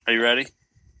Are you ready?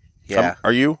 Yeah.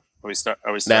 Are you? Are we start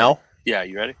now? Yeah,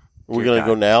 you ready? Are we going to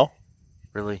go now?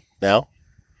 Really? Now?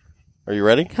 Are you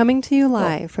ready? Coming to you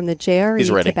live from the JRE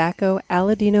He's ready. Tobacco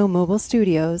Aladino Mobile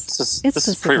Studios. This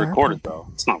is pre-recorded, though.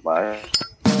 It's not live.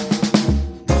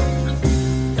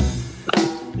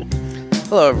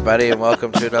 Hello, everybody, and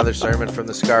welcome to another sermon from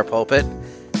the Cigar Pulpit.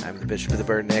 I'm the Bishop of the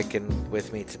Bird, Nick, and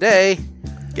with me today,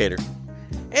 Gator.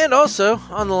 and also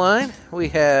on the line, we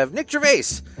have Nick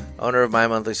Gervais, owner of My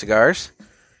Monthly Cigars,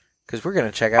 because we're going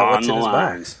to check out what's in his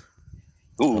box.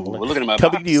 Ooh, we're looking at my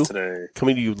Coming box to you today.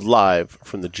 Coming to you live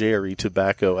from the JRE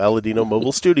Tobacco Aladino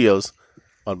Mobile Studios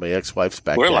on my ex-wife's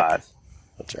back We're deck. live.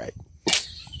 That's right.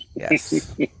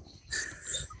 Yes.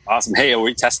 Awesome. Hey, are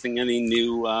we testing any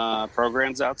new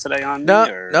programs out today on me?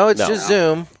 No, it's No. just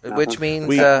Zoom, which means...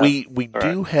 We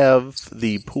do have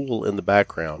the pool in the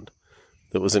background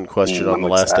that was in question on the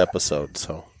last episode.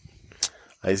 So,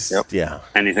 yeah.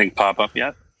 Anything pop up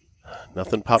yet?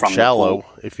 Nothing pop From the shallow,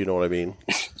 pool? if you know what I mean.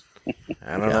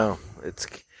 I don't know.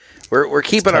 We're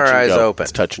keeping our Touch and eyes go. open.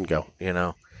 It's touch and go. You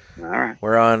know, All right.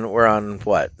 we're on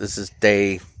what? This is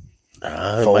day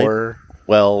It 4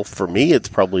 Well, for me, it's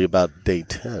probably about day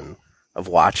 10. of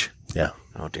watch. Yeah.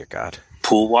 Oh dear God.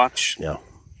 Pool watch? Yeah.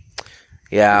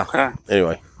 Yeah. Okay.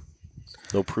 Anyway,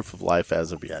 no proof of life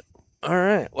as of yet. All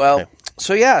right. Well,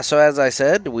 Okay. So as I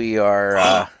said, we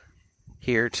are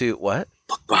here to what?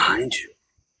 Look behind you.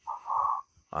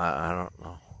 I don't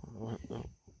know.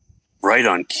 Right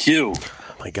on cue.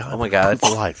 Oh my God. Oh my God.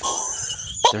 Proof of life.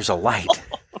 There's a light.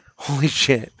 Holy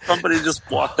shit. Somebody just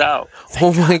walked out.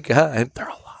 Oh my God. They're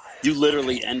alive. You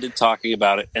literally ended talking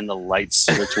about it, and the light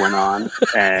switch went on,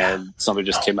 and somebody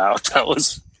just came out. That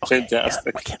was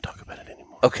fantastic. Yeah, I can't talk about it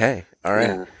anymore. Okay. All right.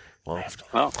 Yeah. Well,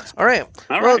 Well, all right. All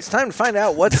Well, right. it's time to find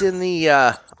out what's in the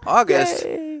August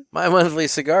My Monthly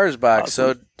Cigars box.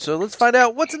 Awesome. So let's find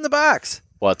out what's in the box.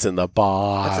 What's in the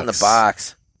box? What's in the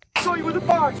box? Show you in the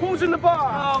box. Who's in the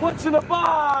box? What's in the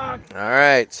box? All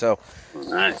right. So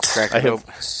nice. crack I it have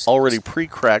open. already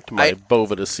pre-cracked my I-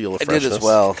 Boveda seal of I freshness. did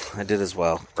as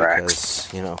well. Cracks.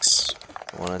 Because,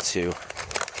 I wanted to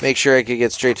make sure I could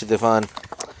get straight to the fun.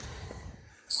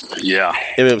 Yeah.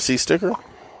 MMC sticker?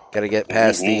 Got to get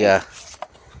past the...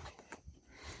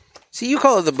 See, you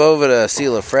call it the Boveda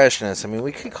seal of freshness. I mean,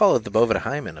 we could call it the Boveda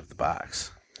Hyman of the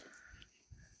box.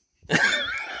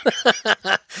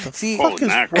 See, Holy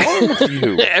mackerel. What's wrong with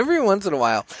you? every once in a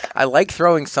while, I like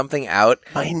throwing something out.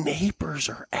 My neighbors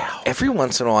are out. Every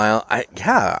once in a while,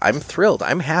 I'm thrilled.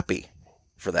 I'm happy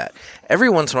for that. Every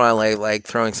once in a while, I like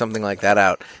throwing something like that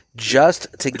out just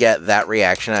to get that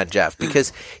reaction out of Jeff,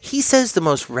 because he says the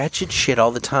most wretched shit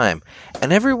all the time.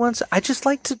 And every once, I just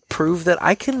like to prove that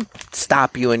I can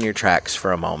stop you in your tracks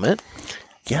for a moment.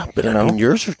 Yeah, but You I know? mean,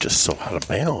 yours are just so out of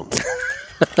bounds.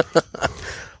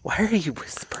 Why are you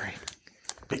whispering?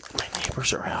 But my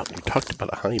neighbors are out. You talked about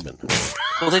a hymen.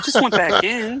 Well, they just went back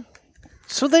in.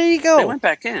 So there you They go. went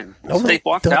back in. No, So they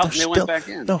walked they're out and they still- went back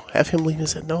in. No, have him lean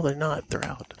his head. No, they're not. They're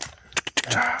out.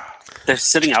 They're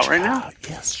sitting out right now?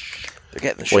 Yes. They're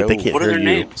getting the show. Wait, they can't What are hear their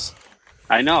you. names?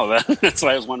 I know. That's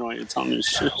why I was wondering why you're telling me to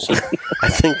shoot.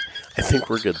 I think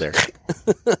we're good there.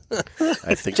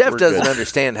 I think Jeff we're doesn't good.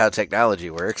 understand how technology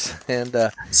works.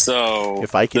 And So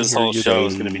If I can this hear whole you, show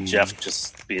is then- going to be Jeff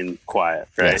just being quiet,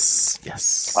 right?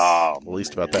 Yes. Oh, At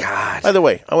least about that. God. By the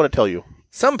way, I want to tell you,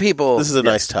 some people... this is a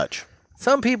nice touch.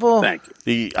 Some people... Thank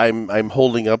you. I'm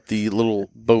holding up the little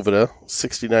Boveda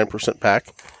 69%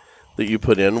 pack that you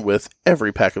put in with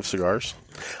every pack of cigars.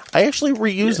 I actually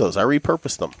reuse those. I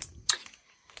repurpose them.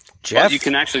 Jeff... Well, you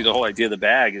can actually, the whole idea of the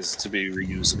bag is to be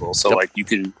reusable. So, Yep. like, you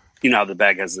can, you know how the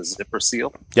bag has a zipper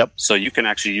seal? Yep. So you can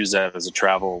actually use that as a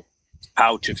travel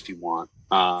pouch if you want.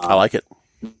 I like it.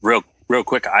 Real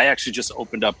quick, I actually just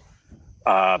opened up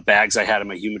bags I had in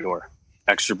my humidor,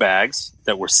 extra bags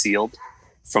that were sealed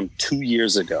from 2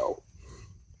 years ago.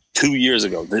 2 years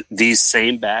ago, these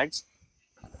same bags,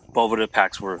 Boveda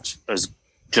packs were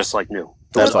just like new. It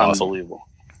That's was awesome.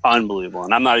 unbelievable.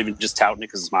 And I'm not even just touting it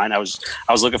because it's mine. I was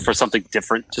looking for something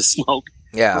different to smoke.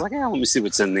 I Yeah. was like, let me see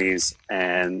what's in these,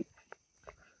 and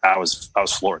I was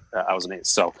floored. I was amazed.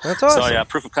 So That's awesome. So yeah,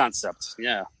 proof of concept.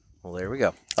 Yeah. Well, there we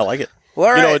go. I like it. Well,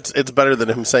 all You know, right. it's better than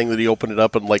him saying that he opened it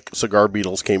up and like cigar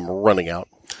beetles came running out.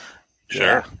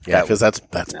 Sure. Yeah, because that's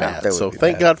bad. that would So be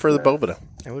thank bad. God for the Boveda.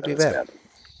 It would be That's bad.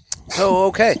 So,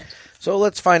 okay. So,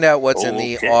 let's find out what's in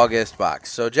the Okay. August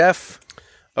box. So, Jeff,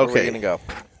 where are we Okay. going to go?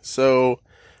 So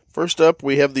first up,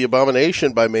 we have the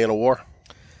Abomination by Man of War.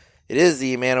 It is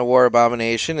the Man of War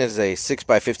Abomination. It is a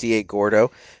 6x58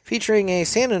 Gordo featuring a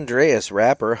San Andreas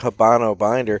wrapper, Habano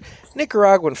binder,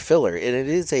 Nicaraguan filler, and it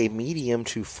is a medium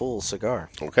to full cigar.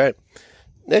 Okay.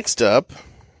 Next up,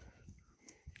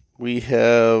 We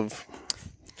have...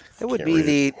 That would Can't be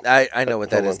read the... I know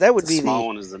what that Hold is. on. That would The be small the...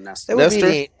 one is the Nestor. That would Nestor?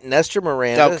 be the Nestor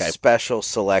Miranda Okay. Special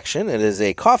Selection. It is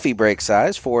a coffee break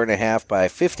size, 4.5 by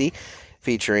 50,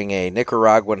 featuring a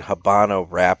Nicaraguan Habano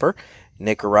wrapper,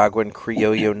 Nicaraguan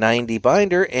Criollo 90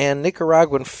 binder, and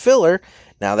Nicaraguan filler.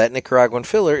 Now, that Nicaraguan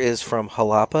filler is from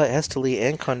Jalapa, Esteli,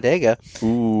 and Condega.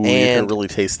 Ooh, you can really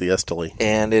taste the Esteli.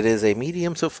 And it is a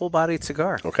medium to full-bodied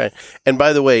cigar. Okay. And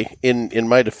by the way, in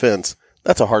my defense,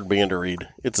 that's a hard band to read.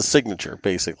 It's a signature,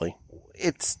 basically.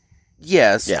 It's...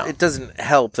 Yes, Yeah. it doesn't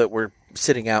help that we're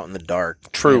sitting out in the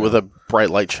dark. True, you know. with a bright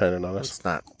light shining on us. It's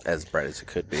not as bright as it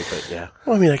could be, but yeah.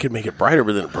 Well, I mean, I could make it brighter,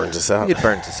 but then it burns us out. It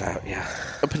burns us out, yeah.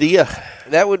 A Padilla.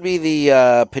 That would be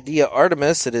the Padilla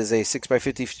Artemis. It is a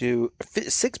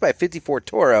 6x54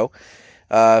 Toro,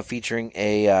 featuring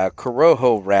a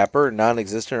Corojo wrapper,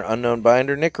 non-existent or unknown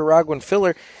binder, Nicaraguan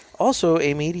filler, also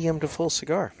a medium to full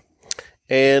cigar.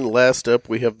 And last up,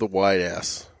 we have the wide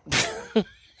ass.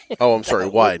 Oh, I'm sorry,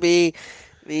 wide. Would be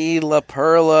the La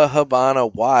Perla Habana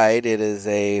Wide. It is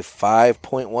a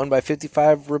 5.1 by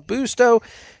 55 Robusto,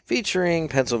 featuring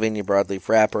Pennsylvania broadleaf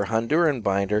wrapper, Honduran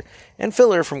binder, and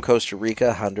filler from Costa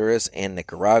Rica, Honduras, and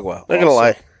Nicaragua. Not gonna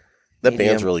lie, that medium-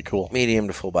 band's really cool. Medium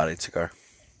to full-bodied cigar.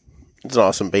 It's an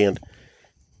awesome band.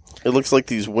 It looks like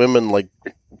these women like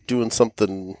doing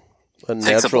something Takes up a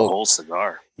unnatural. whole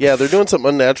cigar. Yeah, they're doing something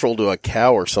unnatural to a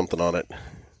cow or something on it.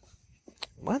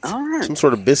 What? All right. Some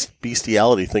sort of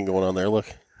bestiality thing going on there. Look.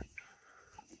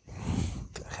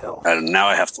 And now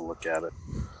I have to look at it.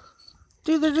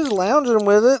 Dude, they're just lounging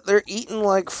with it. They're eating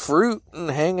like fruit and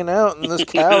hanging out, and this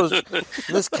cow's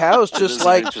just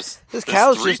like this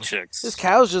cow's three just chicks. this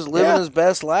cow's just living his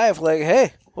best life. Like,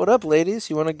 hey, what up, ladies?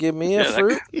 You want to give me a Yeah,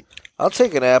 fruit? I'll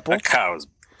take an apple. That cow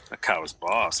is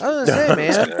boss. I was gonna say,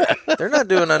 man, they're not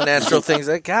doing unnatural things.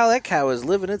 That cow is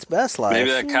living its best life.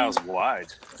 Maybe that cow's wide.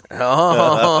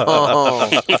 Oh,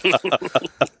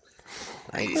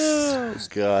 nice. Oh,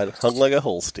 God. Hung like a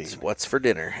Holstein. What's for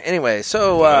dinner? Anyway,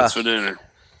 so That's for dinner.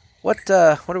 what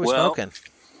are we Well, smoking?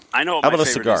 I know what How my about a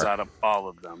favorite is cigar? out of all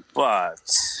of them, but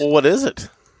Well, what is it?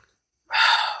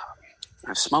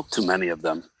 I've smoked too many of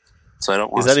them, so I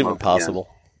don't want Is to that even smoke possible?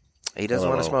 He doesn't I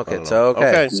want don't to know. smoke I don't it, know. so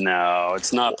okay. Okay. No,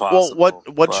 it's not Well, possible.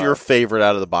 what's but- your favorite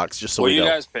out of the box? Just so What we you know.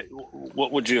 guys pick?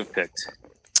 What would you have picked?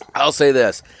 I'll say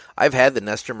this: I've had the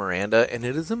Nestor Miranda, and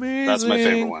it is amazing. That's my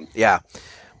favorite one. Yeah, That's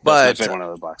but my favorite one out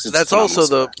of the box. It's that's a also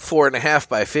phenomenal the 4.5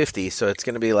 by 50, so it's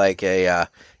going to be like a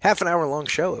half an hour long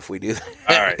show if we do that.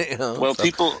 cigar. All right. You know, Well, so-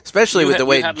 people, especially you with the you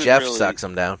way haven't Jeff really- sucks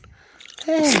them down.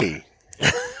 Hey.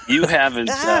 You haven't.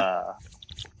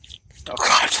 Oh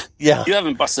God. Yeah. You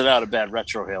haven't busted out a bad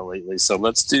retro hail lately, so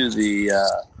let's do the.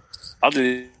 I'll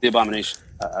do the Abomination.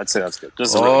 I'd say that's good. This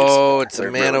is a really good Oh, cigar. it's a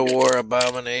They're Man really of good. War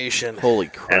Abomination. Holy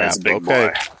And crap. it's a big Okay.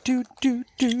 boy. Do do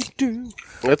do do.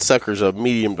 That sucker's a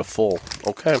medium to full.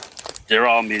 Okay. They're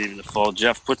all medium to full.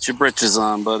 Jeff, put your britches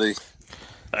on, buddy.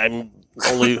 I'm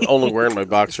only wearing my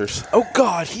boxers. Oh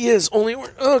God, he is only.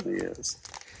 Oh, Yes.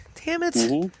 damn it!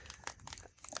 Mm-hmm.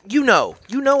 You know,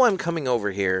 I'm coming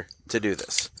over here to do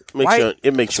this.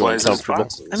 It makes you Why is it uncomfortable.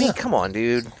 sponsors? I mean, come on,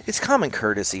 dude. It's common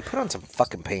courtesy. Put on some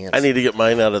fucking pants. I need to get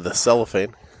mine out of the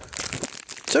cellophane.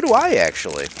 So do I,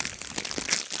 actually.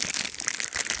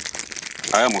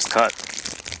 I almost cut.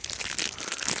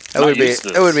 That would used to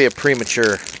be this. a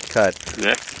premature cut.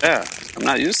 Yeah. I'm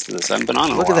not used to this. I haven't been on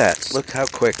in a Look while. at that. Look how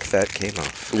quick that came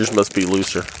off. Yours must be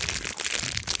looser.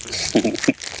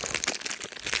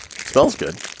 Smells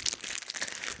good.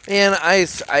 Man, I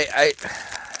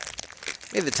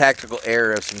made the tactical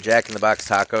error of some Jack in the Box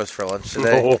tacos for lunch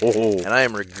today, and I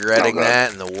am regretting Oh, God.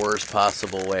 that in the worst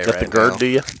possible way Got right the GERD, now. do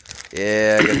you?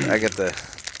 Yeah, I get the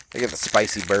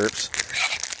spicy burps.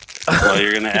 Well,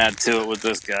 you're going to add to it with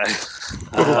this guy.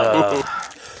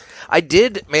 I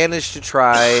did manage to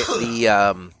try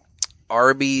the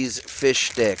Arby's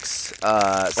fish sticks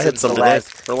since some the today last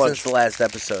for lunch. since the last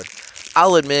episode.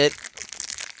 I'll admit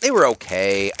they were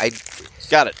okay.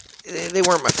 Got it. They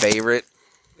weren't my favorite,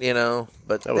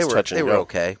 but That was touch and they were go.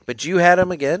 okay. But you had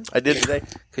them again I did today.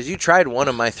 because you tried one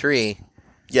of my 3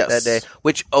 Yes. that day.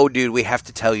 Which, oh, dude, we have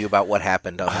to tell you about what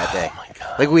happened on that day. Oh my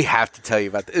God. Like, we have to tell you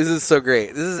about this. This is so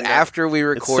great. This is after we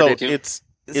It's so recorded. it's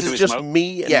This is just smoke?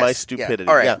 me and Yes, my yeah. stupidity.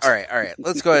 All right, Yes. all right.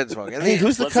 Let's go ahead and smoke. And Hey,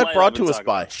 who's the Let's cut light brought up to and us talk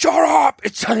by? about Shut up!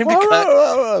 It's time to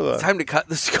cut. Time to cut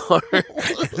the score.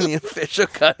 The official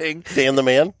cutting. Dan the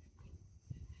Man,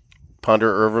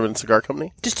 Ponder Irvin Cigar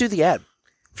Company. Just do the ad.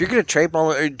 If you're gonna trample all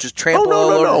no,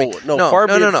 over no. me, No, far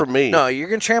be it from me. No, you're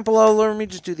gonna trample all over me.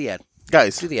 Just do the ad.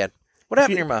 Guys, Do the ad. What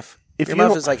happened to you- your muff? if Your you muff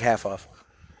don't- is like half off.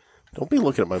 don't be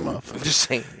looking at my muff. I'm just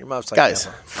saying, your muff's like Guys,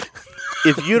 half off.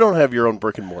 if you don't have your own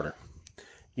brick and mortar,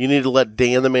 you need to let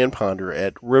Dan the Man Ponder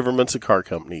at Riverman Cigar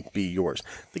Company be yours.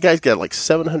 The guy's got like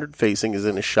 700 facing, is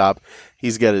in his shop.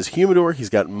 He's got his humidor. He's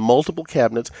got multiple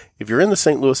cabinets. If you're in the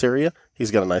St. Louis area,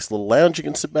 he's got a nice little lounge you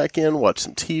can sit back in, watch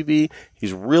some TV.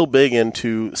 He's real big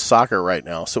into soccer right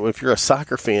now. So if you're a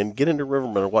soccer fan, get into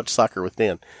Riverman and watch soccer with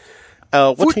Dan.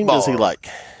 What team does he like?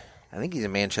 I think he's a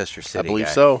Manchester City I believe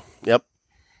guy. so. Yep.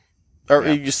 Or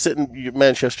you just sitting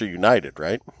Manchester United,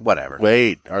 right? Whatever.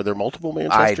 Wait, are there multiple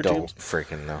Manchester I teams? don't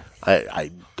freaking know.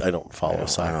 I don't follow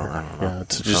soccer. I don't know. Yeah,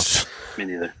 it's just Me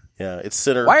neither. yeah, it's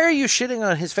center. Why are you shitting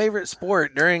on his favorite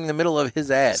sport during the middle of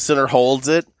his ad? Center holds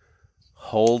it.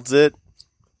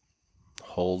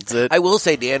 I will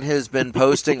say Dan has been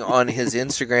posting on his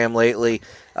Instagram lately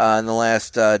in the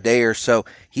last day or so.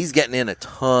 He's getting in a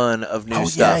ton of new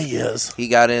stuff. Yeah, he is. He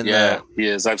got in He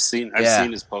is. I've seen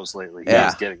his post lately. Yeah.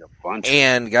 He's getting a bunch.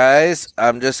 And guys,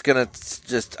 I'm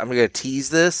gonna tease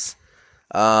this.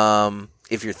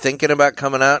 If you're thinking about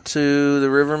coming out to the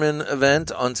Riverman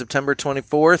event on September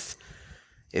 24th,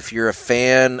 if you're a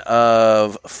fan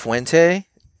of Fuente,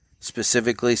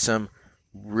 specifically some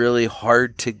really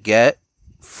hard to get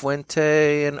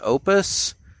Fuente and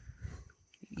Opus,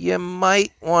 you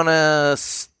might want to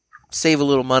save a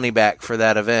little money back for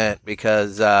that event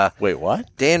because Wait, what?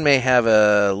 Dan may have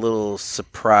a little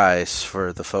surprise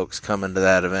for the folks coming to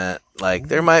that event. Like,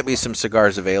 there might be some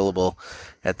cigars available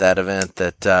at that event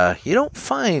that you don't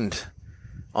find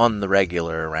on the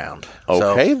regular around.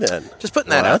 Okay, So, then. just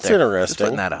putting that out That's there. interesting. Just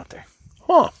putting that out there.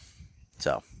 Huh.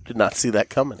 So, Did not see that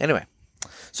coming. anyway.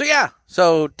 So, yeah.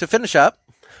 So, to finish up,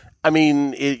 I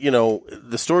mean,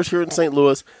 the store's here in St.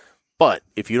 Louis, but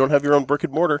if you don't have your own brick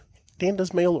and mortar, Dan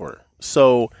does mail order.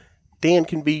 So Dan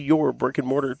can be your brick and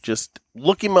mortar. Just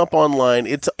look him up online.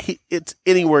 It's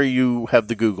anywhere you have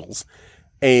the Googles,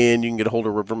 and you can get a hold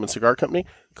of Riverman Cigar Company.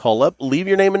 Call up, leave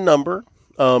your name and number.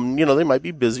 They might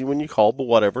be busy when you call, but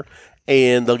whatever.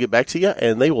 And they'll get back to you,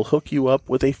 and they will hook you up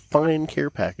with a fine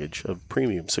care package of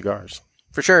premium cigars.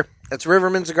 for sure, that's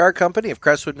Riverman Cigar Company of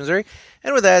Crestwood, Missouri.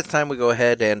 And with that, it's time we go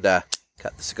ahead and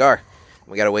cut the cigar.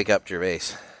 We got to wake up Gervais.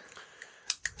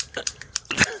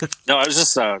 No, I was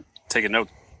just taking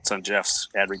notes on Jeff's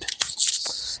ad read.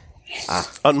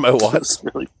 On my what? It's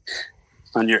really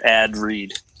on your ad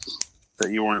read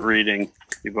that you weren't reading.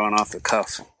 You're going off the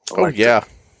cuff. Oh, yeah.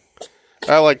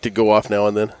 I like to go off now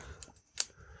and then.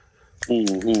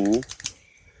 Mm-hmm.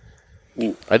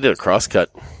 I did a crosscut.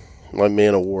 My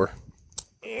man of war.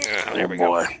 There we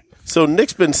go. So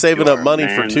Nick's been saving up money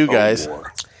for two guys.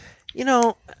 You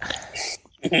know,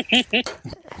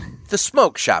 the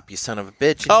smoke shop, you son of a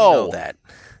bitch. And you Oh. know that.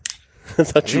 I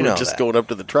thought you You were know just that. going up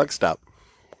to the truck stop.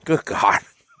 Good God.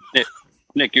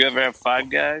 Nick, you ever have Five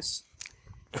Guys?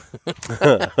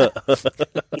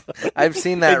 I've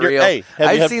seen that And you're- reel. Hey, have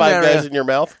I've you had seen Five that Guys reel. in your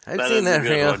mouth? I've That seen is a that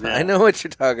good reel. one, yeah. I know what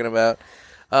you're talking about.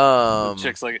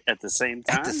 Chicks like at the same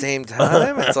time. At the same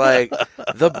time, it's like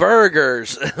the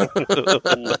burgers.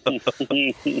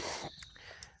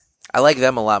 I like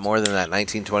them a lot more than that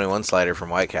 1921 slider from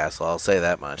White Castle. I'll say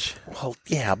that much. Well,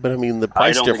 yeah, but I mean, the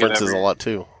price don't think difference I've is a ever- lot,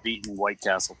 too. Eating White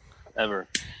Castle ever.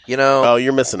 You know, Oh,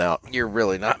 you're missing out. you're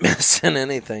really not missing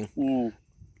anything.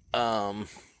 I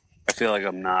feel like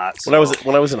I'm not. When I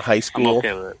was in high I'm school,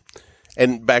 okay with it.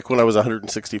 and back when I was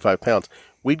 165 pounds,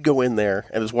 we'd go in there,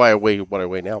 and it's why I weigh what I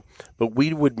weigh now, but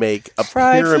we would make a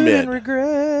Fried food and pyramid.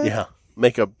 regret. Yeah,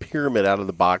 make a pyramid out of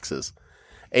the boxes.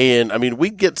 And, I mean,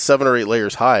 we'd get 7 or 8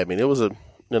 layers high. I mean, it was a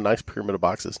nice pyramid of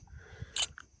boxes.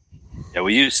 Yeah,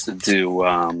 we used to do.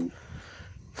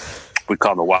 We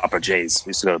called them the Whopper J's.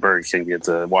 We used to go to Burger King to get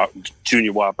the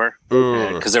Junior Whopper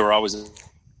because they were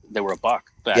a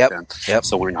buck back then. Yep.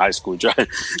 So we're in high school.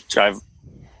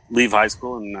 Leave high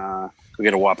school and go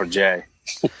get a Whopper J.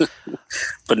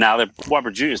 But now the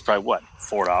Whopper Junior is probably what,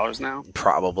 $4 now?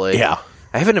 Probably. Yeah.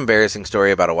 I have an embarrassing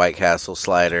story about a White Castle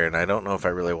slider, and I don't know if I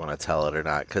really want to tell it or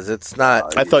not, because it's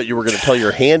not... I thought you were going to tell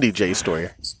your Handy J story.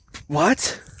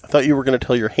 What? I thought you were going to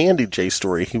tell your Handy J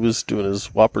story. He was doing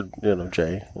his Whopper,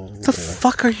 J. What the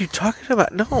fuck are you talking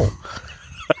about? No.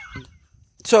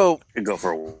 So Could go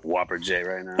for a Whopper J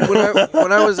right now.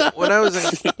 when I was in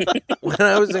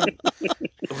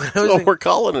We're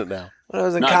calling it now.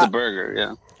 Not the burger,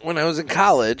 yeah. when I was in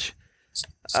college,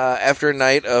 after a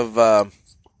night of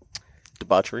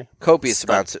Debauchery. copious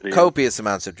amounts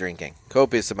of drinking,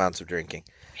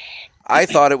 I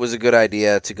thought it was a good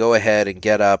idea to go ahead and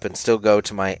get up and still go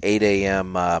to my 8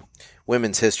 a.m.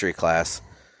 Women's history class.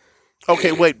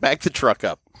 Okay, wait, back the truck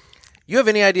up. You have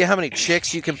any idea how many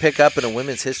chicks you can pick up in a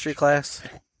women's history class?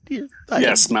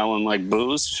 Smelling like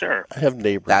booze. Sure, I have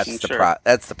neighbors.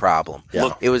 That's the problem.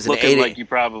 Yeah. It was an looking 8 like you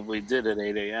probably did at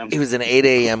 8 a.m. It was an 8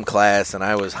 a.m. class, and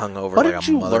I was hungover What like did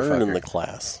a you motherfucker. learn in the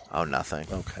class? Oh, nothing.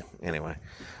 Okay. Anyway,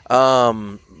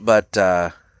 but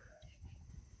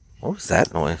what was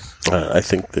that noise? I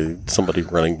think somebody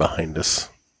running behind us.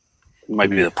 Might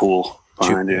be the pool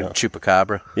behind you.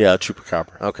 Chupacabra. Yeah,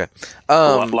 chupacabra. Okay.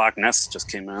 Loch Ness just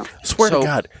came out. Swear to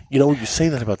God, you say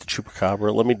that about the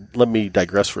chupacabra. Let me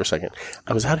digress for a second.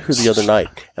 I was out here the other night,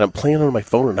 and I'm playing on my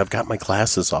phone, and I've got my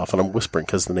glasses off, and I'm whispering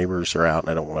because the neighbors are out,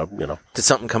 and I don't want to, Did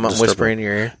something come up and whisper in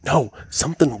your ear? No,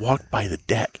 something walked by the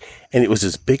deck, and it was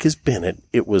as big as Bennett.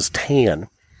 It was tan.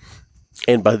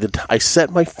 And by the time I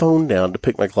set my phone down to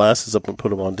pick my glasses up and put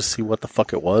them on to see what the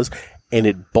fuck it was, and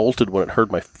it bolted when it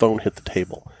heard my phone hit the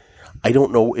table. I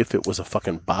don't know if it was a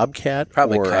fucking bobcat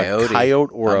Probably or coyote. a coyote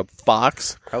or a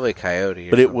fox, Probably a coyote.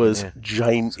 but it was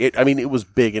giant. It was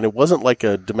big, and it wasn't like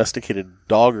a domesticated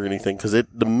dog or anything because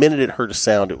the minute it heard a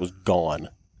sound, it was gone.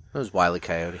 It was Wile E.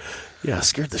 Coyote. Yeah, it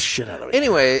scared the shit out of me.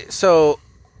 Anyway, so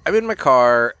I'm in my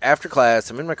car after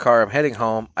class. I'm in my car. I'm heading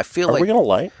home. I feel Are like we gonna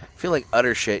light? I feel like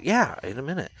utter shit. Yeah, in a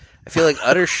minute. I feel like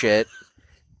utter shit.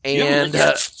 And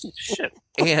Shit.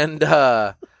 and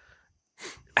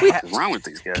What's wrong with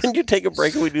these guys? Can you take a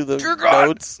break and we do the Dear God,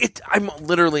 notes? I'm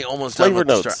literally almost Flavor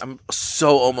done with notes. the story. I'm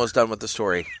so almost done with the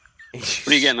story. What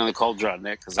are you getting on the cold draw,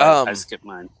 Nick? Because I skipped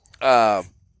mine. I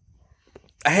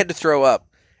had to throw up,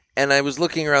 and I was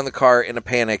looking around the car in a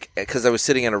panic because I was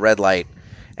sitting at a red light,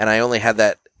 and I only had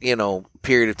that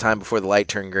period of time before the light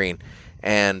turned green.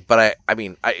 But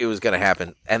it was going to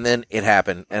happen, and then it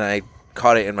happened, and I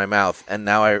caught it in my mouth, and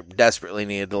now I desperately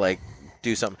needed to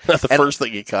do something. Not the first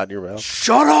thing you caught in your mouth.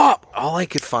 Shut up! All I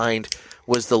could find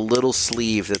was the little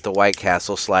sleeve that the White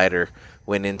Castle slider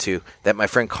went into that my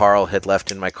friend Carl had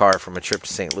left in my car from a trip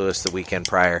to St. Louis the weekend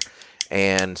prior,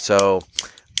 and so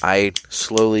I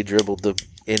slowly dribbled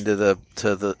into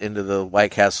the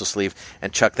White Castle sleeve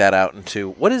and chucked that out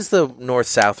into what is the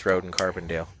north-south road in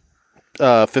Carbondale?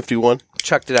 51.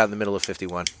 Chucked it out in the middle of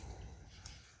 51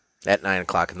 at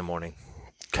 9:00 in the morning.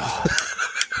 God.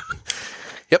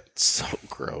 Yep. So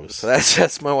gross. So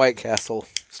that's my White Castle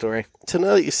story. So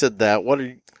now that you said that, what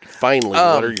are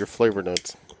your flavor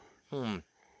notes?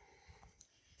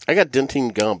 I got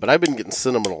dentine gum, but I've been getting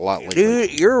cinnamon a lot lately.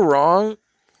 Dude, you're wrong,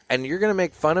 and you're going to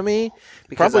make fun of me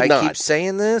because Probably not. keep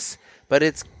saying this, but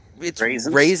it's Raisins?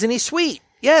 raisiny sweet.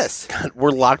 Yes.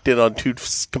 We're locked in on two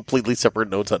completely separate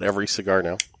notes on every cigar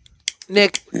now.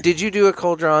 Nick, did you do a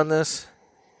cold draw on this?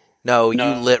 No, you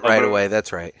lit right away.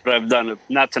 That's right. But I've done it,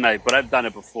 not tonight, but I've done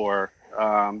it before.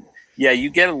 Yeah, you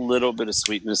get a little bit of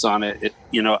sweetness on it.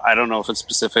 I don't know if it's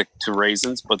specific to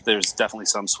raisins, but there's definitely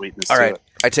some sweetness All to right. it.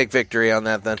 I take victory on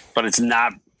that then. But it's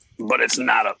not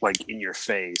like in your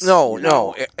face. No, you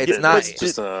know? it's not. It's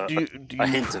just a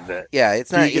hint of it. Yeah,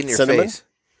 it's Do not you get in your cinnamon? face.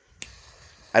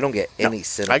 I don't get any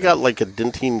cinnamon. I got like a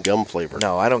dentine gum flavor.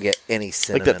 No, I don't get any Like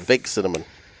cinnamon. that fake cinnamon.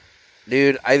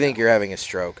 Dude, I think you're having a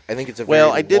stroke. I think it's a Well,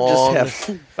 very I did long, just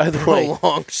have, by the way,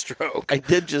 long stroke. I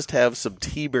did just have some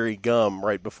tea-berry gum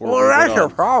right before we Well, went that's your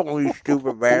on. problem, you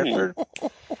stupid bastard.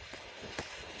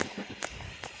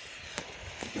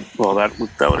 Well, that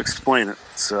would explain it.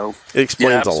 So It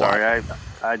explains I'm a lot. sorry,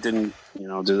 I didn't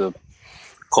do the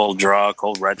cold draw,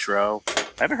 cold retro.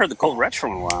 I haven't heard the cold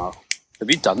retro in a while. Have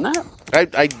you done that?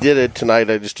 I did it tonight.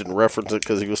 I just didn't reference it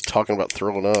because he was talking about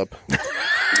throwing up.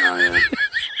 Oh, yeah.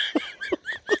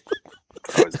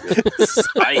 Always good.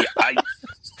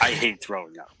 I hate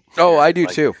throwing up. Oh, I do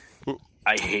too.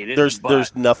 I hate it.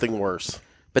 There's nothing worse.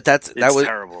 But that it's was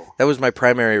terrible. That was my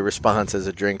primary response as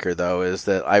a drinker, though, is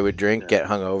that I would drink, get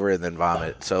hungover, and then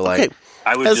vomit. So, Okay,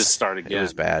 I would As- just start again. it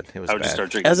was bad. It was I would bad. just start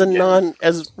drinking as a again.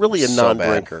 really a So bad.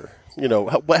 non-drinker.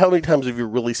 How many times have you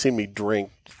really seen me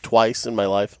drink? Twice in my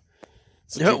life.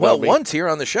 Since Yeah, you've well, known me? once here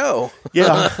on the show.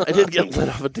 Yeah, I did get lit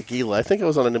off a tequila. I think I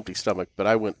was on an empty stomach, but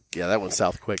that went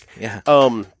south quick. Yeah.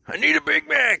 I need a Big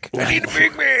Mac. I need a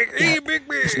Big Mac. I need a Big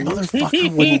This Mac.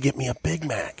 motherfucker wouldn't get me a Big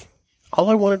Mac. All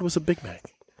I wanted was a Big Mac.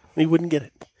 And he wouldn't get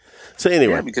it. So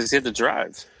anyway, Yeah, because he had to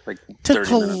drive like to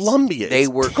 30 minutes. Columbia. They It's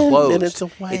were 10 closed. minutes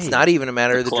away. It's not even a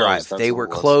matter of the Closed, drive. that's They what were it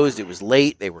was. closed. It was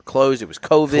late. They were closed. It was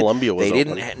COVID. Columbia was They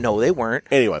didn't. open. No, they weren't.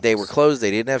 Anyway. They were closed.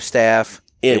 They didn't have staff.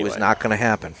 It was Anyway. not going to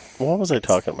happen. What was I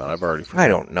talking about? I've already forgotten. I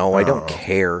don't know. I don't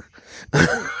care.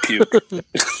 Puke.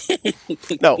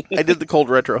 No, I did the cold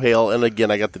retro hail, and again,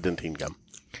 I got the dentine gum.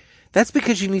 That's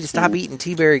because you need to stop eating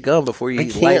tea-berry gum before you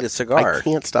I light a cigar. I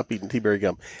can't stop eating tea-berry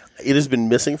gum. It has been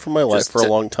missing from my life for a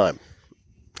long time.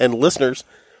 And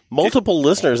multiple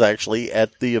listeners actually,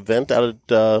 at the event out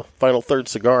at Final Third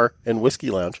Cigar and Whiskey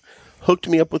Lounge, hooked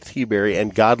me up with T-Berry,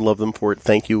 and God love them for it.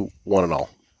 Thank you, one and all.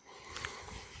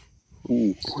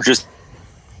 Ooh, just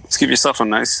let's give yourself a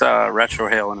nice retro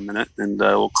hail in a minute, and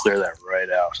we'll clear that right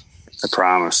out. I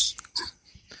promise.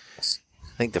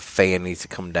 I think the fan needs to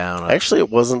come down. Actually,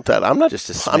 it wasn't that. I'm not Just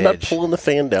a I'm not smidge. pulling the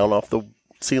fan down off the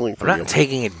ceiling for I'm you. not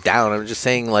taking it down. I'm just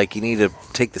saying, like, you need to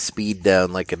take the speed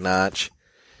down like a notch.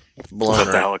 It's blowing Is that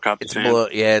the around. helicopter It's fan?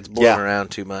 it's blowing Yeah. around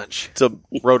too much. It's a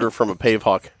rotor from a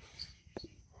Pavehawk.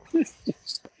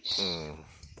 Oh,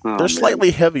 They're man.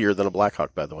 slightly heavier than a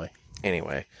Blackhawk, by the way.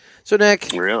 Anyway, so Nick,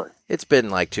 Really? it's been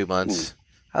like 2 months.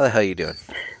 How the hell you doing?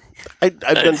 I've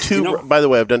done two. you know- By the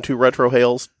way, I've done 2 retro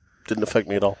hails. Didn't affect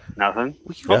me at all. Nothing?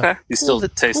 Yeah. Okay. You still pull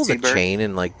taste the T-Bird? chain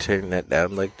and like turn that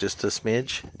down like just a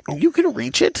smidge. You can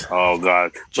reach it. Oh,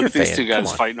 God. your Look at these fan. two Come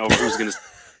guys on. fighting over who's going to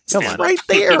Come stand on. up. Right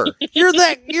there.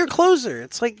 You're closer.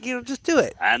 It's like, just do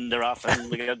it. And they're off, and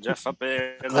we got Jeff up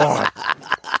there.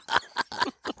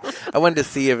 I wanted to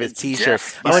see if his t-shirt.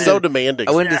 Jeff. I He's wanted so to, demanding.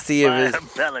 I wanted to see if My his.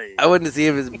 belly. I wanted to see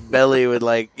if his belly would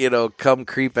come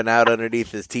creeping out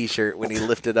underneath his t-shirt when he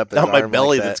lifted up his Not my arm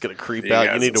belly like that. that's going to creep You out. You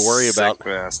guys need to are worry sick about.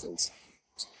 bastards.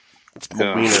 It's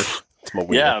my wiener. It's my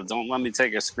wiener. Yeah, don't let me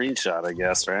take a screenshot, I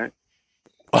guess, right?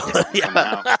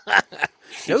 Yeah.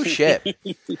 No shit.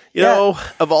 You know,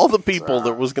 of all the people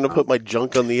that was going to put my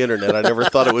junk on the internet, I never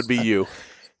thought it would be you.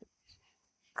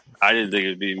 I didn't think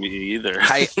it'd be me either.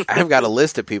 I've got a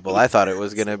list of people I thought it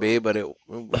was going to be, but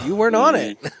you weren't on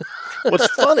it. What's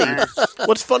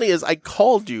funny is I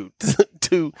called you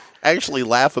to actually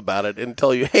laugh about it and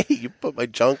tell you, hey, you put my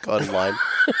junk online.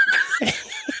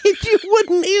 You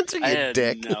wouldn't answer, you I had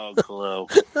dick. no clue.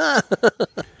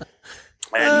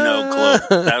 I had no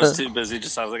clue. I was too busy. I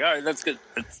was like, all right, that's good.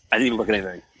 I didn't even look at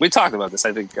anything. We talked about this.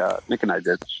 I think Nick and I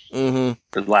did Mm-hmm.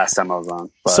 the last time I was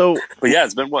on. But, So, but yeah,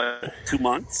 it's been, what, 2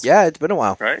 months? Yeah, it's been a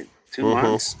while. Right? 2 Mhm.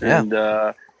 months. Yeah. And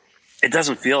it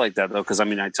doesn't feel like that, though, because, I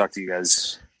mean, I talk to you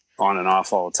guys on and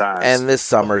off all the time. And this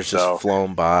summer's just So-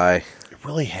 flown by. it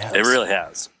really has. It really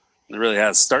has. It really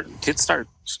has.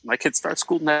 My kids start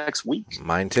school next week.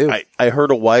 Mine too. I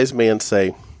heard a wise man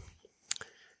say,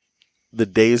 the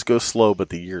days go slow, but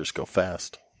the years go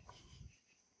fast.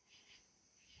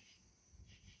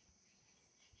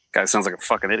 Guy sounds like a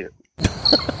fucking idiot.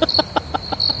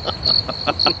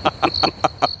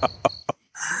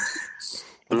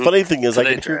 The funny thing is, I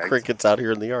Today can hear dragged. crickets out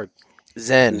here in the yard.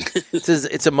 Zen.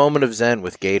 It's a moment of Zen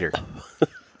with Gator.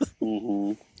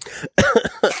 Mm-hmm.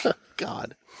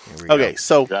 God. Here we go. Okay,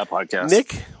 so That podcast.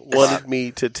 Nick wanted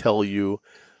me to tell you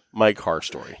my car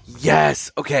story.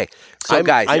 Yes. Okay. So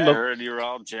guys, I I'm a- heard you were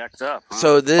all jacked up. Huh?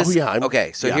 so this. Oh, yeah,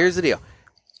 okay. So yeah. here's the deal.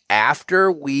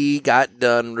 After we got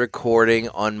done recording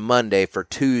on Monday for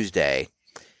Tuesday,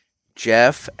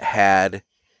 Jeff had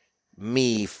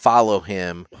me follow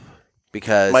him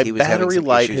because My he was having battery some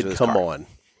light issues had with his come car. on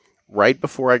right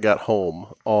before I got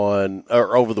home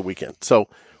over the weekend. So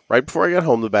right before I got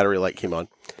home, the battery light came on.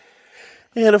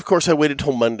 And of course, I waited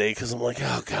till Monday because I'm like,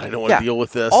 oh God, I don't want to deal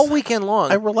with this. All weekend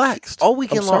long. I relaxed. All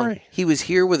weekend I'm long, sorry. he was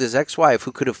here with his ex-wife,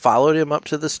 who could have followed him up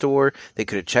to the store. They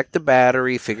could have checked the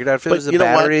battery, figured out if it But was the you know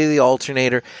what? battery, the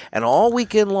alternator, and all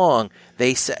weekend long,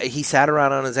 he sat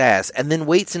around on his ass, and then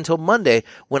waits until Monday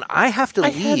when I have to I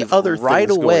leave had other right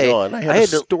things away. going on. I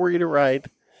had a story to write.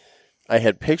 I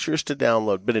had pictures to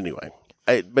download. But anyway,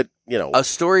 a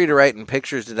story to write and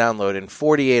pictures to download in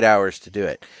 48 hours to do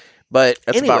it. But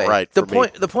That's anyway, about right The for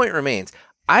me. point remains.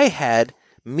 I had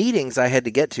meetings I had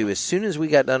to get to as soon as we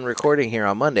got done recording here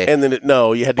on Monday. and then you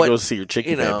had to But, go see your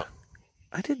chicken. you know,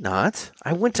 I did not.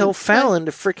 I went to O'Fallon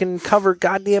to freaking cover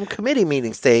goddamn committee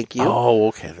meetings. Thank you. Oh,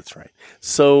 okay, that's right.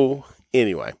 So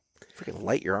anyway, Freaking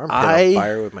light your armpit on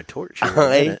fire with my torch. Here in a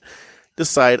I minute.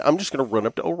 decide I'm just going to run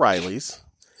up to O'Reilly's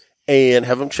and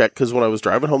have them check because when I was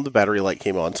driving home, the battery light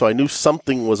came on, so I knew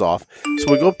something was off.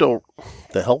 So we go up to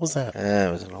the hell was that?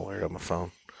 It was an alert on my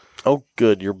phone. Oh,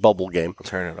 good, your bubble game. I'll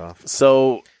turn it off.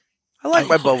 So I like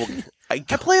my bubble. I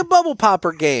play a bubble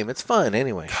popper game. It's fun.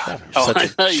 Anyway. Oh,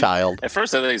 such a child. At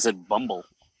first, I thought he said Bumble.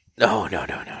 No.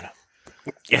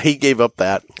 Yeah, he gave up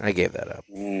that. I gave that up.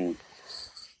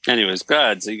 Anyways,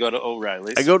 good. So you go to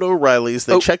O'Reilly's. I go to O'Reilly's.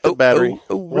 They check the battery.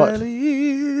 What?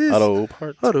 O'Reilly's. Auto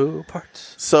parts. Auto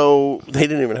parts. So they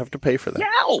didn't even have to pay for that.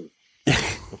 Yow!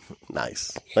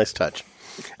 Nice touch.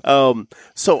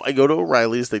 So I go to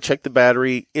O'Reilly's. They check the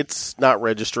battery. It's not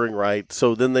registering right.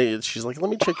 So then she's like, "Let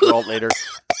me check your alternator."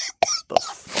 The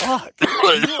fuck?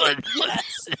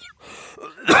 Yes.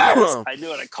 I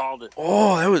knew it. I called it.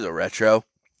 Oh, that was a retro.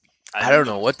 I don't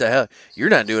know what the hell. You're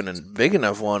not doing a big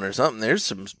enough one or something. There's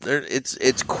some.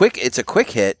 It's quick. It's a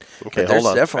quick hit. Okay, but there's hold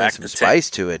on. definitely Back some the spice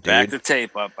to it, dude. Back the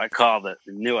tape up. I called it.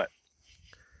 I knew it.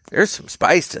 There's some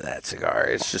spice to that cigar.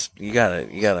 It's just you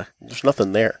gotta. There's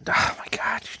nothing there. Oh my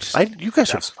god! You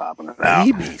guys Jeff's are popping it out.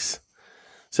 babies.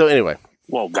 So anyway,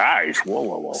 Whoa, guys!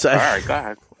 Whoa! So All right, go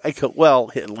ahead.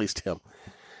 at least him.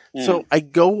 So I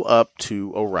go up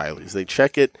to O'Reilly's. They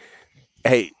check it.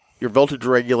 Hey, your voltage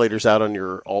regulator's out on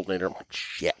your alternator. I'm like,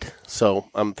 shit. So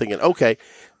I'm thinking, okay.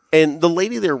 And the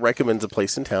lady there recommends a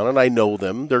place in town, and I know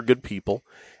them. They're good people.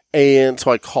 And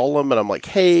so I call them, and I'm like,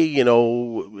 hey,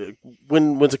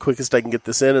 when's the quickest I can get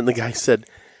this in? And the guy said,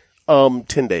 10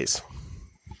 days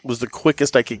was the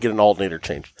quickest I could get an alternator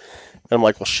changed. And I'm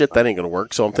like, well, shit, that ain't going to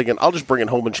work. So I'm thinking, I'll just bring it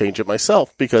home and change it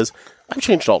myself because I've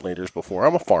changed alternators before.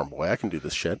 I'm a farm boy. I can do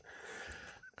this shit.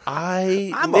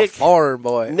 I'm a farm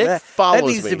boy. Nick follows That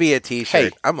needs me. to be a T-shirt.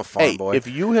 Hey, I'm a farm boy. If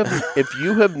you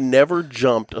have never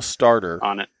jumped a starter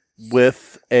On it.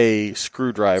 with a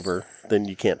screwdriver, then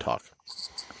you can't talk.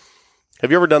 Have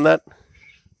you ever done that?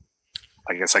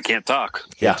 I guess I can't talk.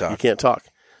 You can't talk.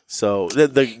 So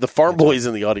the farm boys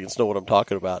in the audience know what I'm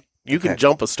talking about. You can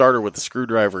jump a starter with a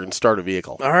screwdriver and start a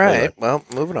vehicle. All right. Anyway. Well,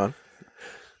 moving on.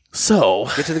 So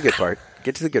Get to the good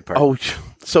part. Oh,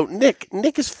 so Nick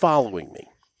is following me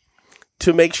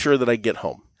to make sure that I get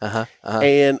home.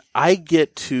 And I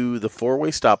get to the 4-way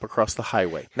stop across the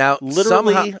highway. Now,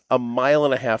 literally somehow, a mile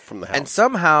and a half from the house. and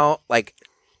somehow, like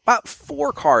about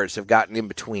 4 cars have gotten in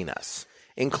between us,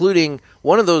 including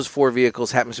one of those 4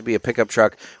 vehicles happens to be a pickup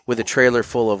truck with a trailer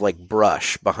full of like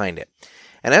brush behind it.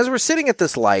 And as we're sitting at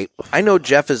this light, I know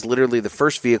Jeff is literally the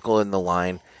first vehicle in the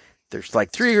line. There's like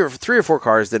three or 4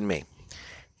 cars than me.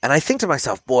 And I think to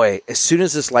myself, boy, as soon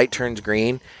as this light turns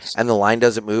green and the line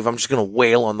doesn't move, I'm just going to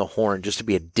wail on the horn just to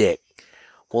be a dick.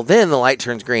 Well, then the light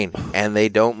turns green and they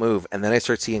don't move. And then I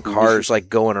start seeing cars like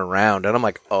going around and I'm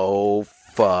like, oh,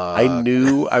 fuck. I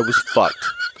knew I was fucked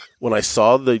when I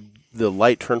saw the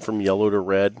light turn from yellow to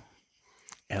red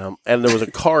and there was a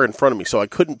car in front of me, so I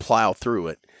couldn't plow through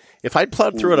it. If I'd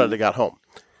plowed through it, I'd have got home.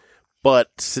 But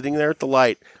sitting there at the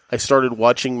light, I started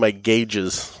watching my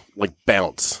gauges like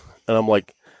bounce. And I'm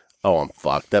like, oh, I'm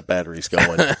fucked. That battery's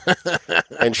going.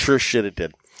 And sure shit it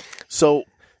did. So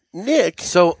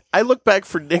I look back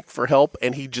for Nick for help,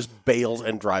 and he just bails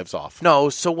and drives off. No,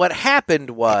 so what happened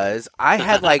was I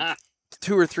had like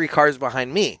 2 or 3 cars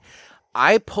behind me.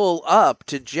 I pull up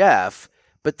to Jeff,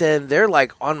 but then they're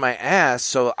like on my ass.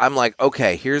 So I'm like,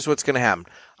 okay, here's what's going to happen.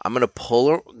 I'm going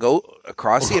to go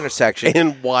across the intersection.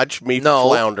 And watch me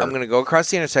flounder. I'm going to go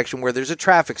across the intersection where there's a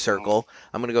traffic circle.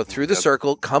 I'm going to go through the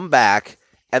circle, come back,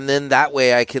 and then that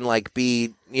way I can like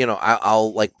be,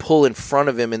 I'll like pull in front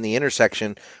of him in the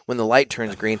intersection when the light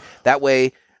turns green. That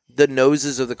way the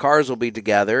noses of the cars will be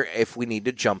together if we need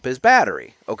to jump his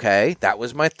battery. Okay? That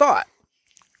was my thought.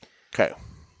 Okay.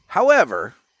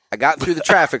 However, I got through the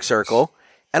traffic circle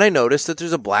and I noticed that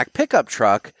there's a black pickup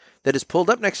truck that is pulled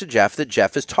up next to Jeff, that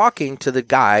Jeff is talking to the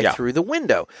guy through the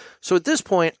window. So at this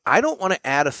point, I don't want to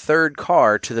add a third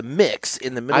car to the mix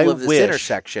in the middle of this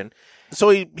intersection. So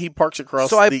he parks across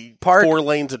the 4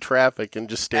 lanes of traffic and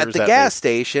just stares at the gas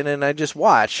station, and I just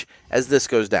watch as this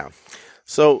goes down.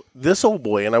 So this old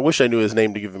boy, and I wish I knew his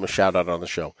name to give him a shout out on the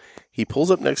show, he pulls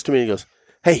up next to me and he goes,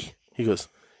 hey, you got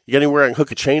anywhere I can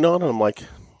hook a chain on? And I'm like,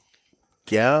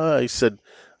 yeah. I said,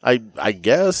 I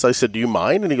guess. I said, do you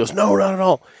mind? And he goes, no, not at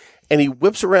all. And he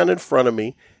whips around in front of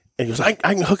me, and he goes, I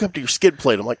can hook up to your skid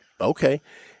plate. I'm like, okay.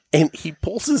 And he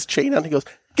pulls his chain out, and he goes,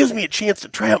 gives me a chance to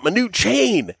try out my new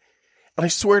chain. And I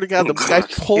swear to God, the guy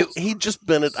he'd just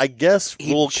been at, I guess,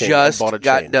 Rural King. He just bought a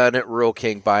got chain. done at Rural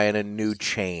King buying a new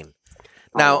chain.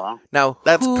 Now,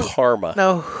 that's karma.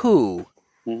 Now, who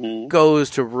goes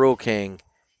to Rural King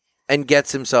and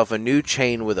gets himself a new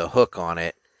chain with a hook on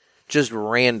it, just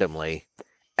randomly,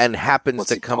 and happens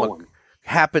to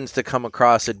come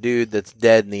across a dude that's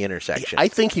dead in the intersection? I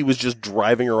think he was just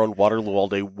driving around Waterloo all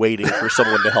day waiting for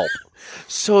someone to help.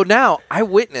 So now I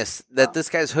witness that this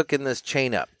guy's hooking this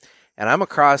chain up, and I'm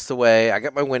across the way. I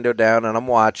got my window down, and I'm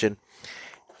watching,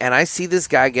 and I see this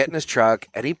guy get in his truck,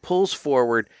 and he pulls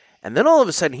forward, and then all of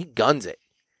a sudden he guns it,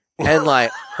 and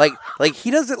like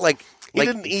he doesn't he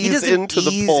doesn't ease into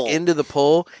the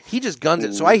pull. He just guns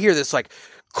it. So I hear this like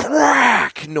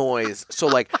crack noise. So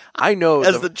like I know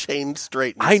as the chain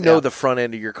straightens. I know the front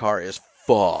end of your car is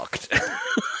fucked.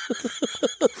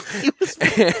 He was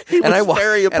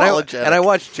very apologetic. And I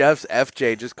watched Jeff's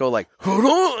FJ just go like, hold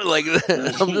on, like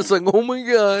I'm just like, oh my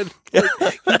god,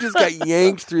 he just got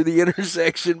yanked through the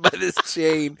intersection by this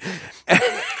chain.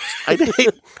 I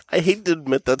hate to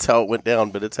admit that's how it went down,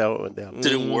 but it's how it went down.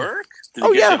 Did it work? Did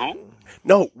he get you home?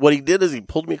 No, what he did is he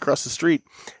pulled me across the street,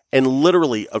 and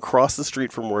literally across the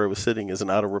street from where I was sitting is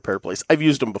an auto repair place. I've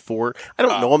used them before. I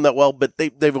don't know them that well, but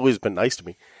they've always been nice to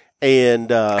me.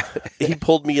 And he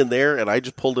pulled me in there, and I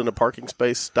just pulled in a parking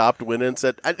space, stopped, went in, and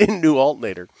said, I need a new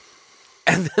alternator.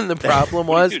 And then the problem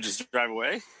was, you just drive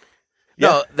away.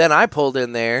 no, then I pulled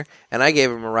in there, and I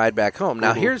gave him a ride back home.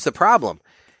 Now, here's the problem.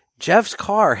 Jeff's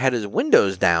car had his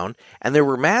windows down, and there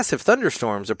were massive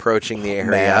thunderstorms approaching the area.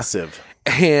 Massive.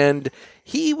 And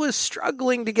he was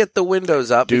struggling to get the windows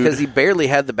up Dude. because he barely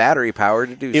had the battery power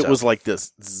to do so. It was like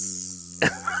this. Zzz.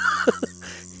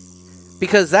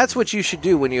 Because that's what you should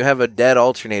do when you have a dead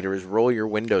alternator is roll your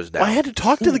windows down. I had to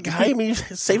talk to the guy. I mean,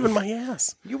 he's saving my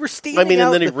ass. You were standing and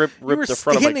out then he you ripped were the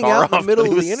front of my standing car out in off. the middle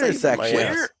but of he the was saving my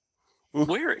intersection. ass.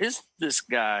 Where is this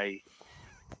guy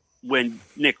when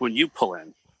you pull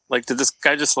in? Like, did this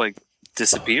guy just like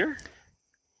disappear?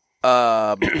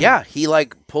 Yeah, he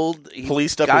pulled... He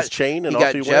Policed up his chain and he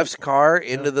off got he Jeff's went. car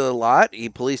into the lot. He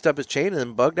policed up his chain and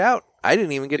then bugged out. I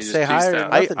didn't even get He to just say hi peaced or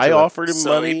out. nothing I to him. offered him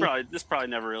So money. this probably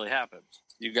never really happened.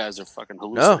 You guys are fucking No,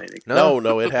 hallucinating.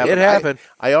 No, it happened. It happened.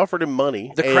 I offered him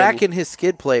money. The and crack in his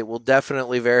skid plate will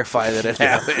definitely verify that it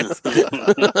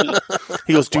happened.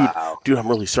 He goes, Wow. dude, I'm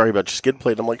really sorry about your skid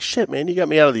plate. I'm like, shit, man, you got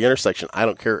me out of the intersection. I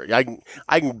don't care.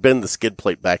 I can bend the skid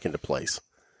plate back into place.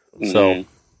 So,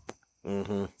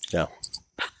 yeah.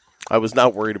 I was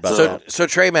not worried about that. So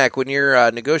Trey Mac, when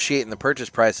you're negotiating the purchase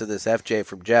price of this FJ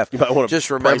from Jeff, might wanna just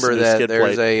price remember a new that skid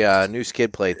there's plate. a new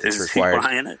skid plate that's Is he required.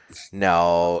 buying it?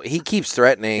 No, he keeps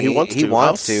threatening. He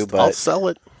wants to. But I'll sell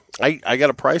it. I got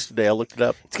a price today. I looked it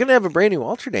up. it's going to have a brand new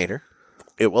alternator.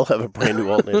 It will have a brand new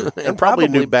alternator and probably a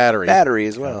new battery. Battery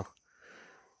as well.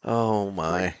 Oh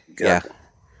my! God.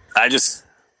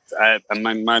 Yeah,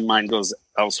 My mind goes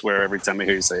elsewhere every time I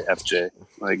hear you say FJ.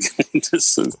 Like,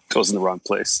 this goes in the wrong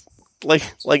place.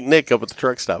 Like Nick up at the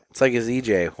truck stop. it's like his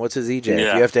EJ. What's his EJ? If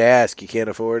Yeah. you have to ask, you can't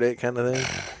afford it, kind of thing.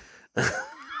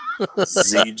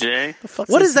 ZJ?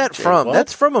 What is that CJ? from? What?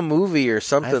 That's from a movie or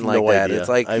something like no that. idea. It's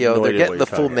like I have they're no idea getting what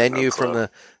the you're full talking about. menu No from clue. the.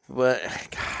 But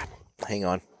God, hang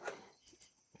on.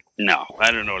 No, I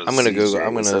don't know what I'm gonna ZJ Google-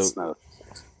 I'm is. gonna-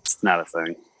 It's not a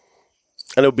thing.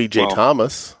 I know BJ Well-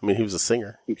 Thomas. I mean, he was a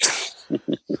singer.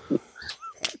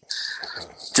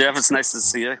 Jeff, it's nice to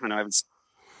see you. I know I haven't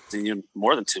seen you in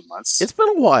more than 2 months. It's been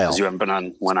a while. Because you haven't been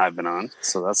on when I've been on.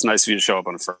 So that's nice of you to show up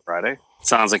on a Friday.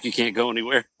 Sounds like you can't go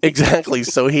anywhere. Exactly.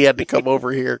 So he had to come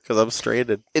over here because I'm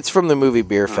stranded. It's from the movie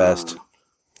Beer Fest.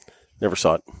 Never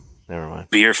saw it. Never mind.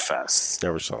 Beer Fest.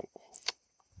 Never saw it.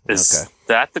 Is Okay.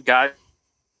 that the guy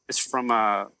is from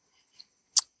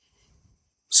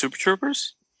Super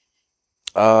Troopers?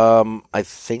 I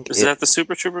think Is that the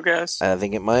Super Trooper guys? I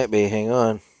think it might be. Hang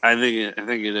on. I think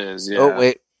it is. Yeah. Oh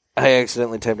wait, I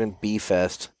accidentally typed in B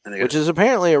Fest, I think which is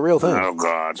apparently a real thing. Oh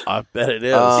God. I bet it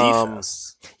is.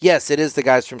 Fest. Yes, it is the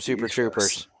guys from Super Yes.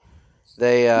 Troopers.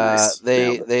 They Nice. they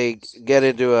Nailed it. they get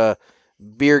into a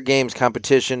beer games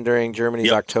competition during Germany's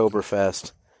Yep.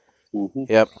 Oktoberfest. Mhm.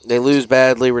 Yep, they lose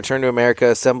badly, return to America,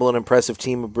 assemble an impressive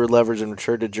team of brewed lovers, and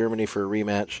return to Germany for a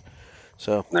rematch.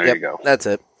 So There yep, you go. That's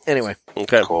it. Anyway,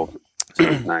 Okay. Cool.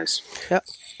 Nice.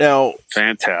 Now,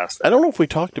 Fantastic. I don't know if we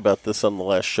talked about this on the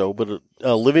last show, but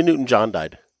Olivia Newton-John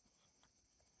died.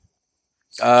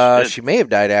 she may have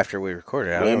died after we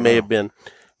recorded. I It don't may know. have been.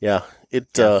 Yeah.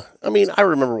 I mean, I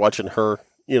remember watching her,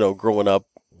 growing up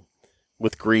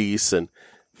with Grease and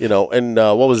what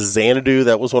was it, Xanadu?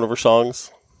 That was one of her songs.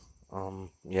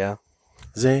 Yeah,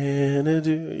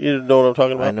 Xanadu. You know what I'm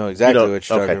talking about? I know exactly You what don't?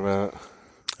 you're Okay. talking about.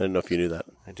 I didn't know if you knew that.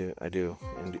 I do.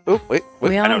 Oh, wait.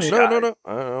 We all know do. she No. died.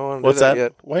 I don't want to What's do that?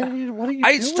 yet. What are you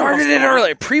I doing? started it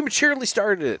early. I prematurely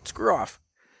started it. Screw off.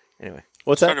 Anyway,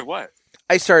 What's that? Started what?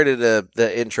 I started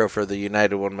the intro for the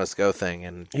United One Must Go thing,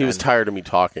 and He was and tired of me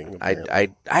talking. apparently.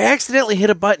 I accidentally hit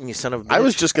a button. You son of a bitch. I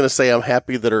was just going to say I'm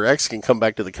happy that her ex can come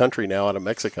back to the country now out of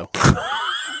Mexico.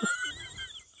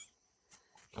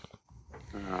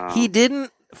 He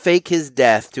didn't fake his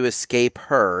death to escape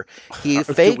her. He Did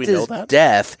faked we know his that?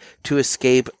 death to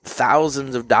escape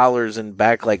thousands of dollars in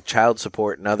back like child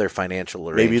support and other financial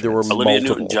arrangements. Maybe there were Olivia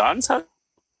multiple. Newton-John's house?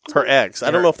 Her ex.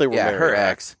 I don't know if they were married. her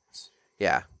ex.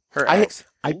 Yeah, her I- ex.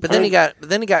 But then he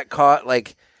got caught.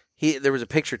 Like there was a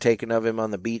picture taken of him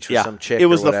on the beach with some chick. It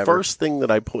was or the whatever. first thing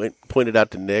that I pointed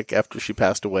out to Nick after she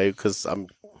passed away because I'm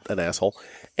an asshole.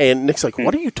 And Nick's like,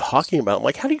 "What are you talking about?" I'm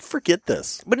like, "How do you forget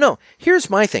this?" But no, here's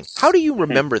my thing. How do you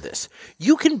remember this?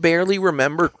 You can barely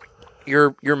remember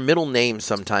your middle name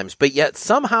sometimes, but yet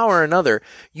somehow or another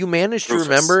you managed to Rufus.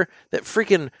 remember that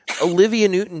freaking Olivia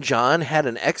Newton-John had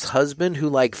an ex-husband who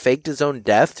like faked his own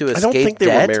death to escape I don't think they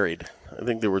debt. were married. I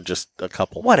think they were just a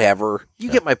couple. Whatever. You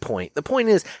get my point. The point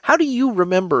is, how do you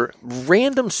remember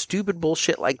random stupid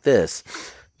bullshit like this?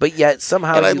 but yet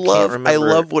somehow And you can't remember. I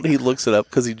love when he looks it up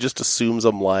because he just assumes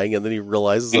I'm lying, and then he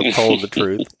realizes I'm telling the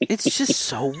truth. It's just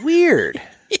so weird.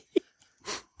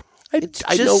 It's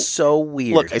just so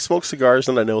weird. Look, I smoke cigars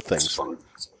and I know things.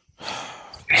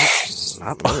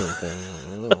 Not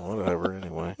anything. Whatever.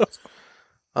 Anyway.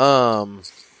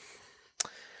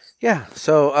 Yeah.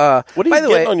 So, What are by you the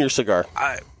getting way, on your cigar?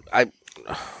 I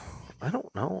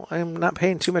don't know. I'm not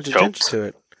paying too much attention to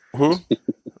it.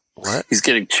 What? He's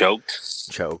getting choked.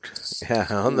 Choked. Yeah.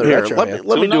 On the Here, retro.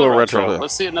 let me do another a retro.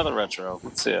 Let's see another retro.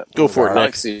 Let's see it. Go for it, I Nick.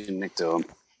 like seeing Nick do them.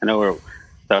 I know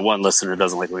that one listener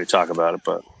doesn't like when we talk about it,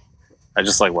 but I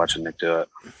just like watching Nick do it.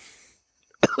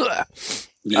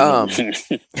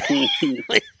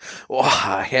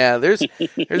 Wow, yeah, there's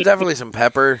definitely some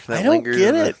pepper that I don't lingers get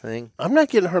in that it. thing. I'm not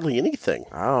getting hardly anything.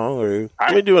 I don't know. Dude.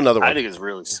 Let me do another one. I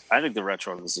think the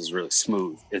retro on this is really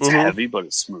smooth. It's heavy, but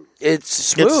it's smooth. It's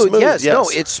smooth. smooth, Yes. No,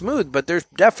 yes. it's smooth, but there's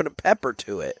definite pepper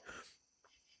to it.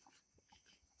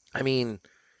 I mean,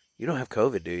 you don't have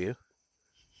COVID, do you?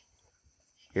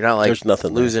 You're not like There's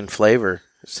nothing there. losing flavor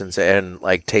and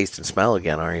like taste and smell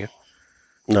again, are you?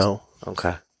 No.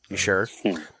 Okay. You sure?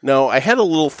 No, I had a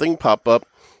little thing pop up,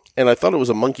 and I thought it was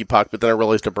a monkeypox, but then I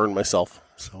realized I burned myself.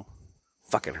 So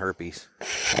Fucking herpes.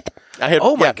 I had.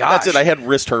 Oh my yeah, gosh. That's it. I had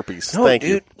wrist herpes. No, Thank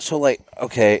dude. So like,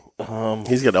 okay. you.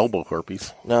 He's got elbow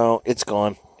herpes. No, it's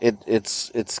gone.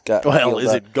 It's got. Well, healed is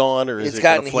up. it gone or is It's it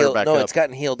going gotten to flare healed. back No, up? it's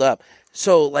gotten healed up.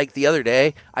 So like the other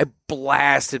day, I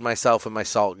blasted myself with my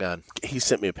salt gun. He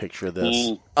sent me a picture of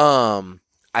this.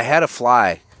 I had a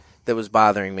fly that was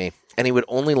bothering me, and he would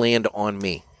only land on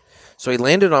me. So he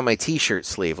landed on my T-shirt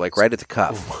sleeve, like right at the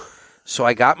cuff. So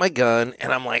I got my gun,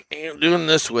 and I'm like, I'm doing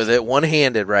this with it,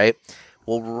 one-handed, right?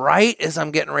 Well, right as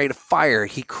I'm getting ready to fire,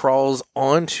 he crawls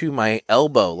onto my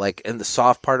elbow, like in the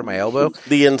soft part of my elbow.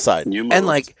 The inside.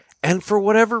 And for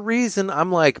whatever reason,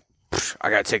 I'm like, I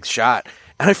got to take the shot.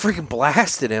 And I freaking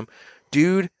blasted him.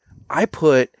 Dude, I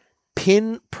put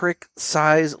pinprick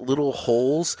size little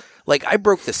holes. Like, I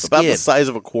broke the skin. About the size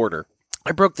of a quarter.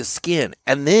 I broke the skin.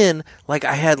 And then, like,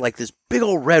 I had, like, this big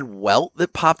old red welt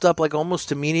that popped up, like,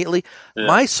 almost immediately. Yeah.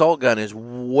 My salt gun is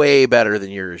way better than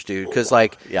yours, dude. Because,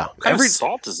 like, yeah. What kind of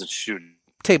salt does it shoot?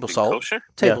 Table salt. Kosher?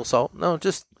 Table salt. No,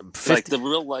 just 50. Like the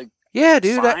real, like, yeah,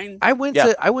 dude. fine? I went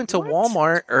to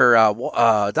Walmart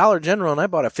or Dollar General, and I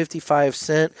bought a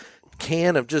 55-cent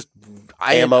can of just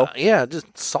ammo.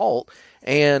 Just salt.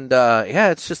 And,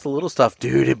 it's just the little stuff.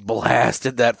 Dude, it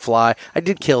blasted that fly. I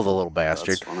did kill the little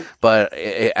bastard, but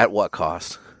at what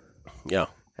cost? Yeah.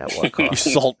 At what cost?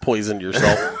 You salt poisoned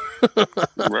yourself.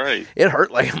 Right. It hurt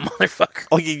like a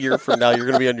motherfucker. Like a year from now, you're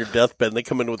going to be on your deathbed, and they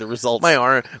come in with the results. My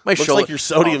arm, my Looks shoulder. like your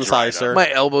sodium's high, sir. My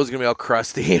elbow's going to be all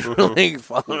crusty and really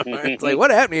falling apart. It's like,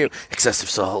 what happened to you? Excessive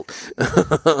salt.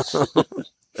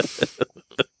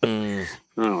 Oh,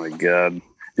 my God.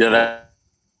 Yeah,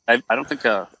 I don't think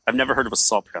I've never heard of a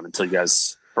salt gun until you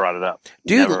guys brought it up.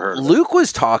 Dude, Luke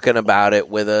was talking about it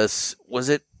with us. Was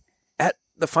it at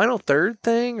the Final Third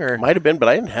thing? Or might have been, but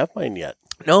I didn't have mine yet.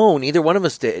 No, neither one of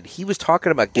us did. He was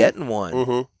talking about getting one,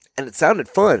 and it sounded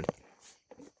fun.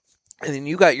 And then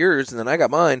you got yours, and then I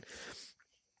got mine.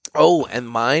 Oh, and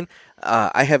mine,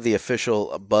 I have the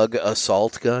official bug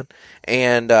assault gun,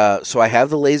 and so I have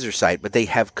the laser sight, but they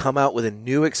have come out with a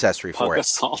new accessory for bug it.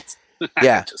 Assault.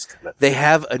 Yeah, they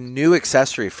have a new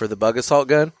accessory for the bug assault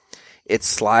gun. It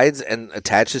slides and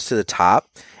attaches to the top,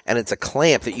 and it's a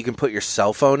clamp that you can put your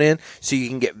cell phone in, so you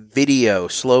can get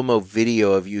slow-mo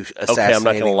video of you assassinating okay, I'm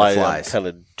not going to lie. flies. I'm kind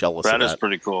of jealous of that. That is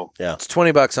pretty cool. Yeah. It's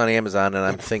 $20 on Amazon, and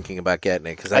I'm thinking about getting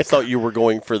it because I thought you were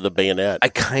going for the bayonet. I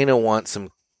kind of want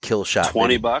some kill shot.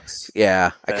 $20?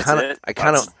 Yeah, I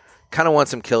kind of want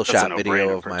some kill That's shot a video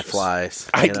no-brainer of my purchase. flies.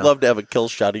 I'd love to have a kill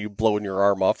shot of you blowing your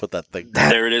arm off with that thing.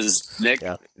 There it is, Nick.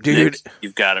 Yeah. Dude. Nick,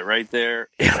 you've got it right there.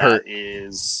 It hurt. That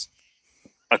is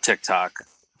a TikTok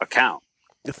account.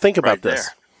 Think about right this.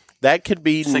 There. That could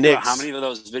be Think Nick's. about how many of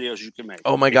those videos you can make.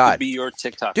 Oh my It God. could be your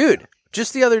TikTok Dude, account.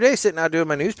 just the other day sitting out doing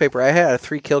my newspaper, I had a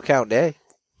 3 kill count day.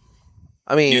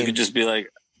 I mean, You could just be like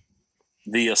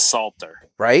the assaulter.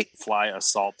 right? Fly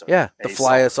assaulter. Yeah, the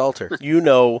fly assaulter. You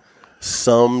know,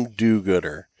 some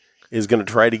do-gooder is going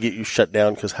to try to get you shut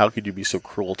down because how could you be so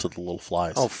cruel to the little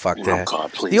flies? Oh fuck Oh, that!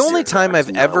 God, please, The only dear time God,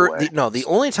 I've no ever way. the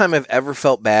only time I've ever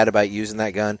felt bad about using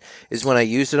that gun is when I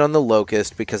used it on the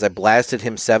Locust because I blasted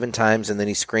him 7 times and then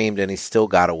he screamed and he still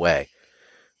got away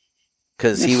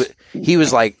because he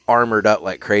was like armored up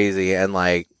like crazy and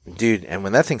like dude, and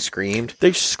when that thing screamed,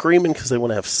 They're screaming because they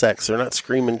want to have sex. They're not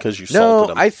screaming because you no, salted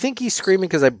them. I think he's screaming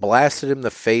because I blasted him in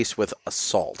the face with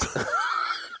assault.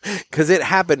 Because it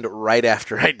happened right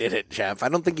after I did it, Jeff. I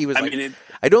don't think he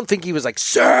was like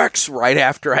sex right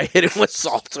after I hit him with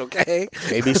salt. Okay,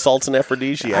 Maybe salt's an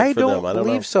aphrodisiac I for don't them. I don't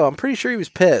believe know. so. I'm pretty sure he was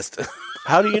pissed.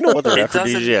 How do you know what their It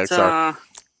aphrodisiacs are?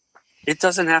 It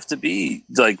doesn't have to be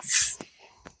like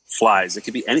flies. It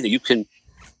could be anything. You can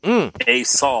a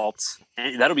salt,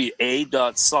 and that'll be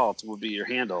a.salt would be your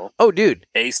handle. Oh, dude,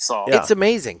 A salt. Yeah. it's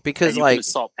amazing because And you can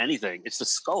salt anything. It's the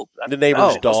scope. The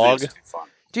neighbor's dog. That's fun.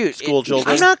 dude, School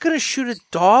children. I'm not going to shoot a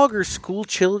dog or school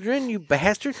children, you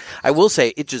bastard. I will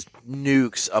say it just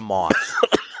nukes a moth.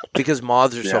 Because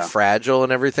moths are so fragile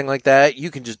and everything like that, you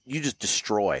just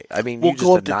destroy. I mean, We'll you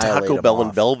go up just to annihilate Taco a Bell in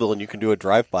moth. Belleville, and you can do a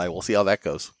drive-by. We'll see how that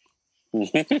goes.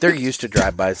 They're used to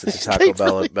drive-bys at the Taco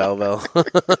Bell at Belleville.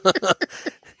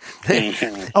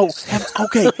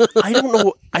 Okay. I don't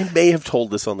know. I may have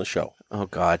told this on the show. Oh,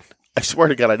 God. I swear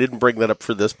to God, I didn't bring that up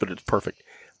for this, but it's perfect.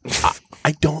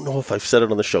 I don't know if I've said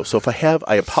it on the show. So if I have,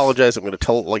 I apologize. I'm going to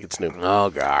tell it like it's new. Oh,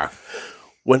 God.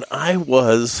 When I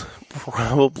was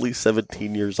probably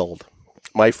 17 years old,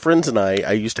 my friends and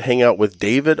I used to hang out with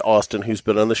David Austin, who's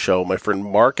been on the show, my friend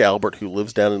Mark Albert, who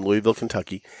lives down in Louisville,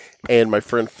 Kentucky, and my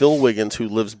friend Phil Wiggins, who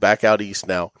lives back out east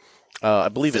now. I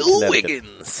believe in Connecticut.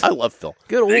 Wiggins. I love Phil.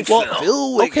 Good old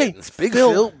Phil Wiggins.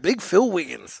 Okay, Big Phil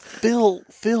Wiggins. Phil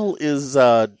is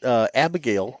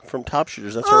Abigail from Top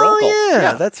Shooters. That's her uncle.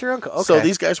 Yeah, that's your uncle. Okay. So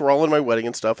these guys were all in my wedding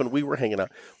and stuff, and we were hanging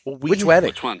out. Well, Which wedding?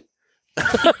 Which one?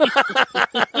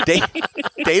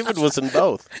 David was in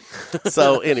both.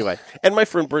 So anyway, and my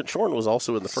friend Brent Shorn was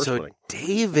also in the first wedding.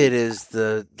 David is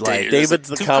the David's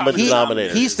the common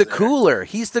denominator. He's the cooler.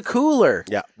 He's the cooler.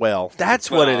 Yeah, well,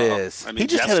 That's what it is. I mean, He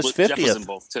just had his Jeff was 50th. in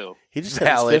both too. he just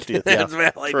Valid. had his 50th. Yeah, That's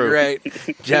valid. true. You're right.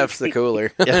 Jeff's the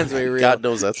cooler. That's very real. God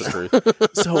knows that's the truth.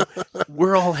 So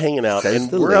we're all hanging out, Says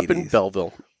and the we're up in ladies.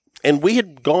 Belleville, and we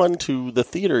had gone to the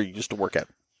theater you used to work at.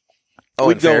 Oh,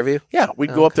 in Fairview? Yeah,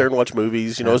 we'd go up there and watch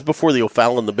movies. You know, it was before the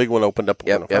O'Fallon, the big one, opened up.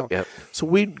 Yep. So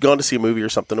we'd gone to see a movie or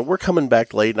something, and we're coming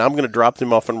back late, and I'm going to drop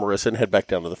them off on Marissa and head back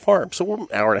down to the farm. So we're an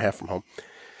hour and a half from home.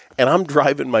 And I'm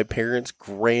driving my parents'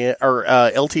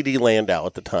 LTD Landau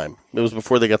at the time. It was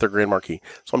before they got their Grand Marquis.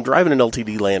 So I'm driving an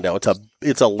LTD Landau.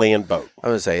 It's a land boat. I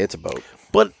would say it's a boat.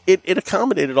 But it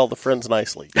accommodated all the friends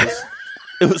nicely.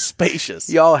 It was spacious.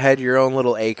 Y'all had your own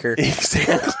little acre.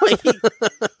 Exactly.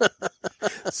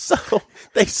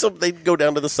 So they'd go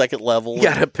down to the second level. You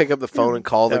got to pick up the phone and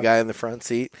call the guy in the front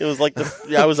seat. It was like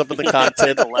I was up in the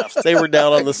cockpit. They were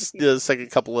down on the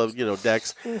second couple of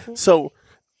decks. So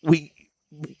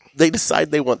they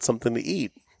decide they want something to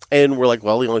eat. And we're like,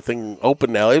 well, the only thing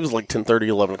open now, it was like 10:30,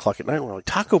 11 o'clock at night. And we're like,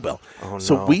 Taco Bell. Oh, no.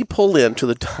 So we pull into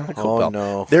the Taco Bell.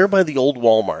 No. There by the old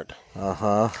Walmart.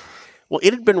 Uh-huh. Well,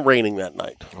 it had been raining that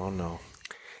night. Oh, no.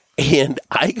 And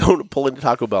I go to pull into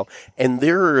Taco Bell, and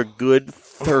there are a good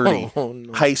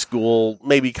 30 high school,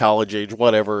 maybe college age,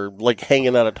 whatever, like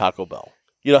hanging out at Taco Bell.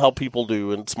 You know how people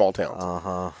do in small towns.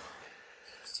 Uh-huh.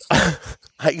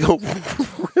 I go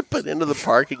ripping into the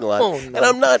parking lot, and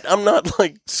I'm not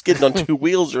like skidding on two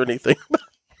wheels or anything.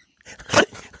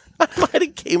 I might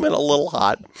have came in a little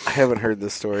hot, I haven't heard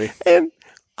this story. and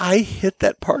I hit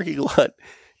that parking lot.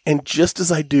 And just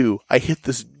as I do, I hit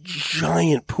this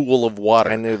giant pool of water.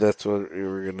 I knew that's what you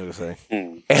were going to say.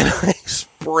 And I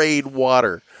sprayed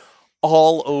water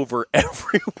all over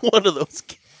every one of those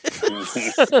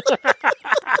kids.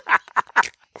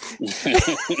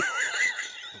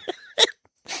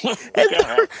 And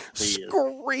they're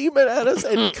screaming at us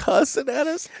and cussing at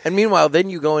us. And meanwhile, then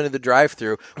you go into the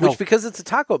drive-thru, which because it's a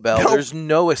Taco Bell, there's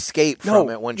no escape from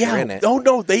it once you're in it.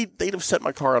 No, they'd have set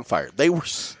my car on fire. They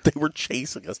were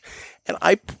chasing us, and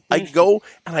I go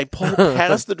and I pull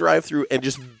past the drive-thru and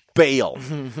just bail,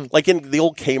 like in the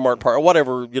old Kmart part or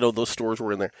whatever those stores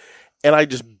were in there, and I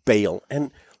just bail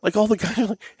and. Like, all the guys are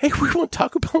like, hey, we want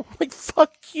Taco Bell. I'm like,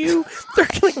 fuck you. They're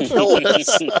going to kill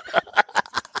us.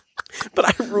 But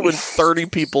I ruined 30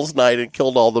 people's night and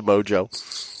killed all the mojo.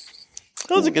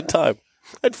 That was a good time.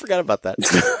 I'd forgot about that.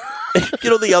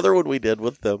 The other one we did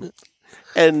with them.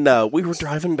 And we were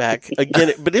driving back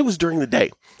again, but it was during the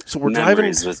day. So we're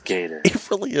Memories driving. with Gator.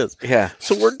 It really is. Yeah.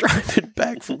 So we're driving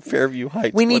back from Fairview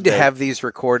Heights. We need one to day. have these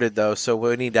recorded, though, so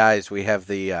when he dies, we have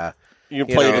the... You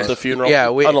can play it at the funeral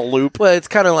on a loop. Well, it's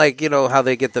kind of like, how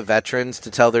they get the veterans to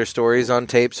tell their stories on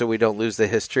tape so we don't lose the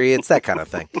history. It's that kind of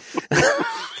thing.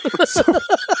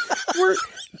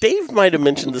 Dave might have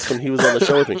mentioned this when he was on the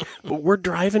show with me, but we're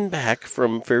driving back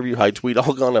from Fairview Heights. We'd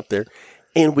all gone up there,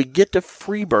 and we get to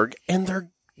Freeburg, and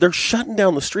they're shutting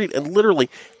down the street. And literally,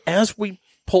 as we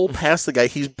pull past the guy,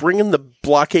 he's bringing the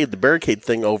barricade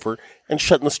thing over and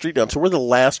shutting the street down. So we're the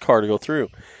last car to go through.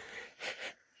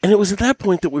 And it was at that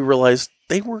point that we realized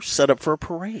they were set up for a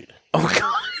parade. Oh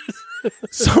God.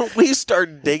 So we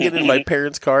start digging in my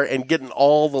parents' car and getting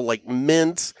all the like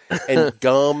mints and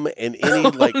gum and any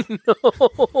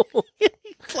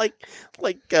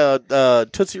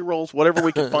Tootsie Rolls, whatever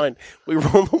we could find. We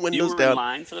roll the windows You were down. in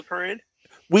line for the parade?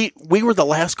 We were the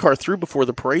last car through before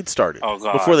the parade started. Oh,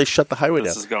 God. Before they shut the highway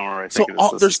This down. is going right. So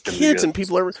there's gonna be kids good. and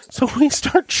people everywhere. So we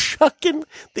start chucking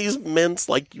these mints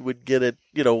like you would get at,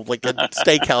 like a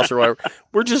steakhouse or whatever.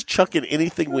 We're just chucking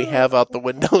anything we have out the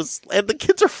windows. And the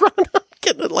kids are running up,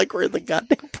 getting it like we're in the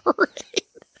goddamn parade.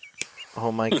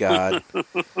 Oh my God.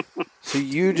 So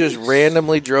you just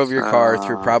randomly drove your car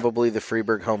through probably the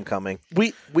Freeburg homecoming.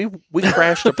 We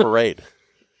crashed a parade.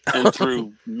 And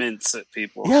threw mints at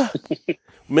people. Yeah.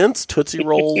 Mints, Tootsie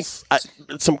Rolls,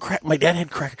 some crack. My dad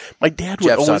had crack. My dad would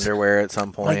Jeff's always underwear at some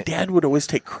My point. dad would always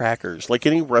take crackers, like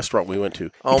any restaurant we went to.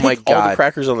 He'd Oh, my take all the God.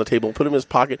 crackers on the table, put them in his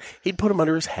pocket. He'd put them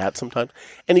under his hat sometimes,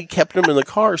 and he kept them in the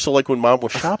car. So, like when Mom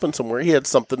was shopping somewhere, he had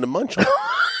something to munch on.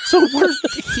 So we're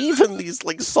heaving these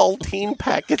like saltine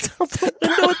packets out the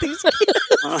window at these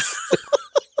kids.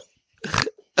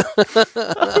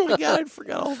 Oh my God, I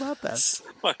forgot all about that.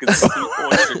 Fucking sweet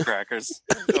oyster crackers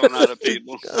going out at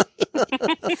people.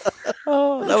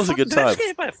 Oh, that was a good time. Did I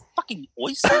get by a fucking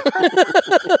oyster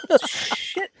cracker?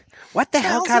 Shit. What the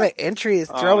hell kind of entry is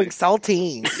throwing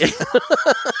saltines?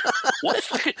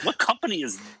 What company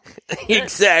is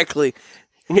Exactly.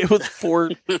 It was 4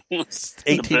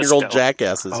 18-year-old Nabisco.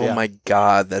 jackasses. Oh yeah. my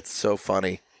God, that's so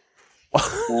funny.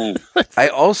 I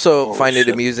also find it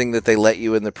shit. amusing that they let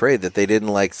you in the parade, that they didn't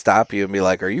like stop you and be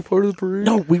like, "Are you part of the parade?"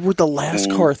 No, we were the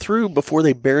last car through before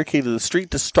they barricaded the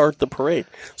street to start the parade.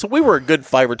 So we were a good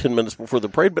 5 or 10 minutes before the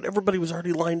parade, but everybody was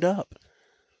already lined up.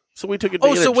 So we took Oh,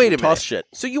 advantage. so wait a and tossed minute.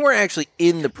 shit. So you weren't actually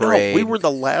in the parade. No, we were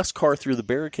the last car through the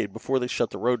barricade before they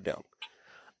shut the road down.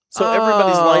 So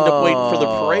everybody's lined up waiting for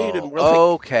the parade, and we're like,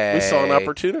 okay. we saw an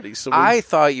opportunity. So I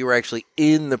thought you were actually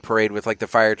in the parade with like the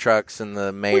fire trucks and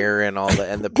the mayor and all the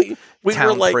and the we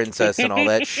town were like, princess and all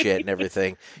that shit and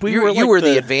everything. We you were you like were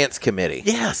the the- advance committee.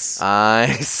 yes, I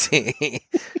see.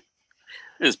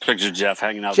 Just picture Jeff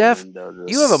hanging out Jeff, the window. Just...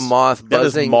 You have a moth that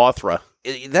is buzzing. Mothra.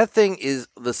 That thing is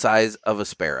the size of a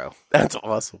sparrow. That's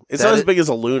awesome. It's That not is- as big as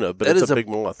a Luna, but that it's is a big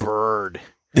moth. Bird.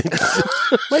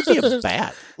 Might be a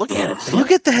bat. Look at it.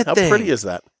 Look at that How thing. pretty is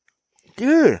that?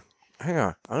 Dude, hang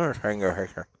on. I'm gonna try and go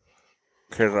here.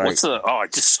 'Cause, like, What's the? Oh, I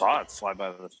just saw it fly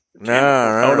by the. no.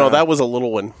 Oh no, that was a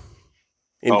little one.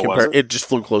 Was it? It just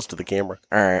flew close to the camera.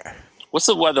 All right. What's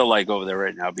the weather like over there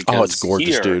right now? Because Oh, it's gorgeous,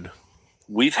 here, dude.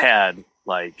 We've had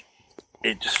like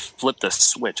it just flipped a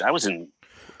switch. I was in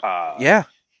Yeah.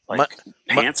 like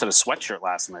pants and a sweatshirt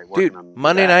last night. Dude, Working on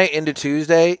Monday that. night into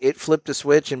Tuesday, it flipped a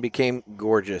switch and became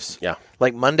gorgeous. Yeah.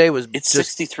 Like Monday was It's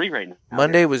just 63 right now.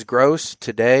 Monday was gross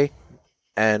today,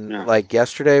 and Yeah. like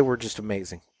yesterday were just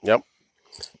amazing. Yep.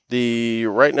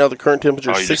 Right now the current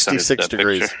temperature Oh, is you just sent us 66 that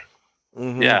degrees. picture.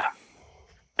 Mhm. Yeah.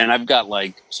 And I've got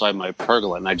so I have my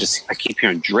pergola, and I keep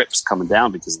hearing drips coming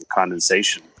down because of the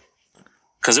condensation.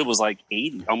 Because it was like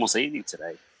 80, almost 80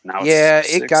 today. Now it's Yeah, it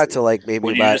 60. got to like maybe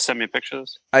When you about. just send me a picture of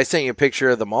this? I sent you a picture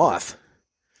of the moth.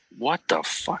 What the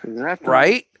fuck is that thing?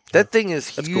 Right? That thing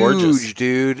is That's huge, gorgeous.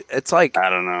 dude. It's like I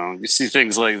don't know. You see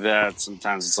things like that.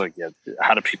 Sometimes it's like, yeah,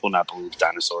 how do people not believe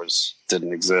dinosaurs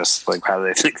didn't exist? Like, how do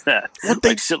they think that? Well,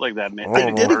 like shit like that, man. They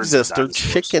Oh, did Birds exist. and They're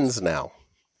dinosaurs. chickens now.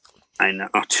 I know.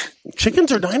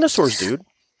 Chickens are dinosaurs, dude.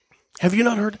 Have you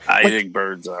not heard? I Like, think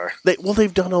birds are.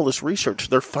 they've done all this research.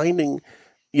 They're finding,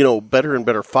 better and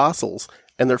better fossils,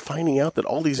 and they're finding out that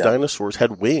all these dinosaurs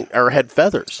had had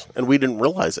feathers, and we didn't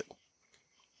realize it.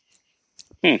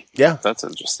 Yeah, That's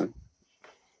interesting.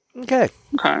 okay.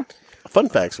 Okay. fun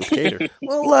facts with Gator.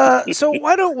 Well, so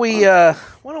why don't we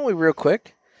real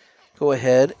quick go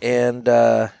ahead and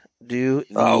do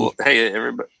the Oh, hey,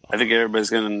 everybody! I think everybody's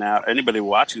gonna now. Anybody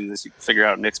watching this, you can figure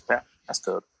out Nick's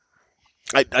passcode.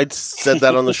 I said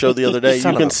that on the show the other day.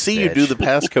 Son You of can a see you bitch. do the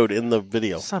passcode in the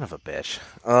video. son of a bitch.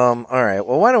 All right.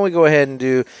 Well, why don't we go ahead and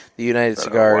do the United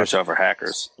Cigars? Watch out for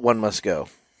hackers. One must go.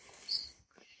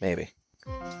 Maybe.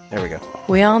 There we go.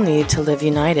 We all need to live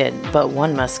united, but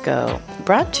one must go.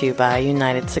 Brought to you by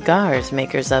United Cigars,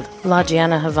 makers of La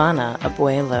Giana Havana,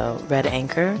 Abuelo, Red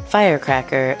Anchor,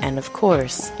 Firecracker, and of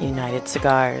course, United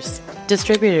Cigars.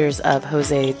 Distributors of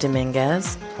Jose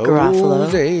Dominguez, Garofalo,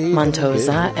 Jose Montosa,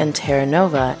 Dominguez. and Terra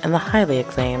Nova, and the highly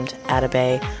acclaimed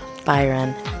Atabey, Byron,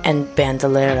 and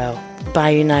Bandolero.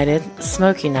 Buy United,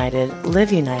 Smoke United,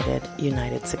 Live United,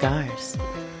 United Cigars.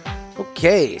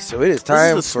 Okay, so it is This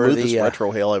time is the for smoothest the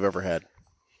retro hail I've ever had.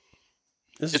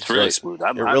 This It's is really great. smooth.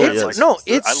 It really is. No, I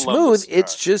it's love smooth. this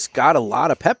It's cigar. just got a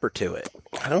lot of pepper to it.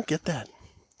 I don't get that.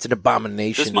 It's an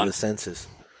abomination to the month- senses.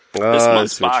 This I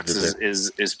month's see what box you did there.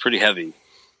 is pretty heavy.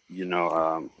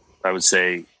 I would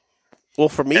say Well,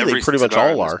 for me, they every pretty much cigar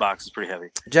all in this are. box is pretty heavy.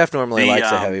 Jeff normally The,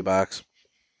 likes a heavy box.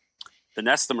 The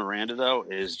Nesta Miranda, though,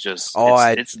 is just Oh,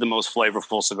 it's the most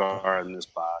flavorful cigar in this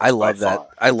box. I love by that. far.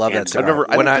 I love that Hands cigar. down.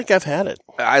 I don't think I've had it.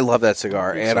 I love that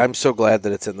cigar, and so. I'm so glad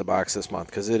that it's in the box this month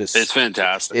because It's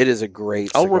fantastic. It is a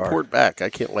great I'll cigar. report back. I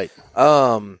can't wait.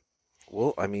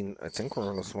 Well, I mean, I think we're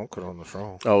going to smoke it on the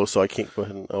show. Oh, so I can't go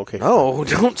ahead and okay. No,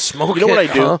 don't smoke it. You know what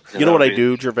I do? huh? You know what I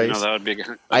do, Gervais? that would be.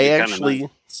 That'd I be kinda actually,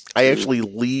 nice. I actually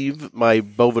leave my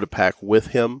Bovida pack with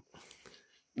him,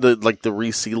 the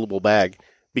resealable bag,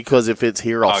 because if it's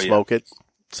here, I'll smoke it.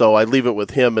 So I leave it with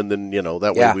him, and then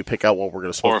that way we pick out what we're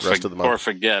going to smoke the rest of the month. Or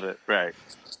forget it, right?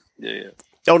 Yeah.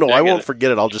 Oh no, Yeah, I I get won't it.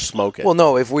 forget it. I'll just smoke it. Well,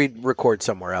 no, if we record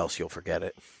somewhere else, you'll forget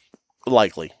it.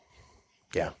 Likely.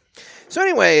 Yeah. So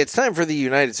anyway, it's time for the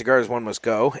United Cigars One Must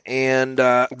Go, and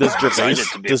Does excited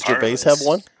to be a Does part of Gervais this. have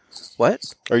one? what?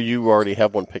 Or you already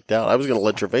have one picked out? I was going to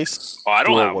let Gervais. Oh, I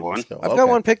don't do have one. one. Let's go. I've Okay. got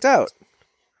one picked out.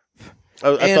 I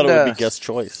thought it And, would be guest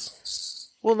choice.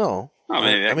 Well, no. Oh,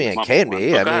 maybe I mean, come it up can with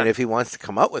be. one. I Okay. mean, if he wants to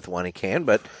come up with one, he can.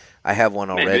 But I have one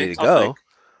all Maybe. ready to I'll go. think.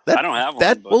 That, I don't have one.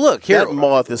 that. but- Well, look here. That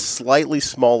moth is slightly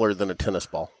smaller than a tennis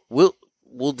ball.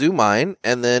 We'll do mine,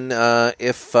 and then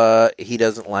if he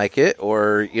doesn't like it,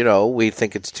 or we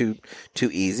think it's too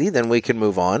easy, then we can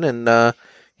move on, and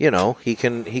he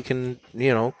can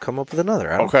come up with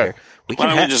another. I don't Okay. care. We Why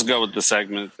can don't we just go with the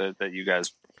segment that you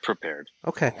guys prepared?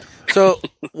 Okay. So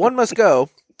one must go: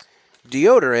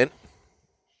 deodorant,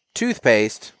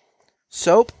 toothpaste,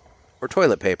 soap, or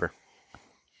toilet paper.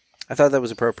 I thought that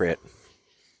was appropriate.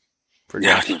 For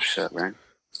Yeah, Jeff. no shit, right?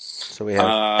 So we have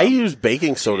I use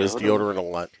baking soda as deodorant. deodorant a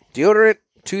lot. deodorant,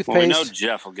 Well, we know toothpaste.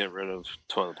 Jeff will get rid of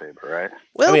toilet paper, right?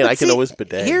 Well, I mean, but I can see, always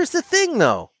bidet. Here's the thing,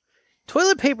 though.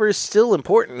 Toilet paper is still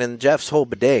important in Jeff's whole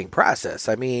bideting process.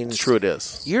 I mean, It's true, it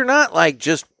is. you're not like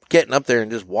just getting up there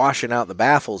and just washing out the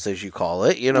baffles, as you call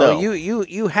it. No.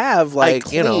 You have I like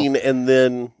clean and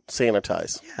then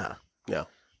sanitize. yeah. Yeah.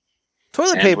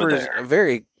 Toilet And paper with is air. a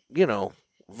very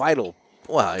vital.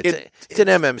 Well, it's an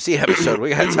MMC episode. We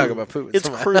got to talk about poop. It's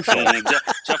crucial. And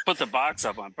Jeff put the box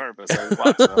up on purpose. I was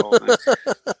watching the whole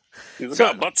thing. He's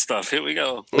got butt stuff. Here we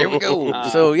go. There we go.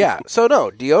 So yeah. So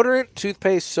no deodorant,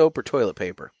 toothpaste, soap, or toilet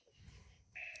paper.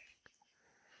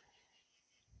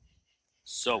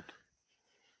 Soap,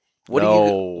 What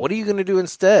No. are you going to do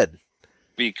instead?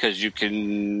 because you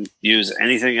can use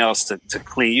anything else to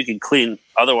clean. You can clean.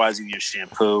 Otherwise, you use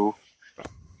shampoo.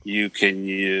 You can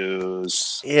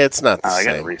use. Yeah, it's not the I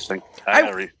got to same.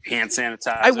 rethink. Hand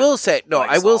sanitizer. I will say no.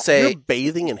 I will say You're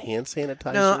bathing in hand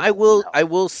sanitizer? no. I will. I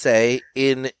will say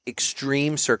in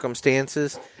extreme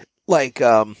circumstances, like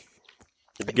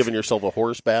Giving yourself a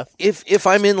horse bath? if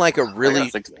I'm in like a I gotta really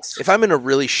think of this. if I'm in a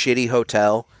really shitty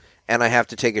hotel and I have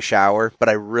to take a shower, but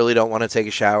I really don't want to take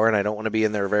a shower and I don't want to be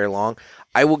in there very long,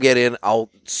 I will get in. I'll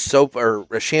soap or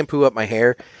shampoo up my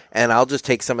hair, and I'll just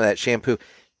take some of that shampoo.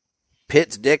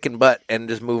 Pit's dick and butt and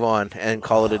just move on and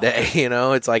call it a day.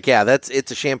 It's like, yeah,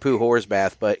 it's a shampoo horse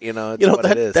bath, but it's what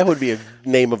it is. that would be a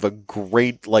name of a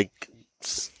great like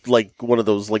one of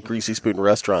those like greasy spoon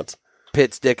restaurants.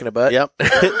 Pit's dick and a butt. Yep,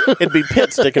 it'd be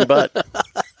pit stick and butt.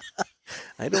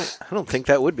 I don't think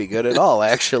that would be good at all.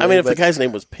 Actually, I mean, if the but guy's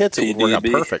name was Pitts, it would work out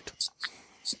PDB. perfect.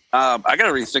 I got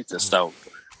to rethink this though.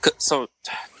 So,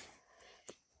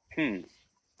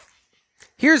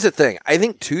 here's the thing. I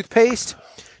think toothpaste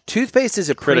is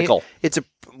a Critical. It's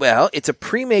a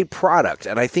pre-made product,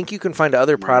 and I think you can find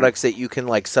other products that you can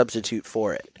like substitute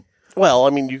for it. Well, I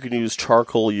mean, you can use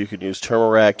charcoal, you can use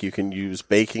turmeric, you can use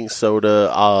baking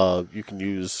soda, you can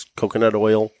use coconut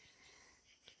oil.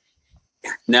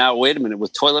 now wait a minute.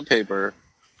 With toilet paper,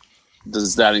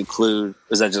 does that include?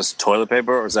 Is that just toilet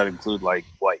paper, or does that include like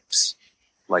wipes,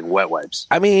 like wet wipes?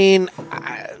 I mean,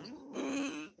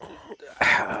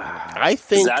 I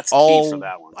think That's key all for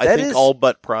that one. I That think is- all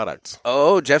but products.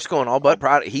 oh, Jeff's going all butt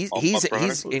product. He's all he's butt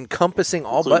products? he's encompassing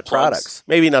all Include butt plugs? products.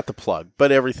 Maybe not the plug,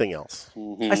 but everything else.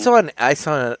 I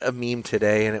saw a meme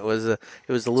today, and it was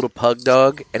a little pug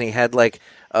dog, and he had like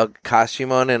a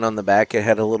costume on, and on the back it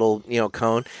had a little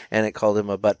cone, and it called him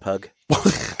a butt pug.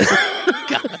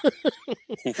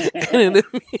 And it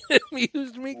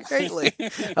amused me greatly.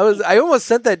 I almost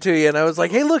sent that to you, and I was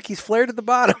like, "Hey, look, he's flared at the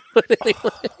bottom." But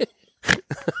anyway,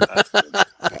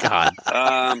 God,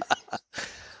 I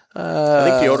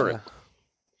think deodorant.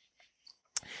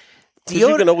 'Cause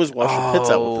you can always wash your pits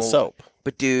out with the soap.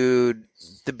 But dude,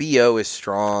 the BO is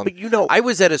strong. But you know, I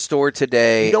was at a store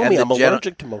today. you know and me, the I'm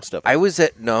allergic to most of it. I was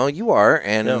at you are,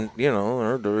 and Yeah. you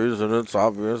know the reason it's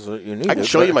obvious that you need. I can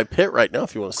show you my pit right now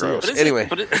if you want to see But it. is Anyway.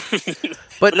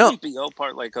 but no. isn't BO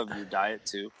part like of your diet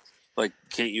too? Like,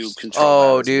 can't you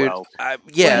control that as dude, well?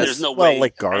 yes. There's no Well, way.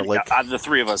 like garlic. Out of the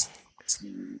three of us,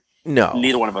 No,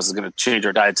 neither one of us is going to change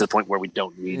our diet to the point where we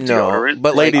don't need No, deodorant.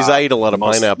 but Ladies, I eat a lot of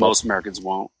most, pineapple. Most Americans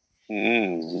won't.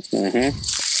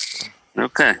 Mm-hmm.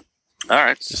 Okay. All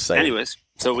right. Just saying. Anyways,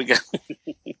 so we got.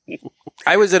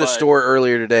 I was at a But- store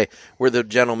earlier today where the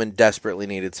gentleman desperately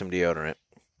needed some deodorant,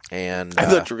 and I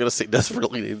thought you were going to say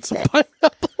desperately needed some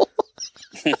pineapple.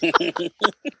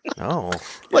 no,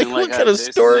 Like, Like what how kind of it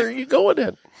tastes store like- are you going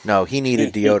in? no, he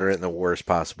needed deodorant in the worst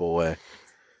possible way.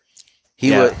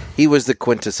 Yeah. He was the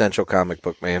quintessential comic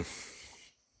book man.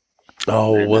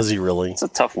 Oh, was he really? It's a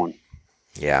tough one.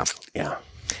 Yeah, Yeah.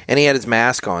 and he had his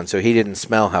mask on, so he didn't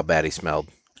smell how bad he smelled.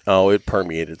 Oh, it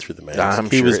permeated through the mask. I'm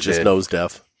he sure was it just did. nose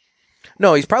deaf.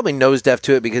 No, he's probably nose deaf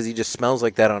to it because he just smells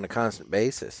like that on a constant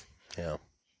basis. Yeah.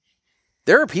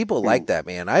 There are people like that,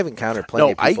 man. I've encountered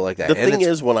plenty of people like that. The and thing it's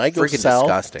is, when I go freaking south,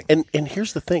 disgusting. and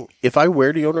here's the thing: if I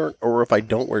wear deodorant or if I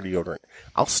don't wear deodorant,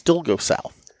 I'll still go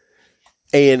south.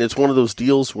 And it's one of those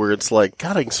deals where it's like,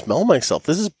 God, I can smell myself.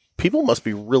 People must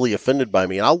be really offended by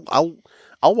me. And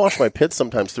I'll wash my pits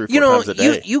sometimes 3 or 4 times a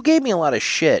day. You gave me a lot of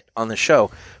shit on the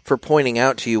show for pointing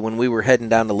out to you when we were heading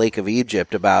down to Lake of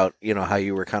Egypt about, how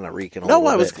you were kind of reeking a No, little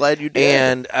I was bit. glad you did.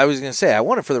 And I was going to say, I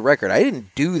want it for the record. I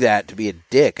didn't do that to be a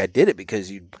dick. I did it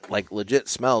because you legit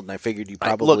smelled, and I figured you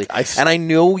probably. And I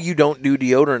know you don't do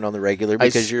deodorant on the regular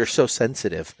because you're so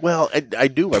sensitive. Well, I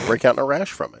do. I break out in a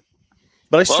rash from it.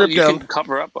 But I strip you down. can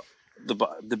cover up the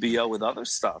BO with other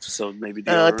stuff. So maybe It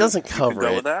deodorant, doesn't you could cover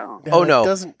go it. without. Oh no, it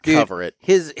doesn't dude, cover it.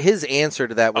 His answer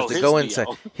to that was to his go BO.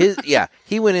 inside.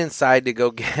 He went inside to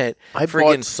go get I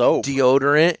friggin' bought soap.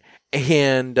 deodorant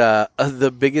and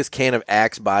the biggest can of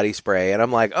Axe body spray, and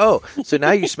I'm like, oh, so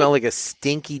now you smell like a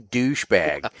stinky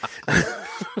douchebag,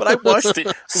 But I washed.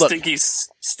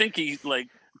 Stinky like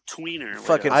tweener,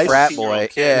 fucking like a frat 15-year-old boy.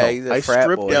 kid. Yeah, he's a I frat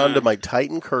stripped boy. down to my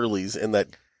Titan curlies in that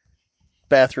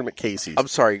bathroom at Casey's. I'm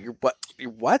sorry, you're what?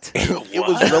 You're what? It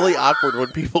was really awkward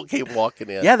when people came walking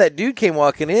in. Yeah, that dude came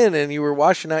walking in, and you were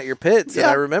washing out your pits, and Yeah.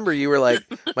 I remember you were like,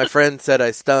 my friend said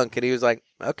I stunk, and he was like,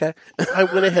 okay. I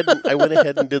went ahead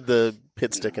and did the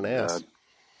pit sticking ass.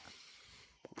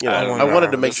 I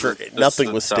wanted to make sure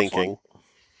nothing was stinking.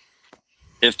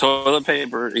 If toilet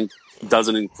paper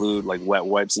doesn't include like wet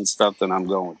wipes and stuff, then I'm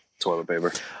going with toilet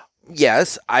paper.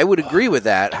 Yes, I would agree with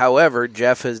that. However,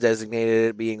 Jeff has designated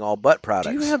it being all butt Do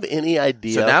products. you have any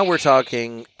idea? So now we're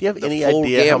talking. do you have the any full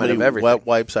idea how gamut many of everything. wet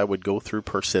wipes I would go through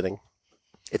per sitting?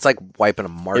 It's like wiping a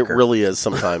marker. It really is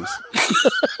sometimes.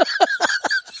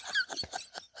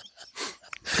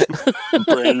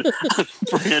 brand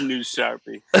new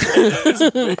Sharpie.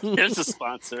 Here's a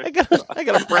sponsor. I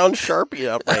got a brown Sharpie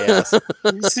out my ass.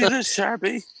 You see this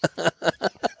Sharpie?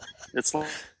 It's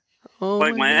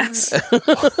like my ass.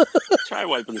 Try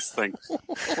wiping this thing.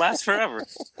 Lasts forever.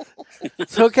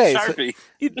 It's okay. So, Sharpie.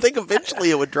 You'd think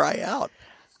eventually it would dry out.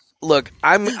 look,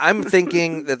 I'm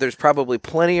thinking that there's probably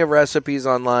plenty of recipes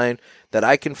online that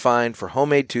I can find for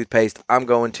homemade toothpaste. I'm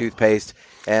going toothpaste,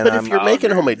 and But I'm if you're making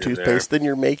agree homemade with you toothpaste, then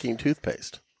you're making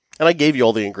toothpaste. And I gave you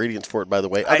all the ingredients for it, by the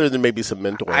way, other than maybe some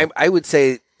mint oil. I would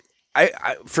say.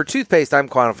 I for toothpaste, I'm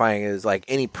quantifying it as like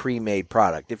any pre-made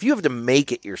product. If you have to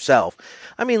make it yourself,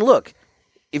 I mean, look,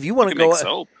 if you want to You can go, make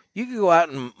soap. you can go out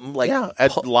and like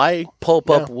pulp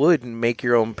Yeah. up wood and make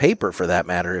your own paper for that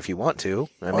matter if you want to.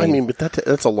 I mean, but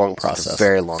that's a long it's a process.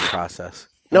 very long process.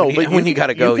 No, when but when you got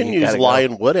to go, you can you use gotta lye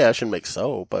go. and wood ash and make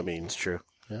soap. I mean, It's true.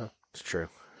 Yeah. It's true.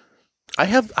 I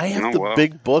have Oh, the wow.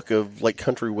 big book of like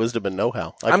country wisdom and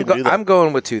know-how. I'm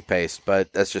going with toothpaste,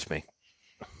 but that's just me.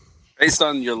 Based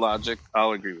on your logic,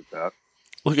 I'll agree with that.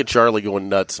 Look at Charlie going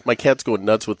nuts. My cat's going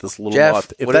nuts with this little Jeff,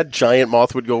 moth. If what- that giant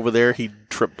moth would go over there, he'd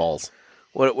trip balls.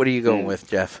 What are you going with,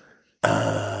 Jeff?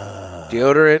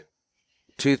 Deodorant,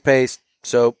 toothpaste,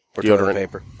 soap, or toilet Deodorant.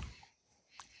 paper?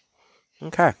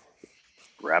 Okay.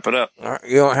 Wrap it up. All right,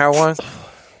 you don't have one?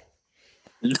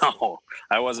 No,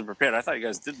 I wasn't prepared. I thought you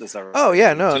guys did this already. Oh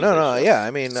yeah, no. Tuesday Yeah,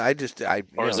 I mean, Or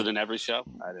is know, it in every show?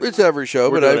 I didn't it's know. every show,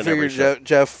 We're but doing I it every figured show.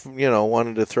 Jeff,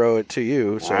 wanted to throw it to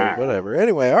you, so Ah. whatever.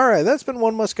 Anyway, all right, that's been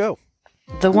One Must Go.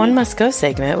 The One Must Go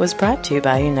segment was brought to you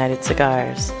by United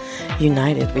Cigars.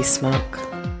 United, we smoke.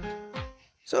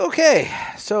 So okay,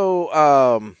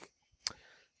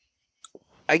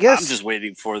 I guess I'm just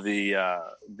waiting for the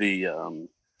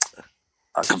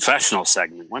confessional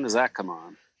segment. When does that come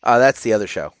on? That's the other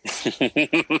show.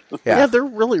 Yeah, they're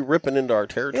really ripping into our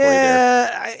territory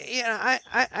there.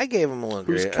 I gave them a little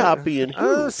Who's grade. copying who? I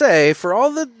was gonna say, for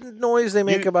all the noise they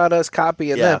make about us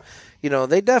copying them,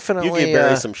 they definitely... You gave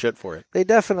Barry some shit for it. They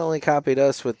definitely copied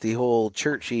us with the whole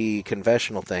churchy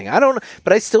confessional thing.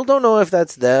 But I still don't know if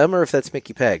that's them or if that's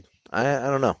Mickey Peg. I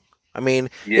don't know. I mean...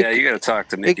 Yeah, you got to talk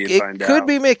to Mickey and find out. It could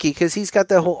be Mickey, because he's got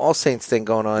that whole All Saints thing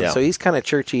going on, Yeah. so he's kind of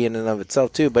churchy in and of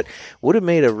itself, too. But would have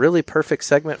made a really perfect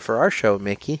segment for our show,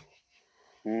 Mickey.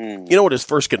 You know what his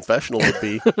first confessional would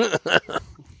be?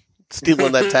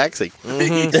 Stealing that taxi.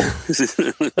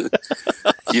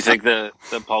 You think the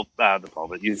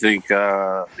pulpit? You think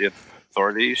the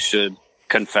authorities should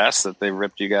confess that they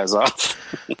ripped you guys off?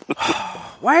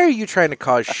 Why are you trying to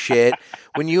cause shit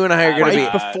when you and I are going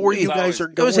to be... before you guys are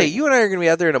I going. was say, you and I are going to be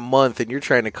out there in a month, and you're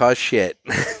trying to cause shit.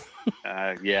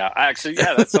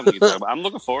 That's something you talk about. I'm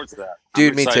looking forward to that.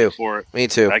 Dude, I'm me excited too. For it. Me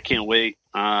too. I can't wait.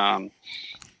 And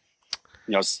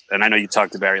I know you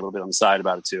talked to Barry a little bit on the side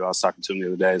about it too. I was talking to him the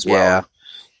other day as well.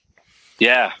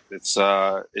 Yeah, it's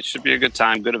it should be a good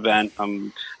time, good event.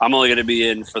 I'm only going to be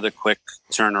in for the quick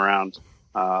turnaround.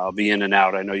 I'll be in and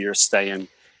out. I know you're staying.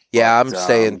 Yeah, I'm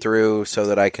staying through so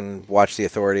that I can watch The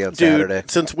Authority on Saturday.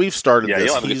 Since we've started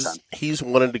you'll have a good this, time. he's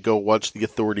wanted to go watch The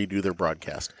Authority do their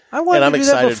broadcast. I wanted And to I'm do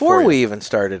that excited before for you. we even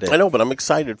started it. I know, but I'm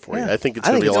excited for you. I think it's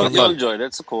going to be a lot of You'll fun. enjoy it.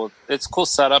 It's a cool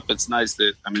setup. It's nice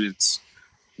that it's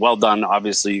well done.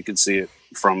 Obviously, you can see it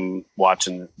from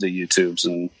watching the YouTubes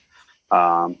and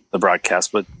the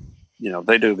broadcast, but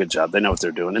they do a good job. They know what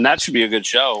they're doing, and that should be a good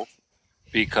show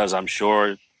because I'm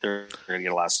sure they're going to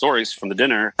get a lot of stories from the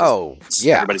dinner. Oh,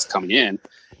 yeah, everybody's coming in.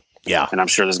 Yeah, and I'm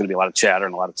sure there's going to be a lot of chatter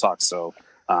and a lot of talk. So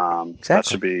that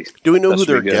should be. Do we know who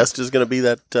their guest is going to be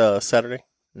that Saturday?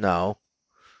 No,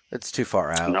 it's too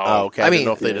far out. No, okay. I mean,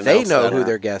 know if they know that. who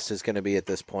their guest is going to be at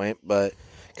this point, but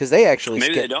because they actually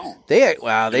maybe they don't.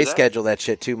 They schedule that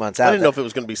shit 2 months out. I didn't know if it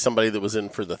was going to be somebody that was in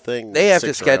for the thing. They have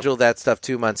to schedule that stuff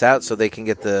 2 months out so they can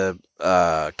get the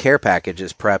care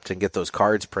packages prepped and get those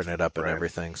cards printed up and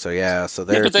everything. So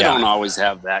but they don't always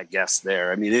have that guest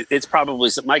there. I mean, it's probably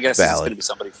my guess is it's going to be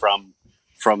somebody from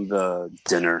the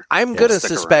dinner. I'm going to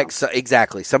suspect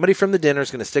somebody from the dinner is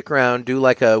going to stick around, do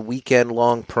like a weekend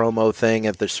long promo thing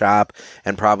at the shop,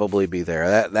 and probably be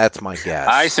there. That's my guess.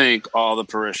 I think all the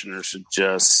parishioners should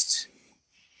just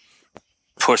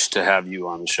push to have you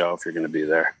on the show if you're going to be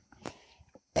there.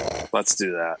 Let's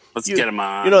do that. Let's get him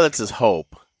on. That's his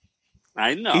hope.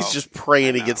 I know. He's just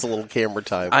praying he gets a little camera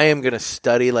time. I am going to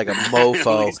study like a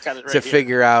mofo to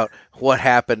figure out what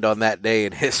happened on that day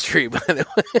in history, by the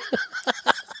way.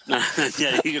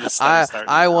 You're going to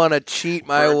I want to cheat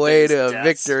my way to a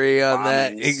victory on bombings.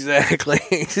 that. Exactly.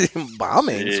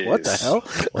 Bombings? Jeez. What the hell?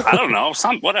 I don't know.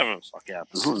 Whatever the fuck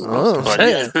happens. Who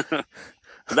knows?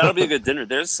 But that'll be a good dinner.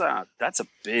 That's a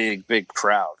big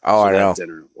crowd. Oh, I know.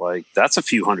 Dinner. Like, that's a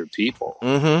few hundred people.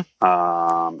 Mm-hmm.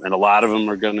 And a lot of them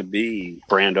are going to be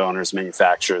brand owners,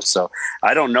 manufacturers. So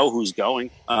I don't know who's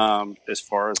going as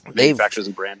far as manufacturers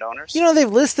and brand owners.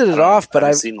 They've listed it off, but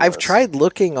I've list. tried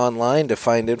looking online to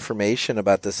find information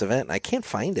about this event, and I can't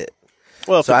find it.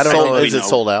 Well, so I don't know. Is it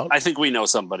sold out? I think we know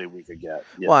somebody we could get.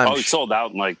 Yeah. Well, it's sold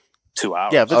out in like 2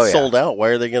 hours. Yeah, if it's sold out, why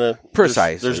are they going to?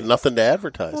 Precisely. There's nothing to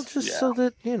advertise. Well, just so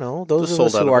that those of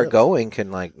us who are going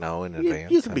can know in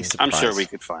advance. You can be surprised. I'm sure we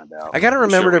could find out. I got to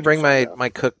remember to bring my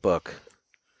cookbook.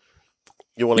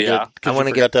 You want to get? I want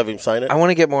to get to have him sign it. I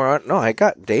want to get more. No, I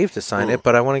got Dave to sign it,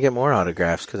 but I want to get more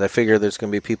autographs because I figure there's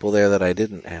going to be people there that I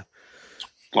didn't have.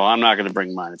 Well, I'm not going to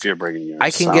bring mine if you're bringing yours.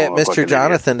 I can get Mr.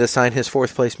 Jonathan to sign his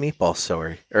 4th place meatball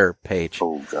story or page.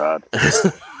 Oh God,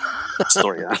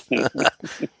 story.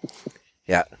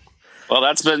 Yeah. Well,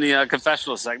 that's been the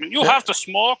confessional segment. You have to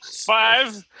smoke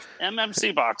 5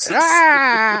 MMC boxes.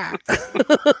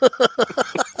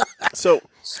 So,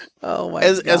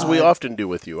 as we often do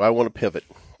with you, I want to pivot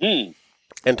and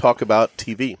talk about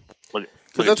TV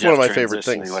because that's one of my favorite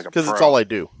things. Because it's all I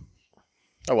do.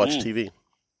 I watch TV.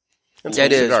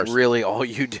 That is really all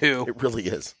you do. It really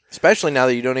is, especially now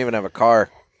that you don't even have a car.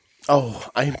 Oh,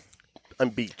 I'm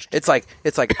beached. It's like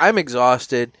I'm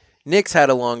exhausted. Nick's had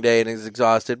a long day and is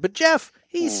exhausted, but Jeff,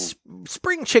 he's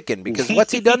spring chicken because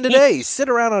what's he done today? He sit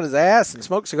around on his ass and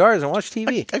smoke cigars and watch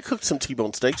TV. I cooked some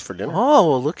T-bone steaks for dinner. Oh,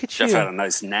 well, look at you. Jeff had a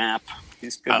nice nap.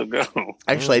 He's good to go.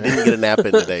 Actually, I didn't get a nap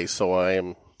in today, so I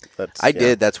am. I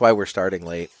did. That's why we're starting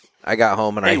late. I got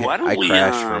home and I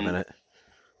crashed for a minute.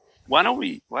 Why don't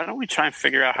we try and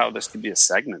figure out how this could be a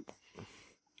segment?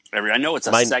 I know it's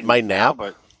a segment. My nap,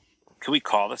 but Can we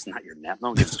call this not your nap? No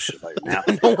one gives a shit about your nap.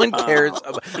 No one cares.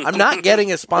 I'm not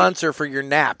getting a sponsor for your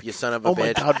nap, you son of a Oh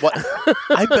bitch. my God!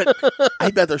 What?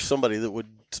 I bet there's somebody that would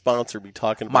sponsor me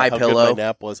talking about My how Pillow. good my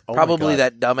nap was. Oh Probably my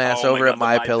God. that dumbass Oh over my at God, the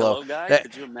My Pillow. guy? That-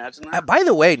 Could you imagine that? By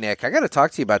the way, Nick, I got to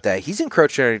talk to you about that. He's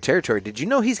encroaching on your territory. Did you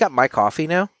know he's got my coffee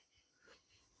now?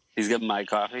 He's got my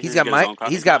coffee. He's He got his my own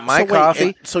coffee he's got now? my So wait, coffee.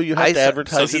 and so you have I to s-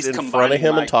 advertise so he's it in front of combining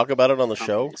him my and talk about it on the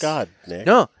show? companies. God, Nick.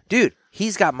 No, dude,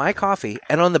 he's got my coffee,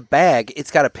 and on the bag,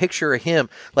 it's got a picture of him,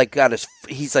 like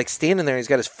he's like standing there. He's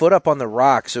got his foot up on the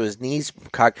rock, so his knees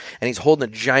cocked, and he's holding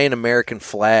a giant American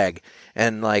flag,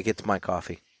 and like it's my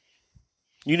coffee.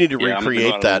 You need to Yeah, I'm gonna go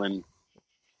recreate out that. on a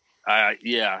limb.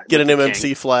 Yeah. Get an with the MMC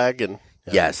king. flag and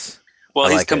Yes, Well, I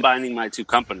he's like it. combining my two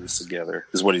companies together,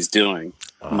 is what he's doing.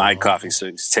 My coffee, so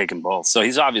he's taking both. So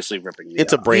he's obviously ripping me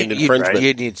it's a off. brand infringement.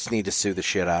 You just need to sue the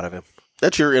shit out of him.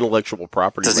 That's your intellectual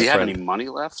property. Does my he have friend. any money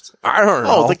left? I don't know.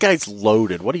 Oh, the guy's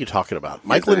loaded. What are you talking about?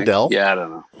 Mike You think? Lindell? Yeah, I don't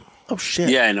know. Oh shit.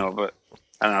 Yeah, I know, but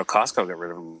I don't know. Costco got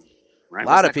rid of him. Right? A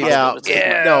lot Wasn't of people, that Yeah, Costco that took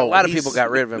him yeah, out? no, a lot of he's- people got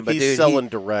rid of him. But he's dude, selling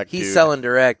direct. He's dude. selling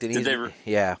direct, and Did he's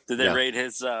they- yeah. Did they Yeah. raid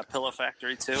his pillow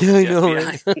factory too? Yeah, I The know,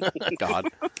 FBI? God.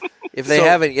 If they So-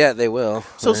 haven't yet, they will.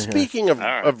 So speaking of, All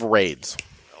right. of raids,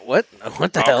 What the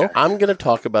Okay. hell? I'm going to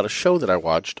talk about a show that I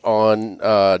watched on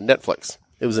Netflix.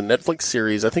 It was a Netflix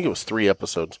series. I think it was 3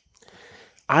 episodes.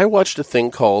 I watched a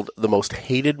thing called The Most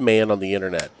Hated Man on the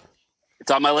Internet. It's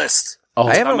on my list. Oh,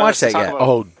 I haven't I'm gonna watched that talk yet. about-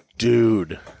 oh,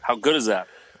 dude. How good is that?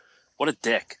 What a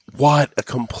dick. What a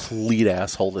complete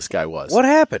asshole this guy was. What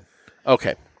happened?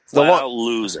 Okay. The Flat lo- out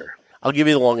loser. I'll give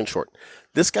you the long and short.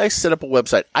 This guy set up a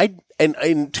website.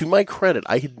 And to my credit,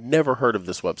 I had never heard of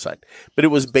this website. But it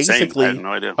was basically I had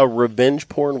no idea. a revenge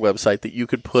porn website that you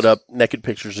could put up naked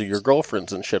pictures of your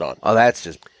girlfriends and shit on. Oh, that's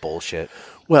just bullshit.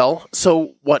 Well,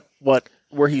 so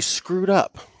where he screwed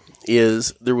up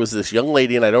is there was this young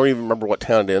lady, and I don't even remember what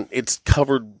town it's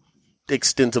covered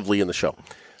extensively in the show.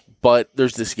 But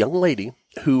there's this young lady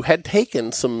who had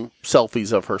taken some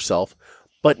selfies of herself,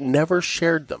 but never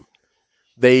shared them.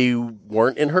 They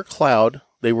weren't in her cloud.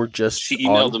 They were just She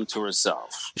emailed them to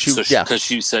herself. Yeah. Because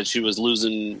she said she was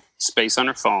losing space on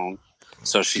her phone.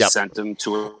 So she Yep. sent them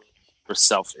to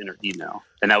herself in her email.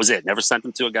 And that was it. Never sent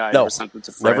them to a guy. No. Never sent them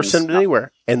to friends. Never sent it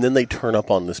anywhere. And then they turn up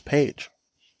on this page.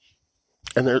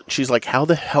 And she's like, how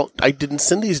the hell? I didn't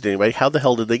send these to anybody. How the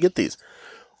hell did they get these?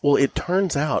 Well, it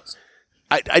turns out,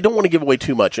 I don't want to give away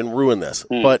too much and ruin this,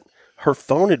 but her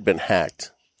phone had been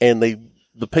hacked and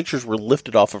the pictures were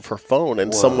lifted off of her phone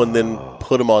and someone then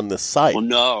put them on this site. Well,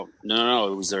 no.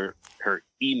 It was her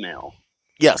email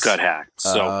Yes. got hacked.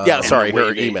 So Yeah, and sorry, the way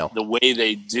her they- email. The way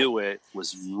they do it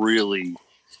was really,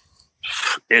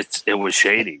 it was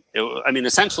shady.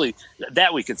 Essentially,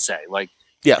 that we could say. Like,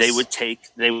 Yes. they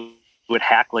would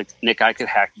hack, like, Nick, I could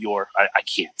hack I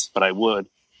can't, but I would.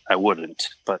 I wouldn't,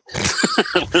 but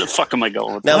where the fuck am I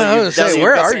going with Now that? that I you- was gonna now say, that you've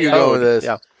where got are the you code, going with this?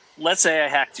 Yeah. Let's say I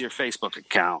hacked your Facebook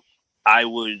account. I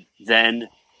would then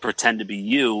pretend to be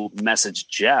you, message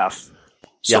Jeff.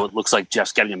 So Yeah. it looks like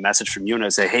Jeff's getting a message from you, and I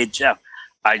say, "Hey, Jeff,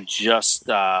 I just,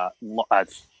 I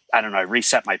don't know, I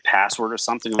reset my password or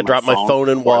something. I dropped my phone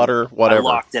in water, whatever. I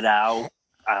locked it out.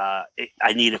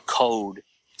 I need a code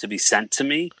to be sent to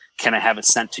me. Can I have it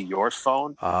sent to your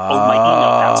phone? My email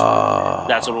password.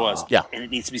 That's what it was. Yeah. And it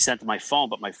needs to be sent to my phone,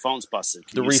 but my phone's busted.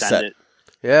 Can The you reset. send it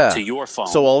Yeah. to your phone?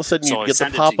 So all of a sudden So you I get the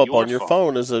send it to pop up your on your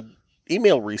phone as a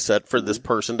email reset for this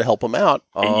person to help them out.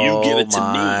 And you give it to Oh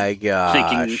my me, gosh.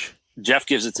 thinking Jeff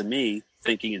gives it to me,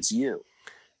 thinking it's you.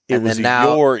 It And was then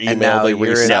now- your and email now they you're in-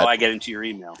 reset. Now I get into your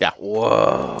email. Yeah.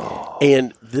 Whoa.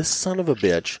 And this son of a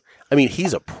bitch, I mean,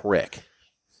 he's a prick.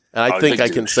 And I Oh, think big I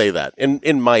can douche. say that.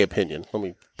 In my opinion. Let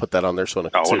me put that on there so I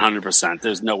Oh, can 100%.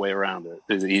 There's no way around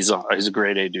it. He's a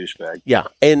grade A douchebag. Yeah.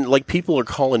 And like people are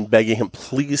calling, begging him,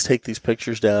 please take these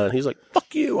pictures down. And he's like,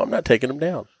 fuck you, I'm not taking them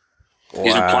down.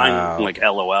 He's replying like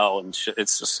LOL and shit.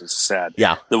 It's sad.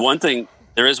 Yeah. There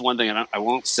is one thing, and I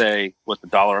won't say what the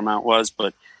dollar amount was,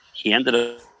 but he ended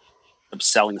up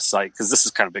selling a site, because this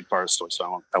is kind of a big part of the story,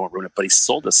 so I won't ruin it. But he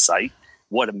sold a site.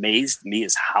 What amazed me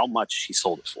is how much he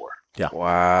sold it for.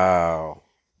 Wow.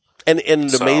 And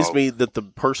it So- amazed me that the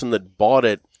person that bought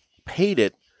it paid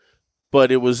it,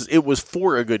 but it was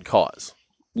for a good cause.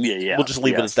 Yeah. We'll just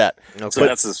leave it yes. at that. Okay. So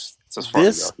that's as far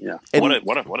this- as yeah. and-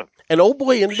 What a And old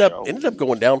boy ended Show. up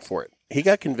going down for it. He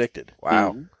got convicted.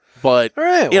 Wow. But All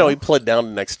right. you know, well, he pled down to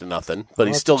next to nothing, but I'll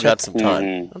he's have still to got check- some time.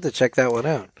 Mhm. I'll have to check that one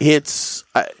out.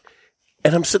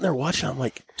 And I'm sitting there watching. I'm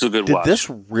like, It's a good did watch. this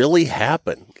really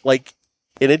happen? Like,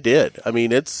 and it did. I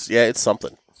mean, it's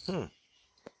something.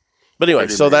 But anyway,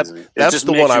 Pretty so amazing. that's just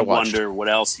the makes one I you watched. Wonder what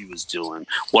else he was doing.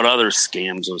 What other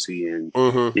scams was he in?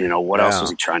 Mhm. You know, what else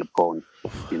was he trying to pull? And,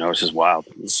 you know, it's just wild.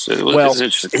 It was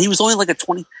interesting. And he was only like a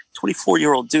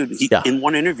 24-year-old dude. In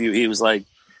one interview, he was like,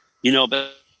 you know,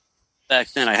 back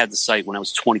then I had the site when I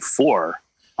was 24.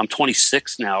 I'm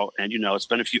 26 now, and you know, it's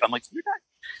been a few. I'm like,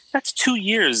 that's 2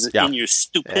 years in your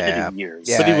stupidity years.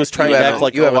 Yeah. But he was trying to act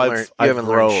like, you I've haven't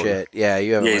grown. learned shit. Yeah,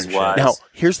 you haven't he's learned wise. shit. Now,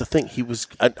 here's the thing. He was,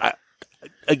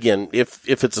 again, if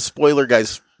it's a spoiler,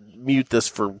 guys, mute this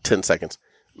for 10 seconds,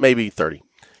 maybe 30,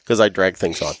 because I drag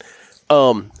things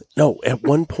on. No, at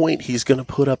one point, he's going to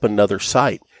put up another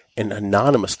site, and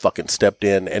Anonymous fucking stepped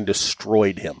in and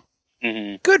destroyed him.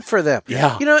 Mm-hmm. Good for them.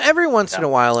 Yeah. You know, every once in a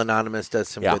while, Anonymous does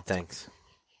some good things.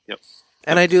 Yep.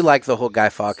 And I do like the whole Guy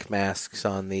Fawkes masks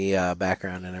on the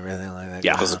background and everything like that.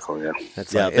 Yeah. Those are cool, yeah.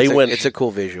 It's it's a cool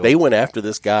visual. They went after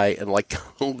this guy and like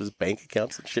all of his bank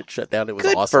accounts and shit shut down. It was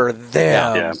Good awesome. for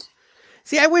them. Yeah.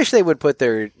 See, I wish they would put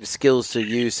their skills to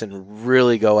use and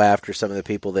really go after some of the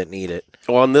people that need it.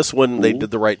 Well, on this one, they did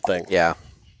the right thing. Yeah.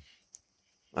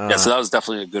 Yeah, so that was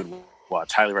definitely a good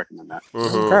watch. Highly recommend that.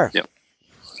 Okay. Yep.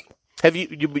 Have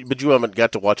but you haven't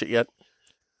got to watch it yet?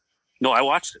 No, I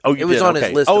watched it. Oh, you It was did? on his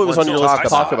Okay. list Oh, of it was ones on to your list talk to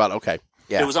talk about. about. Okay.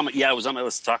 Yeah. It was on my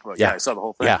list to talk about. Yeah. Yeah, I saw the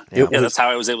whole thing. Yeah. That's how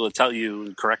I was able to tell you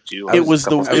and correct you. It was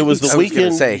the I was gonna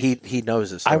weekend. say he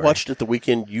knows the story. I watched it the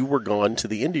weekend you were gone to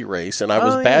the Indy race, and I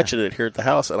was Oh, yeah. batching it here at the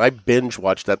house, and I binge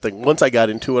watched that thing. Once I got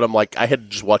into it, I'm like, I had to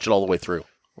just watch it all the way through.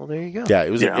 Well, there you go. Yeah,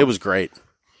 it was great.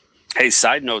 Hey,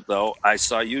 side note though, I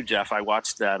saw you, Jeff. I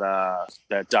watched that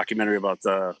documentary about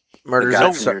the Murders guy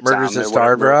at from your Murders town at or whatever.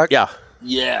 Starved Rock. Yeah.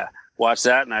 Yeah, watched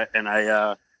that, and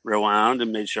I rewound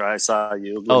and made sure I saw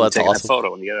you. Oh, that's taking awesome. that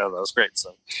photo, and that was great.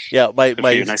 So Yeah, my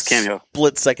you. Nice cameo.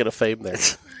 split second of fame there.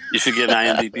 You should get an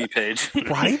IMDb page.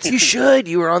 Right? You should.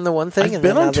 You were on the one thing, I've and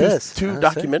been then on now this. two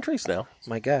That's it. documentaries now.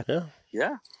 My God. Yeah.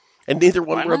 Yeah. And neither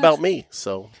one Why were not? about me,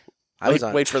 so I was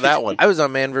on. wait for that one. I was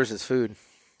on Man vs. Food.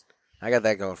 I got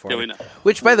that going for Yeah, me. we know.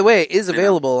 Which, by the way, is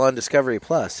available on Discovery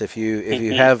Plus. If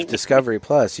you have Discovery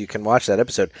Plus, you can watch that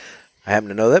episode. I happen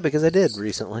to know that because I did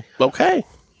recently. Okay.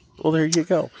 Well, there you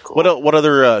go. Cool. What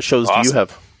other shows do you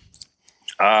have?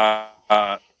 What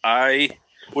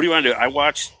do you want to do? I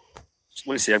watched.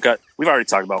 Let me see. We've already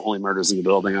talked about Only Murders in the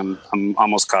Building. I'm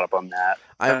almost caught up on that.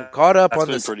 I'm caught up That's on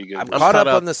been this. pretty good. I'm I'm caught up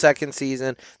caught on the second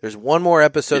season. There's one more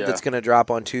episode Yeah. that's going to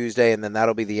drop on Tuesday, and then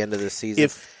that'll be the end of this season.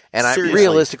 Seriously.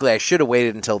 Realistically, I should have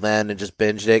waited until then and just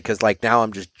binged it because, like, now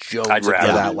I'm just jonesing I'd for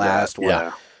rather that do last that. one.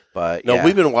 Yeah. But No, yeah.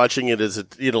 we've been watching it as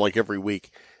like every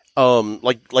week.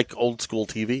 Like old school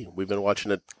TV. We've been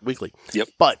watching it weekly. Yep.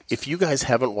 But if you guys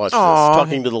haven't watched Aw, this,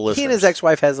 talking to the listeners, he and his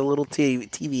ex-wife has a little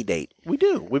TV date. we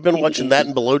do. We've been watching that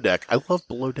in Below Deck. I love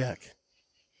Below Deck.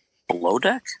 Below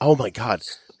Deck. Oh my God.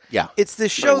 Yeah. It's the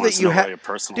show that you have.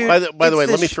 Dude, By the way,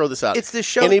 it's let the me throw this out. It's the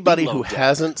show. Anybody Below who Deck.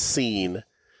 hasn't seen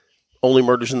Only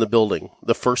Murders in the Building,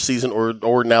 the first season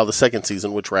or now the second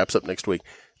season, which wraps up next week,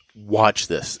 watch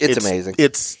this. It's amazing.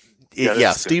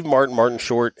 Yeah, Steve Martin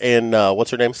Short, and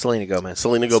what's her name? Selena Gomez.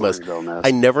 Selena Gomez.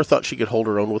 I never thought she could hold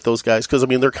her own with those guys because, I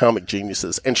mean, they're comic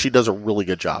geniuses, and she does a really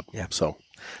good job. Yeah. So,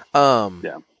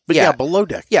 Yeah. but yeah, Below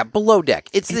Deck. Yeah, Below Deck.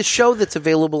 It's the show that's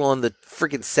available on the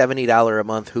freaking $70 a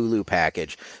month Hulu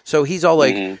package. So he's all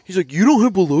like, you don't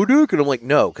have Below Deck? And I'm like,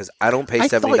 no, because I don't pay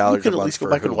 $70 I thought you could a at month least go for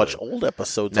back and Hulu. watch old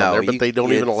episodes No, on there, but they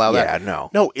don't even allow that. Yeah, no.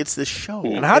 No, it's the show.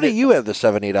 And how do you have the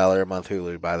 $70 a month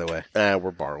Hulu, by the way?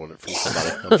 We're borrowing it from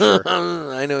somebody, I'm sure.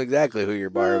 I know exactly who you're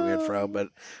borrowing it from, but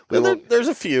There's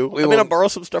a few. I'll borrow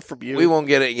some stuff from you. we won't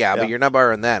get it. Yeah, Yeah. but you're not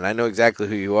borrowing that. I know exactly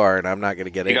who you are, and I'm not going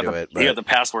to get You into got it. you got the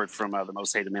password from the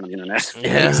most hated man on the internet.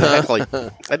 Exactly.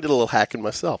 I did a little hacking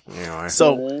myself. Yeah.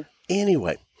 So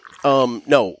anyway,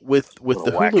 no, with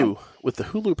the whacking.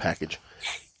 Hulu package,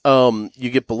 you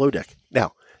get Below Deck.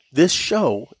 Now, this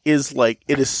show is like,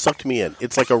 it has sucked me in.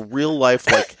 It's like a real life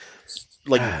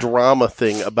like drama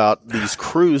thing about these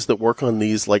crews that work on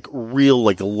these like real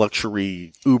like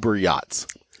luxury Uber yachts.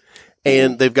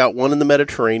 And they've got one in the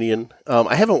Mediterranean.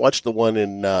 I haven't watched the one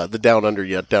in the Down Under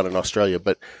yet, down in Australia,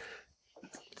 but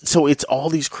so it's all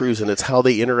these crews and it's how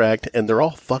they interact and they're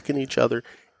all fucking each other.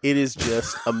 It is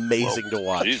just amazing to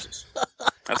watch. Jesus.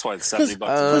 That's why it's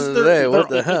 $70. Hey, what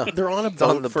the hell? They're on a It's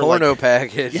boat on the for porno like,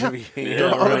 package. yeah, You they're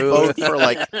know, on a boat for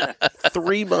like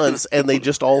 3 months and they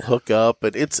just all hook up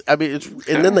and and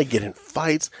then they get in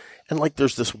fights and like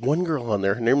there's this one girl on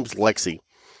there, her name's Lexi.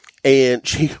 And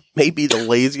she may be the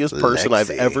laziest person I've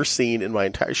ever seen in my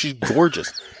entire. She's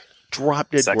gorgeous,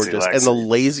 drop dead Sexy gorgeous, Lexi. and the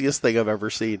laziest thing I've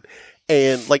ever seen.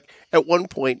 And like at one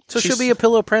point, so she'll be a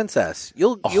pillow princess.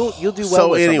 You'll do well so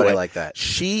with anyway, somebody like that.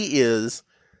 She is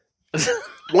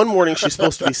one morning she's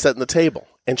supposed to be setting the table,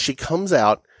 and she comes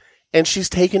out, and she's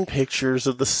taking pictures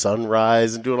of the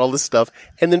sunrise and doing all this stuff,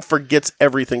 and then forgets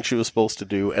everything she was supposed to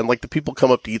do. And, like, the people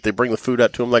come up to eat, they bring the food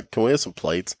out to them, like, can we have some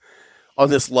plates? On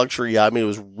this luxury yacht. I mean, it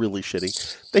was really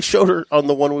shitty. They showed her on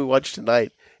the one we watched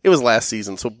tonight. It was last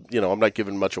season, so, I'm not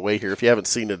giving much away here. If you haven't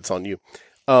seen it, it's on you.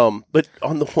 But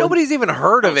on the one... Nobody's even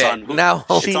heard of it. Now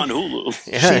it's on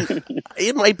Hulu.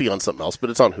 It might be on something else, but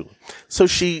it's on Hulu. So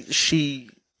she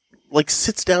like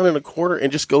sits down in a corner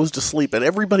and just goes to sleep, and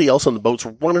everybody else on the boat's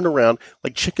running around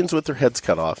like chickens with their heads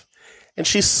cut off, and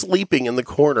she's sleeping in the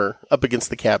corner up against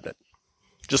the cabinet,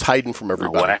 just hiding from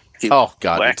everybody. God,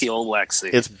 wacky old Lexi.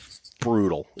 It's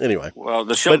brutal. Anyway, well,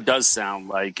 the show does sound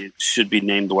like it should be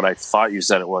named what I thought you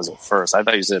said it was at first. I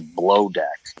thought you said Blow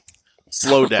Deck.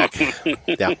 Slow Deck.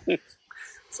 Yeah.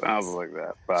 Sounds like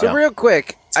that. So real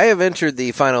quick, I have entered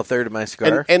the final third of my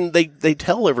cigar. And they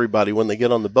tell everybody when they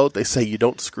get on the boat, they say you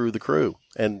don't screw the crew.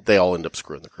 And they all end up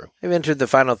screwing the crew. I've entered the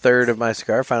final third of my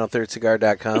cigar,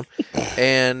 finalthirdcigar.com.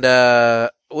 And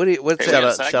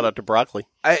shout out to Broccoli.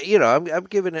 I'm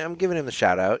giving him the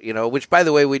shout out, which, by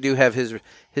the way, we do have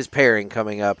his pairing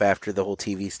coming up after the whole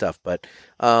TV stuff. But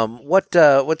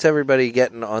what's everybody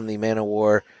getting on the Man of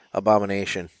War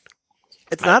Abomination?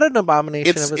 It's not an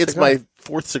abomination of a cigar. It's my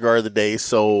fourth cigar of the day,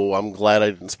 so I'm glad I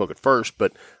didn't smoke it first,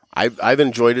 but I've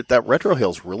enjoyed it. That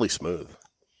retrohale's really smooth.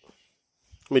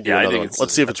 Let me do another one.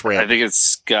 Let's see if it's rammed. I think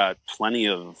it's got plenty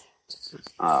of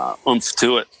oomph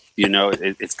to it.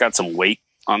 It's got some weight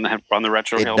on the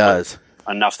retrohale. It does.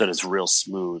 Enough that it's real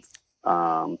smooth.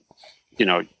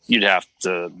 You'd have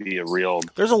to be a real...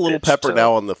 There's a little pepper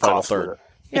now on the final third.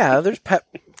 Yeah, there's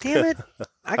Damn it.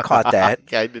 I caught that.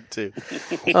 Yeah, I did too.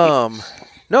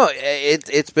 No,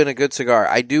 it's been a good cigar.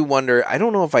 I do wonder, I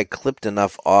don't know if I clipped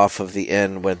enough off of the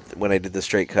end when I did the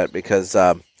straight cut because...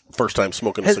 First time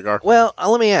smoking a cigar? Well,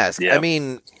 let me ask. Yeah. I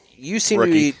mean, you seem to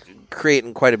be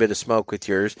creating quite a bit of smoke with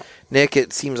yours. Nick,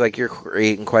 it seems like you're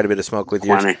creating quite a bit of smoke with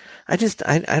yours. I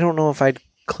don't know if I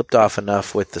clipped off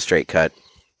enough with the straight cut,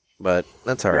 but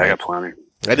that's all right. I got plenty.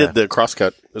 I did the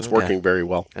crosscut. It's working very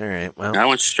well. All right. Well, I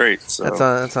went straight. So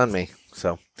that's on me.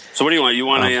 So what do you want? You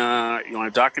want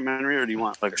a documentary or do you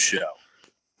want like a show?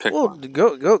 Pick one.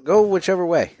 Go whichever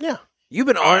way. Yeah. You've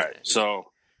been All on. right, so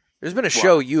there's been a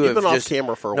show you've been just off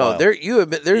camera for a while.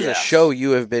 There's a show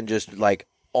you have been just like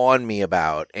on me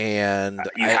about, and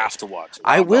you have to watch it.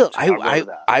 I will.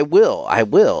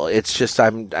 It's just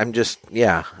I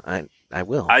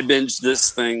will. I binged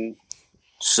this thing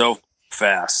so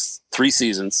fast. 3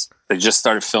 seasons. They just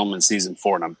started filming season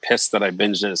 4, and I'm pissed that I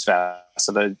binged it as fast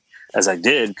as I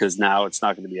did because now it's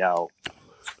not going to be out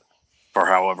for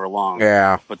however long.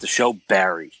 Yeah. But the show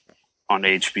Barry on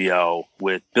HBO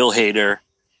with Bill Hader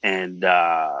and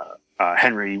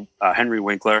Henry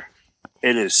Winkler.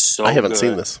 It is so. I haven't good.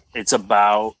 seen this. It's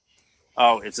about.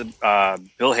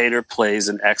 Bill Hader plays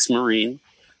an ex-Marine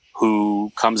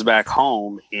who comes back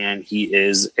home and he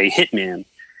is a hitman.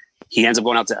 He ends up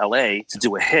going out to LA to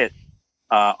do a hit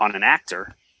on an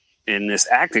actor in this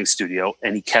acting studio,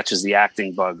 and he catches the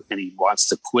acting bug and he wants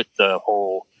to quit the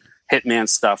whole hitman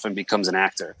stuff and becomes an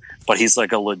actor. But he's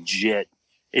like a legit.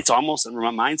 It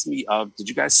reminds me of. Did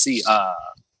you guys see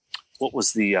what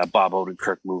was the Bob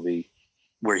Odenkirk movie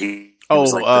where he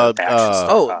was like the action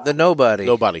star? The Nobody.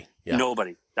 Nobody. Yeah.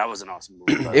 Nobody. That was an awesome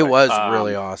movie. It was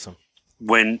really awesome.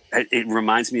 When it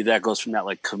reminds me that goes from that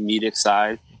like comedic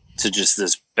side to just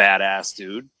this badass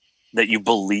dude that you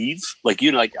believe,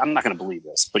 I'm not going to believe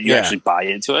this, but you actually buy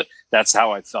into it. That's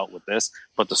how I felt with this.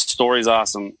 But the story's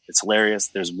awesome. It's hilarious.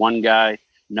 There's one guy,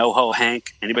 NoHo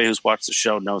Hank. Anybody who's watched the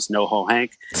show knows NoHo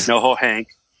Hank. NoHo Hank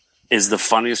is the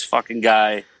funniest fucking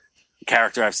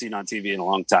character I've seen on TV in a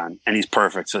long time, and he's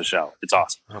perfect for the show. It's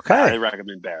awesome. Okay, I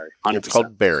recommend Barry. 100%. It's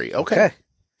called Barry. Okay.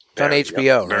 It's on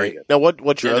HBO, right? Now,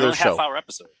 what's your other show? Half-hour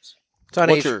episodes. It's on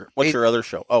What's your other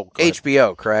show? Oh,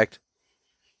 HBO, correct?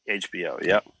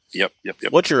 HBO. Yep.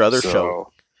 What's your other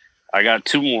show? I got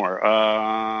 2 more.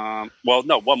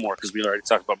 One more because we already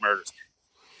talked about murders.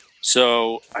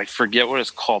 So I forget what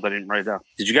it's called. I didn't write it down.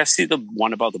 Did you guys see the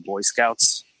one about the Boy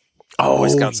Scouts? Boy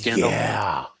Scout scandal.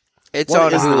 Yeah. It's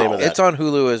on Hulu. It's on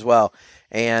Hulu as well,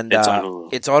 and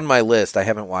it's on my list. I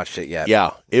haven't watched it yet.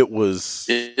 Yeah, it was.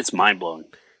 It's mind blowing.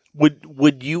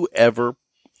 Would you ever?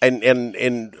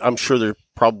 And I'm sure there are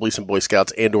probably some Boy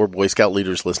Scouts and or Boy Scout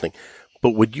leaders listening,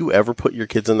 but would you ever put your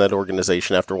kids in that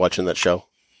organization after watching that show?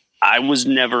 I was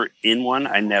never in one.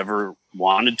 I never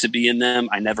wanted to be in them.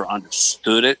 I never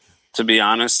understood it, to be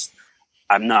honest.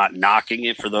 I'm not knocking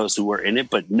it for those who were in it,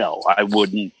 but no, I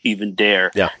wouldn't even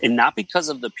dare. Yeah. And not because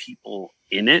of the people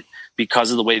in it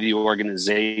because of the way the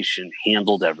organization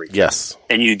handled everything. Yes.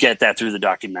 And you get that through the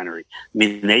documentary. I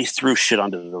mean, they threw shit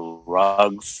under the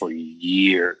rug for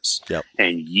years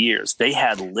and years. They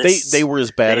had lists. They were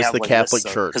as bad as the Catholic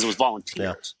Church. Because it was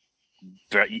volunteers.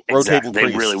 Yeah. Exactly. They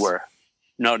really were.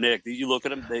 No, Nick, you look at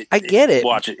them. I get it.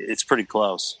 Watch it. It's pretty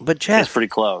close. But Jeff, it's pretty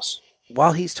close.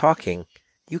 While he's talking,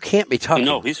 you can't be talking.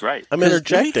 No, he's right. I'm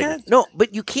interjecting. No,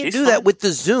 but you can't do that with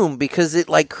the Zoom because it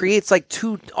creates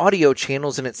 2 audio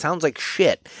channels and it sounds like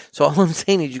shit. So all I'm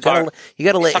saying is you gotta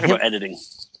let him. About editing.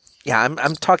 Yeah,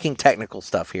 I'm talking technical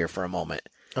stuff here for a moment.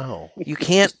 Oh, you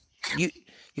can't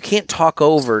talk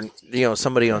over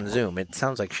somebody on Zoom. It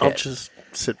sounds like shit. I'll just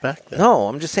sit back then. No,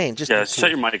 I'm just saying. Shut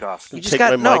your mic off. You just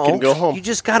take my mic and go home. You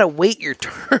just gotta wait your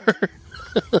turn.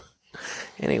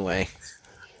 Anyway.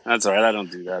 That's all right. I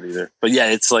don't do that either. But yeah,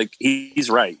 it's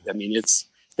he's right. I mean,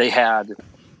 they had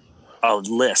a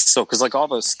list. So, because all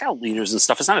the scout leaders and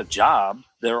stuff, it's not a job.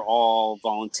 They're all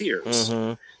volunteers.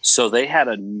 Mm-hmm. So they had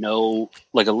a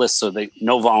list. So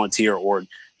no volunteer or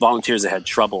volunteers that had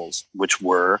troubles, which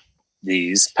were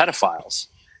these pedophiles.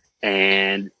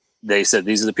 And they said,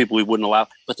 these are the people we wouldn't allow,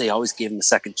 but they always gave them a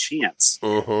second chance.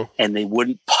 Mm-hmm. And they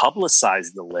wouldn't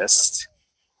publicize the list.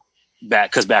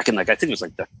 Because back in I think it was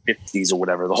the 50s or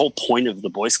whatever, the whole point of the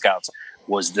Boy Scouts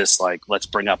was this let's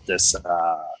bring up this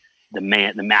the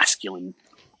masculine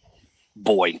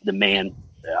boy, the male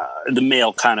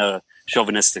kind of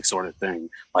chauvinistic sort of thing.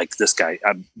 Like this guy,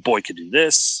 a boy could do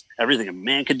this, everything a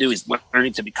man could do. He's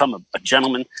learning to become a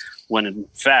gentleman, when in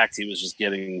fact he was just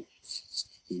getting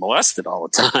molested all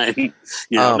the time.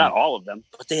 Not all of them,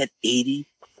 but they had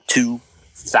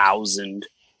 82,000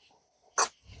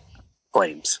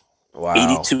 claims. Wow.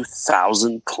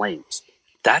 82,000 claims.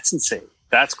 That's insane.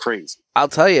 That's crazy. I'll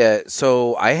tell you.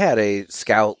 So I had a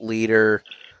scout leader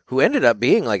who ended up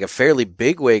being a fairly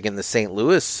bigwig in the St.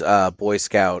 Louis Boy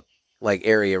Scout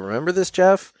area. Remember this,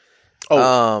 Jeff?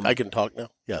 Oh, I can talk now.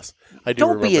 Yes, I do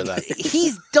remember that.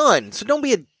 He's done. So don't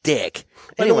be a dick.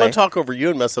 I don't want to talk over you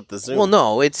and mess up the Zoom. Well,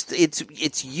 no,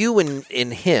 it's you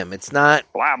and him. It's not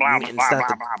blah blah blah blah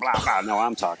blah blah blah. No,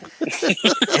 I'm talking.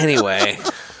 Anyway.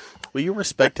 Will you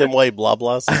respect him while he blah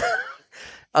blahs?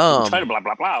 I'm trying to blah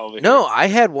blah blah over here. No, I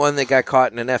had one that got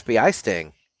caught in an FBI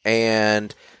sting,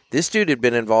 and this dude had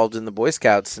been involved in the Boy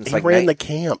Scouts since he ran the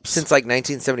camps since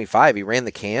 1975. He ran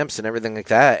the camps and everything like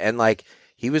that, and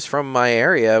he was from my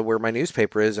area where my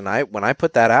newspaper is, and when I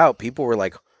put that out, people were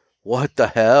like, "What the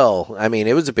hell?" I mean,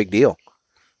 it was a big deal.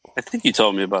 I think you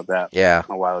told me about that. Yeah,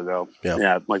 a while ago.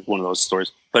 Yeah, one of those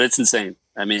stories. But it's insane.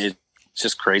 I mean, it's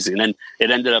just crazy. And then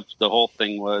it ended up, the whole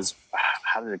thing was,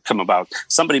 how did it come about?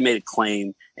 Somebody made a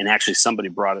claim, and actually somebody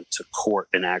brought it to court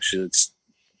and actually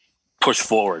pushed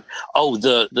forward. Oh,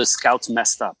 the scouts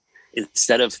messed up.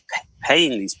 Instead of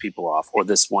paying these people off, or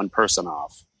this one person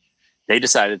off, they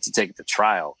decided to take it to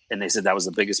trial. And they said that was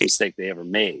the biggest mistake they ever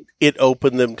made. It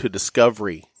opened them to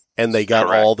discovery, and they got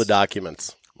all the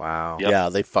documents. Wow. Yep. Yeah,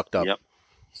 they fucked up. Yep.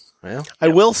 Well, I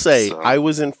will say, I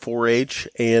was in 4-H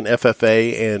and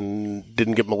FFA and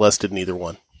didn't get molested in either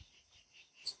one.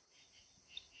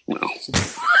 No.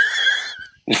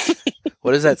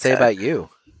 What does that say about you?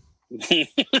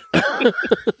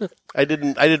 I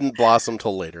didn't blossom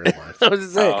till later in life. I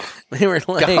was saying, they were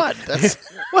like, God,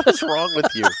 what is wrong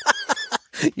with you?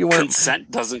 You weren't,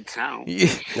 consent doesn't count.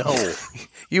 No,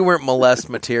 you weren't molest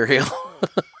material.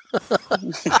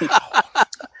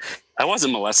 I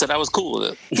wasn't molested. I was cool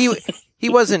with it. He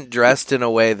wasn't dressed in a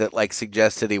way that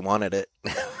suggested he wanted it.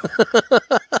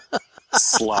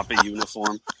 Sloppy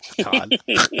uniform.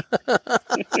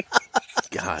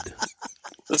 God.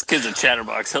 This kid's a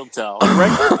chatterbox. He'll tell.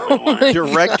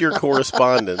 Direct your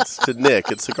correspondence to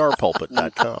Nick at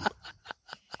cigarpulpit.com.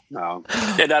 No,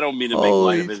 and I don't mean to make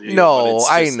light of it. No,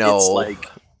 I know.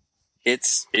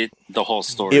 It's the whole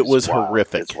story. It was wild.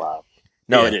 horrific. It's wild.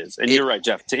 No, it is. And you're right,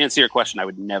 Jeff. To answer your question, I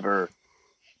would never.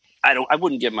 I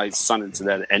wouldn't get my son into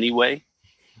that anyway.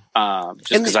 Just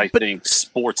because I think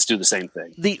sports do the same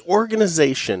thing. The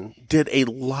organization did a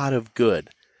lot of good.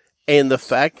 And the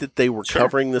fact that they were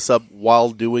covering this up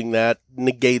while doing that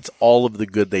negates all of the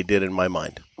good they did in my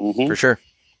mind. Mm-hmm. For sure.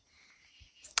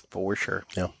 For sure.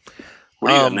 Yeah. What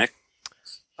do you got, Nick?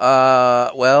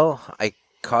 Well, I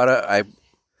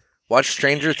watched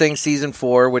Stranger Things season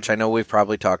 4, which I know we've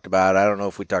probably talked about. I don't know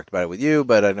if we talked about it with you,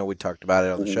 but I know we talked about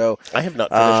it on the show. I have not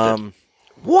finished it.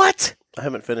 What? I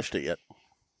haven't finished it yet.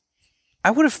 I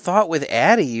would have thought with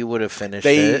Addie you would have finished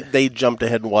it. They jumped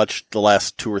ahead and watched the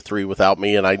last 2 or 3 without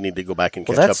me, and I need to go back and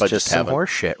catch up. That's I just some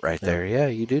horse shit right there. Yeah,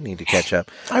 you do need to catch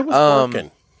up. I was working.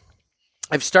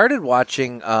 I've started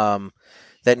watching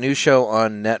that new show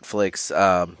on Netflix,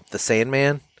 The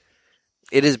Sandman.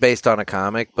 It is based on a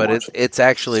comic, but it's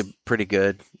actually pretty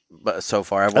good. But so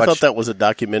far, I thought that was a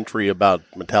documentary about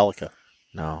Metallica.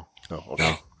 No, Oh,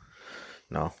 okay.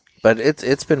 no. But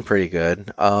it's been pretty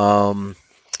good. What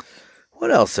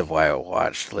else have I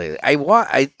watched lately? I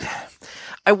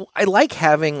like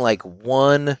having like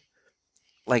one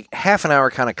like half an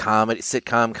hour kind of comedy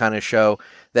sitcom kind of show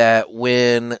that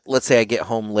when, let's say I get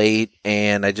home late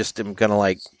and I just am going to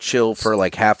like chill for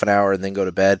like half an hour and then go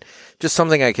to bed, just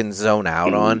something I can zone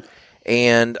out on.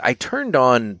 And I turned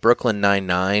on Brooklyn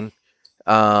Nine-Nine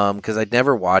because I'd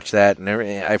never watched that, and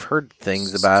I've heard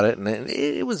things about it, and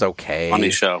it was okay.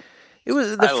 Funny show. It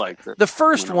was. I liked it. The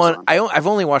first one, I've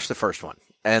only watched the first one,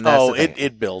 and that's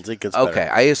it builds. It gets better. Okay.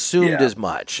 I assumed as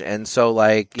much, and so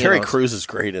like Terry Crews is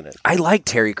great in it. I like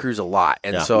Terry Crews a lot,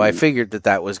 and so I figured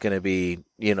that was going to be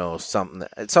something.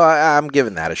 So I'm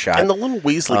giving that a shot. And the little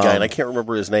Weasley guy, and I can't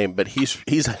remember his name, but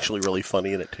he's actually really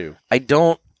funny in it too. I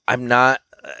did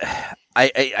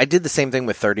the same thing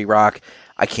with 30 Rock.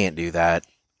 I can't do that.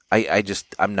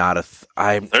 I'm not a.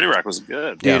 30 Rock was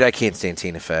good. Dude, I can't stand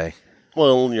Tina Fey.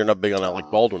 Well, you're not big on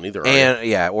Alec Baldwin either, are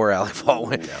you? Or Alec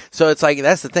Baldwin. Yeah. So it's like,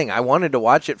 that's the thing. I wanted to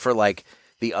watch it for like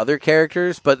the other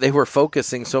characters, but they were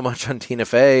focusing so much on Tina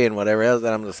Fey and whatever else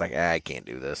that I'm just like, I can't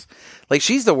do this. Like,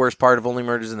 she's the worst part of Only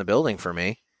Murders in the Building for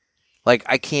me. Like,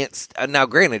 I can't. Now,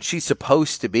 granted, she's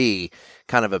supposed to be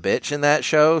kind of a bitch in that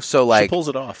show, so like she pulls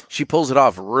it off. She pulls it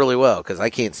off really well because I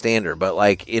can't stand her. But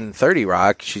like in 30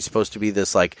 Rock, she's supposed to be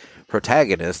this like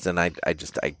protagonist, and I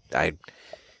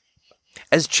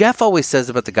as Jeff always says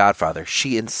about The Godfather,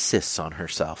 she insists on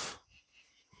herself.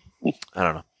 I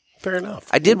don't know. Fair enough.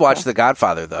 I did watch The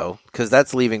Godfather, though, because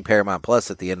that's leaving Paramount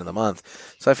Plus at the end of the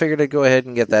month. So I figured I'd go ahead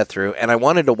and get that through. And I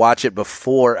wanted to watch it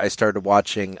before I started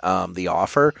watching The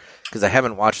Offer, because I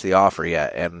haven't watched The Offer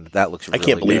yet, and that looks really good. I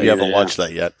can't believe you haven't watched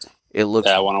that yet. It looks.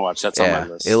 Yeah, I want to watch. That's on my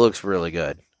list. It looks really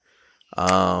good.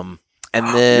 And then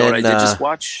you know what I did just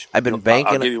watch? I've been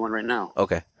banking. I'll give you one right now.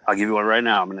 Okay. I'll give you one right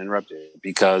now. I'm going to interrupt you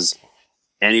because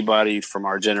anybody from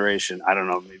our generation, I don't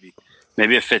know,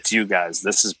 maybe it fits you guys.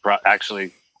 This is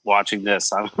actually watching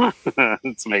this.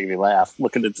 It's making me laugh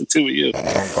looking at the two of you.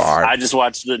 Oh, God. I just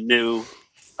watched the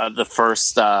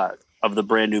first of the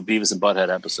brand new Beavis and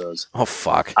Butthead episodes. Oh,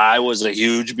 fuck. I was a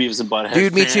huge Beavis and Butthead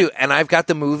Dude, me fan. too. And I've got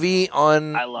the movie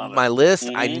on my list.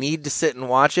 Mm-hmm. I need to sit and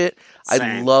watch it. Same.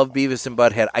 I love Beavis and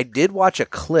Butthead. I did watch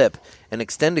an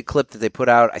extended clip that they put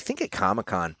out, I think at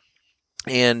Comic-Con.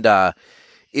 And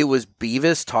it was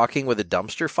Beavis talking with a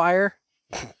dumpster fire.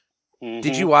 Mm-hmm,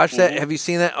 did you watch that? Have you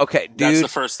seen that? Okay, dude. That's the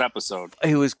first episode.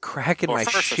 It was cracking my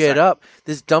shit up.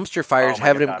 This dumpster fire is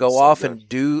having him go off and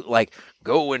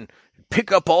go and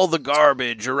pick up all the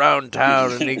garbage around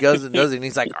town, and he goes and does it, and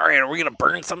he's like, all right, are we going to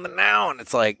burn something now? And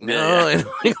it's like, no. Yeah. And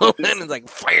we go in, and it's like,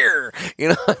 fire.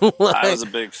 I was a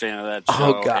big fan of that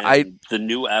show. Oh, God. The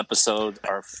new episodes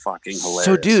are fucking hilarious.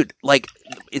 So, dude, like,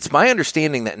 it's my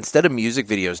understanding that instead of music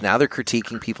videos, now they're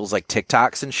critiquing people's, like,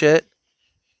 TikToks and shit.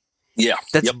 Yeah.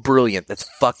 That's brilliant. That's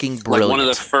fucking brilliant. Like, one of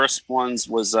the first ones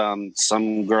was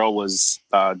some girl was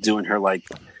doing her, like,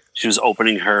 she was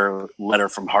opening her letter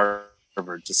from Harvard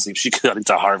to see if she could get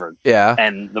into Harvard. Yeah.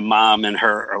 And the mom and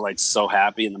her are like so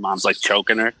happy, and the mom's like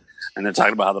choking her, and they're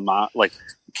talking about how the mom, like,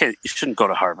 you shouldn't go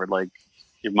to Harvard, like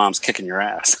your mom's kicking your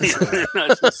ass.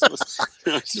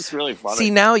 It's just really funny.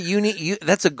 See, now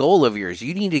that's a goal of yours.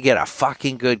 You need to get a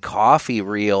fucking good coffee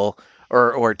reel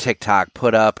or TikTok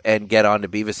put up and get onto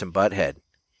Beavis and Butthead.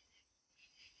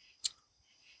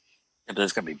 Yeah, but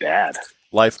it's gonna be bad.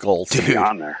 Life goals to be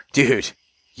on there, dude.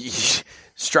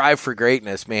 Strive for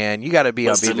greatness, man. You got to be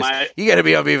on Beavis. You got to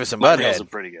be on Beavis and Butthead. My reels are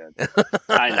pretty good.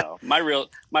 I know my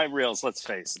reels. Let's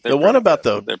face it. The one about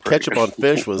the ketchup on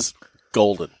fish was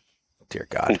golden. Dear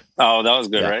God. Oh, that was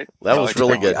good, right? That was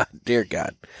really good. God. Dear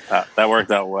God. That worked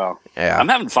out well. Yeah, I'm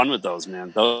having fun with those,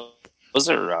 man. Those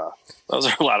are a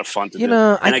lot of fun to do.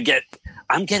 And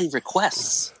I'm getting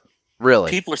requests. Really?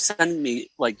 People are sending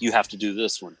me like, you have to do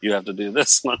this one. You have to do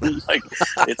this one. Like,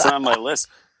 it's on my list.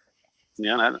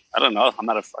 Yeah, I don't know. I'm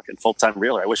not a fucking full-time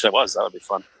reeler. I wish I was. That would be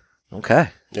fun. Okay,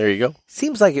 there you go.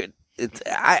 Seems like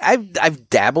I've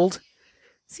dabbled.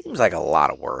 Seems like a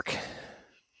lot of work.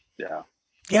 Yeah.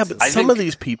 Yeah, but some of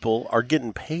these people are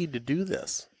getting paid to do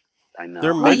this. I know.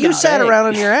 Well, you sat around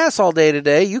on your ass all day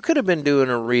today. You could have been doing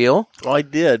a reel. Well, I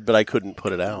did, but I couldn't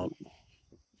put it out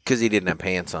because he didn't have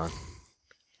pants on.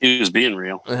 He was being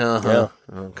real. Yeah.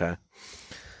 Okay.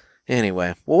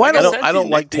 Anyway, well, why I don't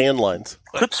like tan lines.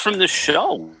 Clips from the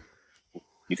show.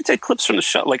 You could take clips from the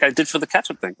show, like I did for the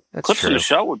ketchup thing. That's clips true. from the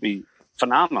show would be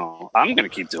phenomenal. I'm going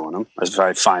to keep doing them if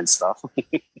I find stuff.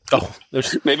 Oh,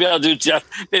 maybe I'll do Jeff.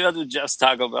 Maybe I'll do Jeff's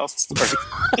Taco Bell story.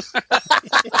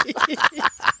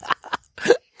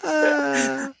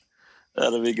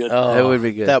 That'll be good. That would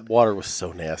be good. That water was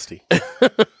so nasty.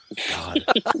 God.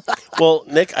 Well,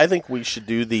 Nick, I think we should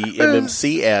do the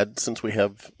MMC ad since we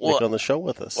have Nick on the show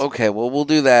with us. Okay, well, we'll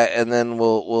do that, and then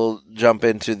we'll jump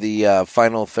into the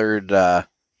final third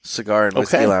cigar and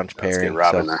whiskey lounge pairing.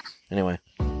 Anyway,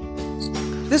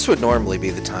 this would normally be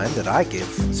the time that I give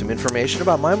some information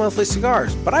about My Monthly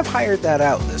Cigars, but I've hired that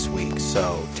out this week,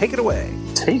 so take it away.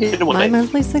 Take it away. My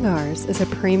Monthly Cigars is a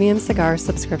premium cigar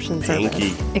subscription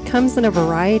service. It comes in a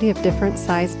variety of different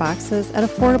size boxes at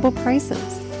affordable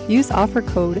prices. Use offer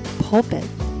code PULPIT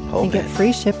and get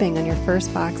free shipping on your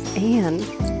first box and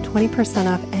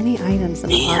 20% off any items in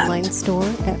the online store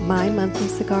at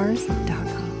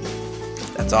mymonthlycigars.com.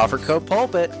 That's offer code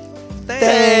PULPIT.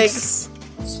 Thanks.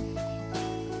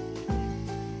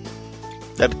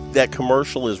 That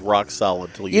commercial is rock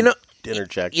solid till you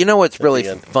interject. You know what's really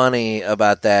funny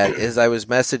about that is I was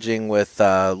messaging with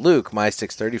Luke, my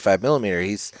 635mm.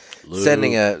 He's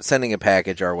sending a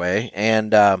package our way,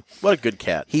 and what a good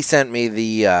cat. He sent me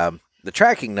the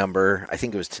tracking number. I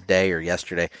think it was today or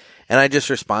yesterday, and I just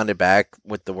responded back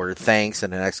with the word thanks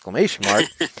and an exclamation mark.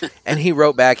 And he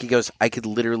wrote back. He goes, "I could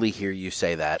literally hear you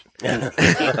say that." And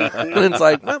it's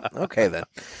like, well, okay then.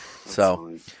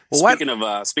 So, speaking of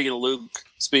Luke,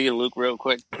 real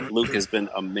quick, Luke has been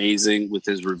amazing with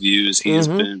his reviews. He has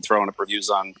been throwing up reviews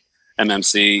on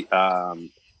MMC,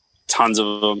 tons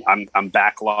of them. I'm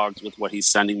backlogged with what he's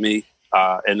sending me,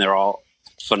 and they're all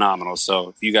phenomenal. So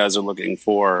if you guys are looking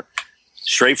for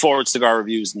straightforward cigar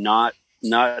reviews, not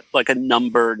like a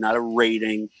number, not a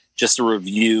rating, just a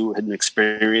review, an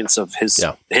experience of his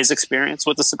experience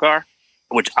with the cigar,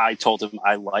 which I told him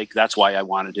I like. That's why I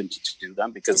wanted him to do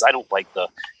them, because I don't like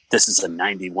this is a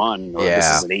 91 or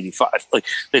this is an 85. Like,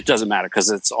 it doesn't matter because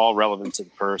it's all relevant to the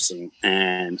person.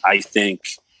 And I think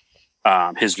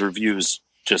his reviews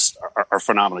just are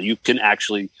phenomenal. You can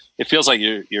actually, it feels like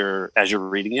you're as you're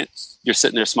reading it, you're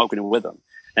sitting there smoking it with him.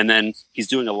 And then he's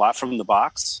doing a lot from the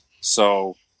box.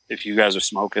 So if you guys are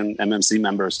smoking, MMC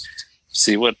members,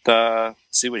 see what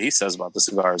he says about the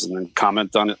cigars, and then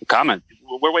comment on it.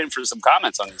 We're waiting for some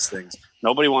comments on these things.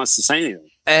 Nobody wants to say anything.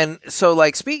 And so,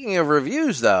 like, speaking of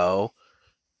reviews, though,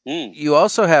 you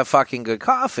also have fucking good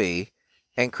coffee.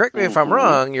 And correct me if I'm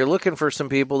wrong, you're looking for some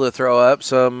people to throw up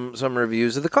some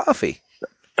reviews of the coffee.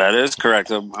 That is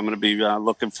correct. I'm going to be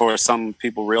looking for some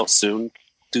people real soon.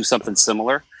 Do something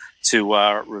similar to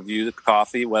review the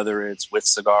coffee, whether it's with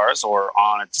cigars or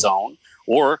on its own,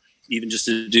 or even just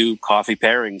to do coffee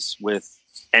pairings with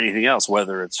anything else,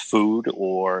 whether it's food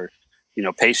or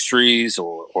pastries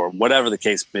or whatever the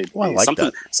case may be. Well, I like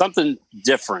something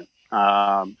different,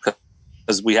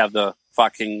 because we have the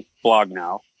fucking blog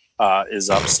now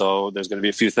is up, so there's going to be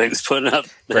a few things put up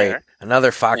there. Great.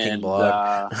 Another fucking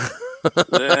blog.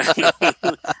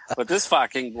 But this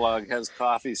fucking blog has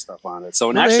coffee stuff on it. So,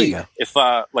 and actually, if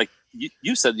like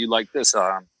you said, you like this,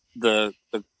 the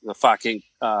fucking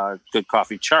good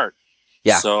coffee chart.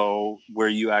 Yeah. So where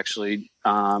you actually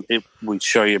we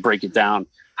show you, break it down,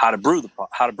 how to brew a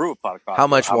pot of coffee. How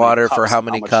much water for how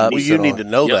many cups? Well, you need to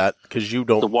know that because you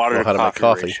don't know how to make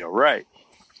coffee. Ratio.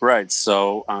 Right.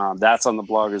 So that's on the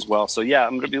blog as well. So yeah,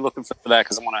 I'm going to be looking for that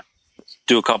because I want to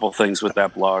do a couple things with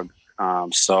that blog.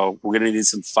 So we're going to need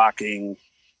some fucking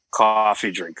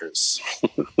coffee drinkers.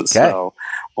 So,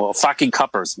 well, fucking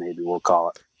cuppers, maybe we'll call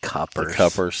it.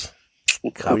 Cuppers.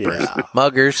 Oh, yeah.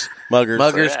 Muggers,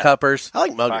 cuppers. I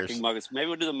like muggers. Fucking muggers. Maybe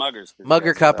we'll do the muggers.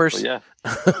 Mugger cuppers. Yeah.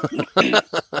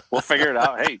 We'll figure it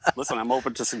out. Hey, listen, I'm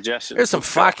open to suggestions. There's some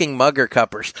fucking mugger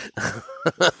cuppers.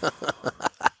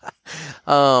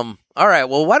 All right.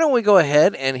 Well, why don't we go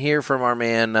ahead and hear from our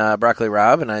man Broccoli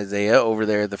Rob and Isaiah over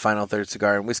there at the Final Third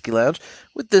Cigar and Whiskey Lounge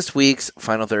with this week's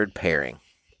Final Third pairing.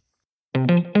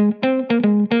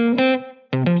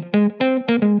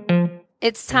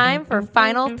 It's time for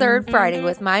Final Third Friday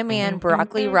with my man,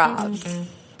 Broccoli Rob.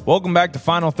 Welcome back to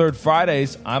Final Third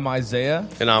Fridays. I'm Isaiah.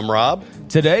 And I'm Rob.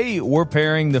 Today, we're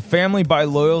pairing the Family by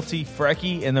Loyalty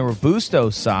Frecky in the Robusto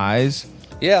size.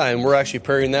 Yeah, and we're actually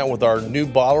pairing that with our new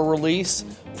bottle release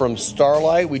from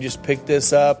Starlight. We just picked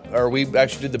this up, or we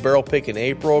actually did the barrel pick in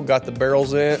April, got the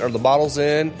barrels in, or the bottles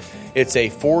in. It's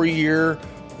a 4-year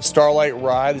Starlight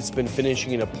rye that's been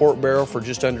finishing in a port barrel for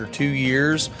just under 2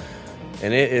 years.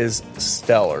 And it is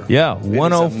stellar. Yeah,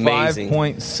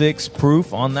 105.6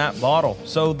 proof on that bottle.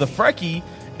 So the Frecky,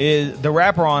 the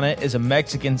wrapper on it is a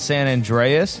Mexican San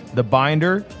Andreas. The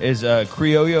binder is a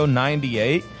Criollo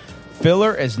 98.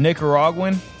 Filler is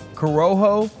Nicaraguan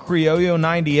Corojo, Criollo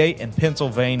 98, and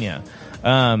Pennsylvania.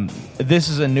 This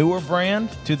is a newer brand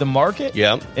to the market.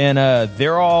 Yeah. And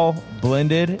they're all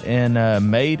blended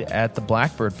and made at the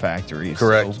Blackbird factory.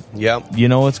 Correct. So, yeah. You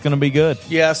know it's going to be good.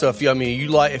 Yeah, so if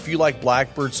you like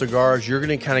Blackbird cigars, you're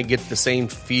going to kind of get the same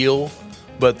feel,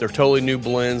 but they're totally new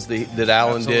blends that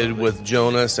Alan did with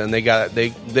Jonas, and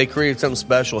they created something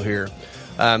special here.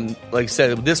 Like I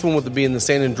said, this one with being the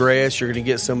San Andreas, you're going to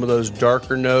get some of those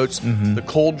darker notes. Mm-hmm. The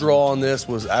cold draw on this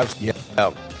was absolutely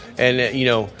and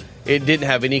it didn't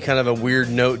have any kind of a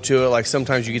weird note to it. Like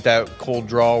sometimes you get that cold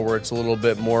draw where it's a little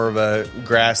bit more of a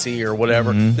grassy or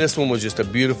whatever. Mm-hmm. This one was just a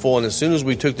beautiful, and as soon as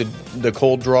we took the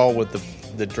cold draw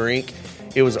with the drink,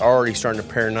 it was already starting to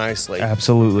pair nicely.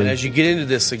 Absolutely. And as you get into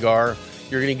this cigar,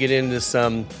 you're going to get into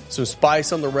some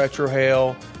spice on the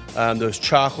retrohale, those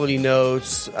chocolatey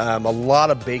notes, a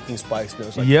lot of baking spice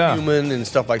notes, like cumin and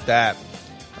stuff like that.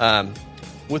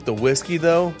 With the whiskey,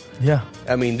 though,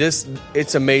 I mean,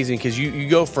 it's amazing because you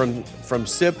go from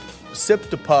sip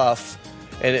to puff,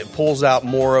 and it pulls out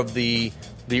more of the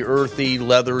earthy,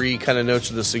 leathery kind of notes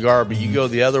of the cigar, but you go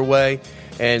the other way,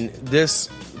 and this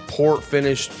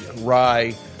port-finished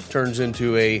rye turns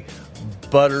into a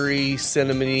buttery,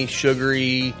 cinnamony,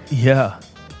 sugary. Yeah.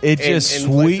 It just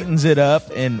sweetens it up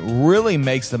and really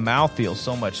makes the mouth feel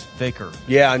so much thicker.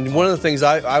 Yeah, and one of the things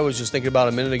I was just thinking about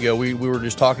a minute ago, we were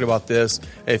just talking about this.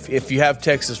 If you have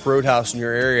Texas Roadhouse in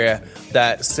your area,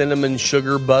 that cinnamon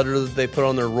sugar butter that they put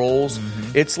on their rolls,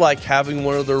 it's like having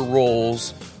one of their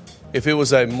rolls. If it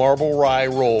was a marble rye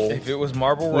roll, with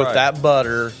that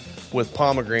butter with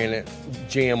pomegranate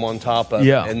jam on top of it,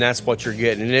 and that's what you're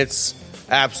getting, and it's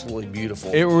absolutely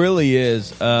beautiful. It really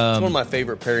is. It's one of my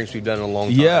favorite pairings we've done in a long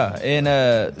time. Yeah, and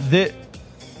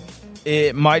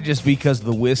it might just be because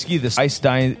the whiskey, the spice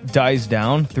dies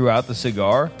down throughout the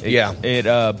cigar.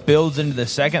 It builds into the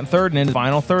second third, and in the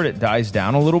final third, it dies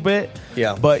down a little bit.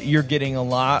 Yeah. But you're getting a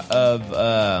lot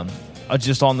of,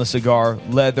 just on the cigar,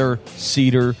 leather,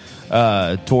 cedar,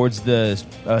 towards the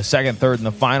second third and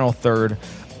the final third.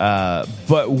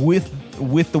 But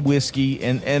with the whiskey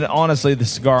and honestly the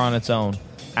cigar on its own,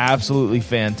 absolutely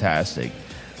fantastic.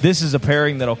 This is a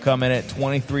pairing that'll come in at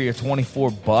 $23 or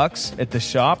 $24 at the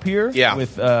shop here. Yeah.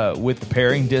 With the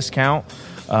pairing discount,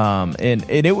 and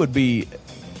it would be,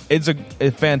 it's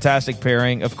a fantastic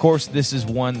pairing. Of course, this is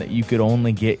one that you could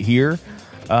only get here.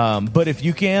 But if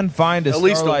you can find at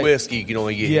least the whiskey you can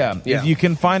only get. Yeah, if you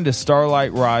can find a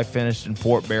Starlight rye finished in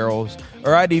port barrels,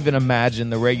 or I'd even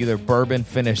imagine the regular bourbon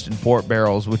finished in port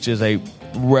barrels, which is a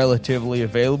relatively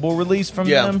available release from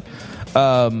them,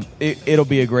 it'll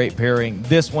be a great pairing.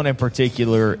 This one in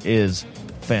particular is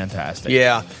fantastic.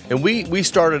 Yeah, and we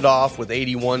started off with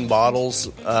 81 bottles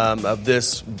of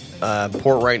this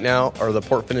port right now, or the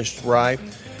port finished rye,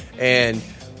 and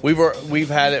we've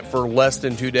had it for less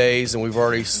than 2 days, and we've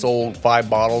already sold 5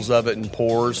 bottles of it in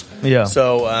pours. Yeah.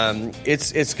 So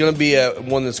it's going to be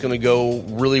one that's going to go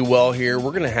really well here.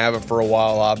 We're going to have it for a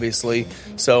while, obviously.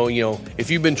 So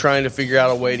if you've been trying to figure out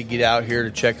a way to get out here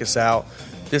to check us out,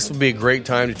 this would be a great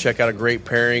time to check out a great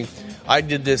pairing. I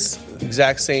did this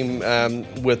exact same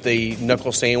with a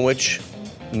knuckle sandwich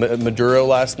Maduro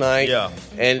last night. Yeah.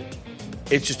 And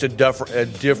it's just a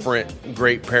different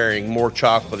great pairing, more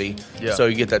chocolatey. Yeah. So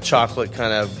you get that chocolate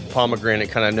kind of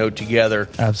pomegranate kind of note together.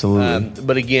 Absolutely.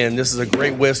 But again, this is a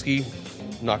great whiskey.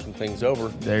 Knocking things over.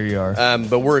 There you are.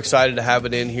 But we're excited to have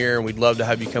it in here, and we'd love to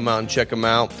have you come out and check them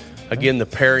out. Again, the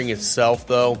pairing itself,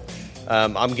 though,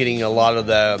 I'm getting a lot of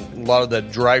the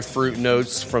dry fruit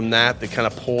notes from that kind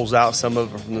of pulls out some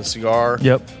of it from the cigar.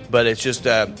 Yep. But it's just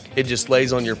it just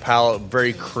lays on your palate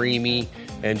very creamy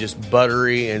and just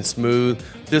buttery and smooth.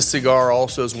 This cigar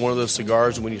also is one of those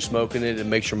cigars when you're smoking it, it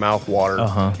makes your mouth water.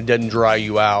 It doesn't dry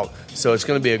you out. So it's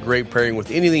going to be a great pairing with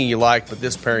anything you like, but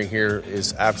this pairing here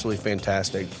is absolutely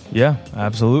fantastic. Yeah,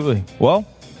 absolutely. Well,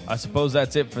 I suppose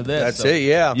that's it for this. That's it,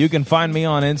 yeah. You can find me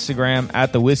on Instagram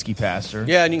at the Whiskey Pastor.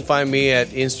 Yeah, and you can find me on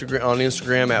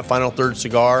Instagram at Final Third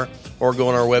Cigar, or go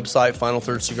on our website,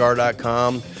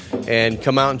 finalthirdcigar.com, and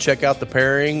come out and check out the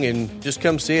pairing, and just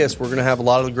come see us. We're going to have a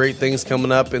lot of great things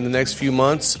coming up in the next few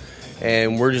months,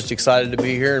 and we're just excited to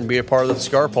be here and be a part of the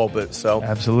Cigar Pulpit. So,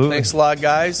 absolutely. Thanks a lot,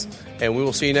 guys, and we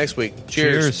will see you next week.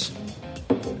 Cheers.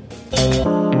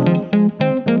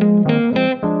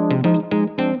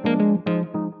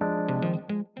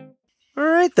 All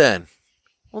right, then.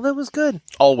 Well, that was good.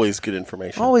 Always good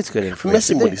information. Always good information. I miss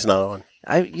him when he's not on.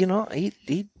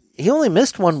 He only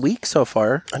missed 1 week so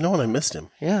far. I know, and I missed him.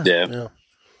 Yeah.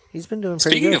 He's been doing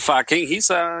pretty Speaking good. of Fa King, he's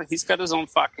got his own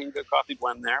Fa King good coffee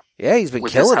blend there. Yeah, he's been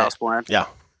with killing his house it. blend. Yeah.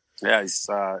 Yeah, he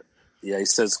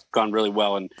says it's gone really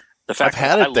well, and The fact I've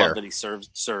had that it I there. love that he serves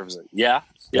it. Yeah.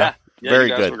 Very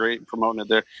you guys good. were great promoting it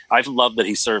there. I love that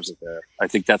he serves it there. I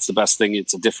think that's the best thing.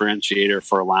 It's a differentiator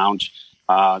for a lounge.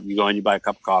 You go in, you buy a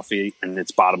cup of coffee, and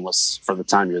it's bottomless for the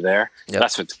time you're there. Yep.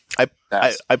 That's fantastic.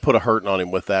 I put a hurting on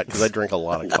him with that because I drink a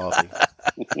lot of coffee.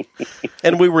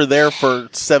 And we were there for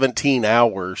 17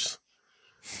 hours.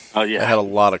 Oh, yeah. I had a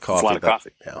lot of coffee. It's a lot of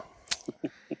coffee. Yeah.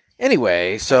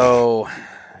 Anyway, so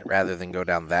rather than go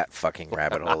down that fucking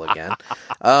rabbit hole again,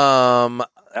 I'm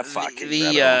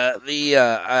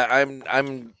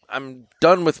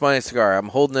done with my cigar. I'm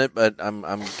holding it, but I'm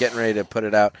getting ready to put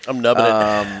it out. I'm nubbing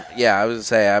it. Yeah, I was gonna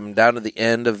say I'm down to the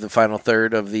end of the final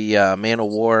third of the Man of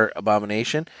War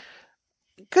Abomination.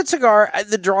 Good cigar.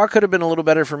 The draw could have been a little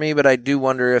better for me, but I do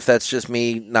wonder if that's just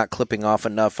me not clipping off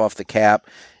enough off the cap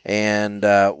and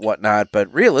whatnot.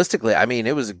 But realistically, I mean,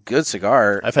 it was a good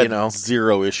cigar. I've had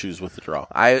zero issues with the draw.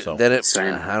 I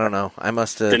don't know. I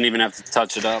must have didn't even have to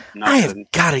touch it up. I have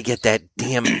got to get that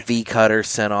damn V cutter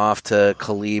sent off to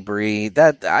Calibri.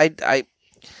 That I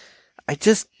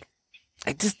just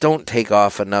don't take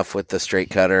off enough with the straight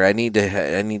cutter. I need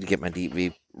to get my deep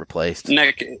V replaced.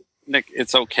 Nick,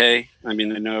 it's okay. I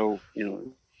mean, I know,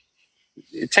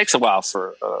 it takes a while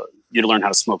for you to learn how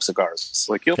to smoke cigars. It's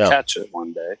like you'll catch it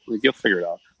one day. Like, you'll figure it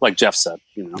out. Like Jeff said,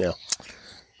 Yeah. Okay.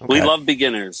 We love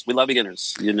beginners. That's what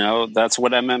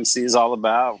MMC is all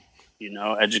about.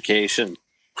 Education.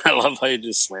 I love how you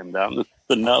just slam down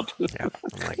the nub. Yeah,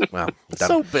 I'm like, well, done,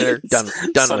 So bitter. done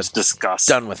Such with disgust.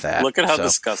 Done with that. Look at how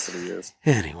disgusted he is.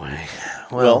 Anyway,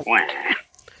 well, Wah.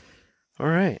 all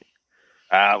right.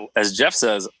 As Jeff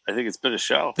says, I think it's been a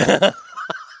show.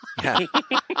 Yeah.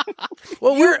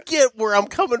 Well, you get where I'm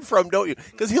coming from, don't you?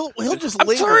 Because he'll just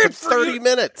linger for 30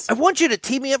 minutes. I want you to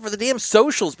tee me up for the damn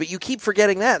socials, but you keep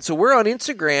forgetting that. So we're on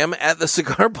Instagram at the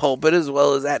Cigar Pulpit as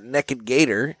well as at Naked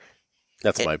Gator.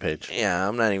 That's my page. Yeah,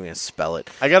 I'm not even going to spell it.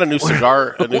 I got a new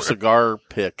cigar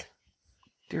pick.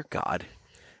 Dear God.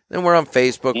 Then we're on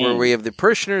Facebook where we have the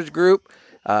Parishioners group.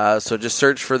 So just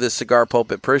search for the Cigar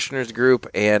Pulpit Parishioners group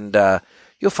and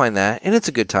you'll find that. And it's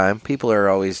a good time. People are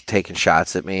always taking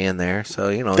shots at me in there. So,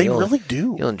 they really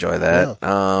do. You'll enjoy that.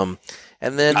 Yeah.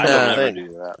 And then I don't ever do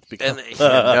that.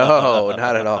 no,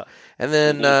 not at all. And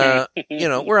then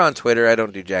we're on Twitter. I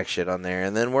don't do jack shit on there.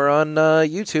 And then we're on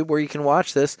YouTube where you can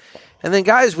watch this. And then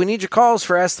guys, we need your calls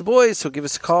for Ask the Boys. So give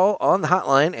us a call on the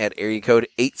hotline at area code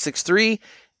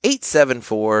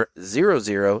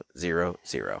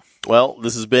 863-874-0000. Well,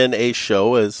 this has been a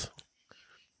show, as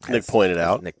Nick pointed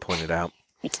out.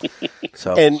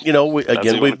 So, and,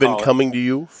 we've been coming to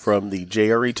you from the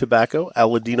JRE Tobacco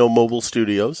Aladino Mobile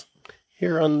Studios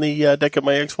here on the deck of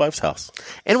my ex-wife's house.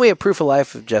 And we have proof of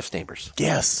life of Jeff's neighbors.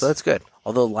 Yes. So that's good.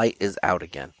 Although light is out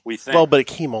again. We think. Well, but it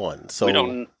came on, so we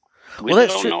don't.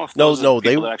 That's don't true. know if those are the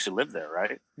people they that actually live there,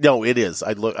 right? No, it is.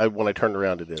 When I turned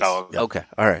around, it is. Oh, Yeah. Okay.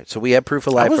 All right. So we have proof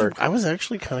of life. I was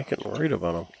actually kind of getting worried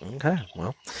about them. Okay.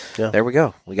 Well, Yeah. there we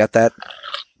go. We got that.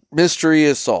 Mystery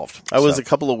is solved. I was a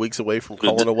couple of weeks away from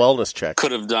calling a wellness check.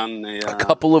 Could have done a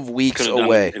couple of weeks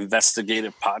away.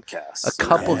 Investigative podcast.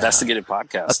 Investigative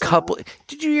podcast. A couple.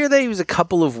 Did you hear that he was a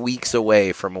couple of weeks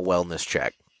away from a wellness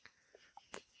check?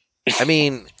 I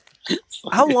mean,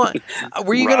 how long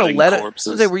were you going to let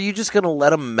it? Were you just going to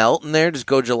let them melt in there? Just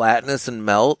go gelatinous and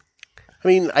melt? I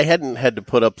mean, I hadn't had to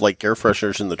put up like air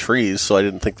fresheners in the trees, so I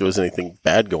didn't think there was anything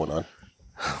bad going on.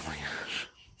 Oh my gosh!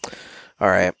 All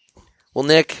right. Well,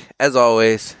 Nick, as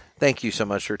always, thank you so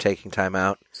much for taking time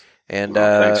out. And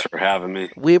thanks for having me.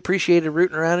 We appreciated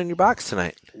rooting around in your box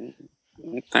tonight.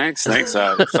 Thanks. It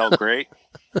felt great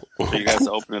for you guys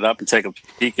to open it up and take a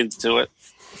peek into it.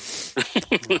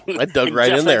 I dug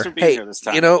right in there. Hey,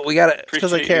 we got to...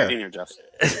 because I care. Here, Jeff.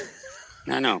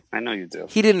 I know you do.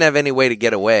 He didn't have any way to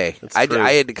get away. I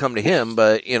had to come to him,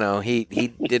 but he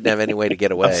didn't have any way to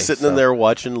get away. I'm sitting in there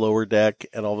watching Lower Deck,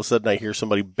 and all of a sudden I hear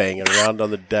somebody banging around on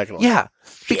the deck. And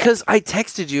because I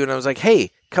texted you and I was like,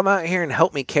 "Hey, come out here and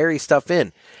help me carry stuff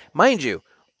in." Mind you,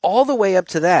 all the way up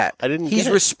to that, he's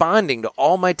responding to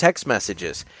all my text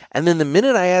messages, and then the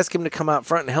minute I ask him to come out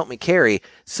front and help me carry,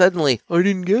 suddenly I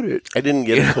didn't get it. I didn't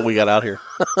get it until we got out here.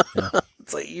 Yeah.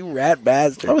 It's like, you rat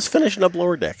bastard. I was finishing up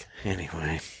Lower Deck.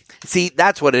 Anyway. See,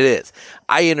 that's what it is.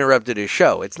 I interrupted his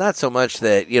show. It's not so much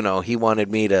that, he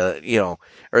wanted me to,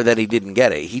 or that he didn't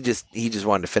get it. He just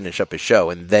wanted to finish up his show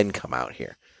and then come out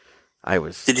here.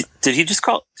 Did you just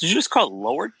call it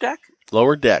Lower Deck?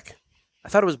 Lower Deck. I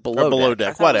thought it was Below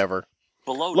Deck. Whatever.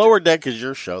 Lower Deck is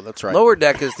your show. That's right. Lower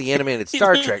Deck is the animated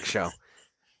Star Trek show.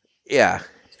 Yeah.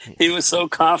 He was so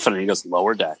confident. He goes,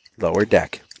 Lower Deck. Lower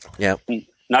Deck. Yeah.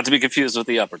 Not to be confused with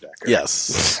the upper decker.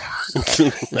 Yes.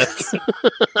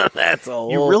 That's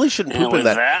all. You really shouldn't And poop in with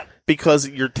that, that, because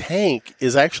your tank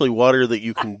is actually water that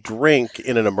you can drink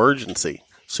in an emergency.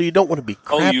 So you don't want to be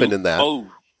crapping in that. Oh,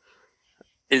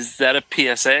 is that a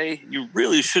PSA? You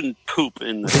really shouldn't poop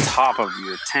in the top of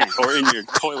your tank or in your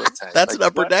toilet tank. That's an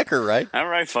upper what? decker, right? All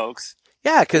right, folks.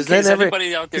 Yeah, because In case then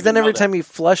anybody out there didn't every know time you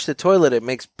flush the toilet, it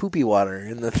makes poopy water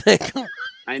in the thing.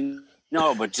 I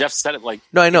know, but Jeff said it like...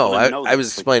 No, I know. people didn't I was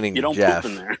this. explaining You don't Jeff.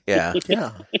 poop in there. Yeah.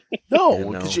 Yeah. No, You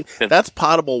know. because that's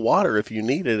potable water if you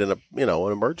need it in an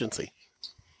emergency.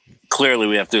 Clearly,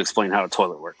 we have to explain how a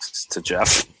toilet works to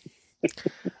Jeff.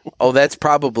 Oh, that's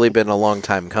probably been a long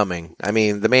time coming. I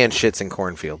mean, the man shits in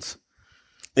cornfields.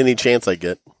 Any chance I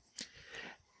get.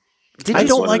 I That's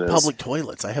don't what like it is. public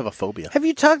toilets. I have a phobia. Have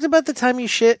you talked about the time you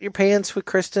shit your pants with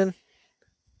Kristen?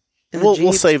 In the We'll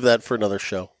Jeep? save that for another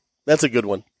show. That's a good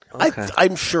one. Okay.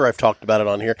 I'm sure I've talked about it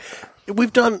on here.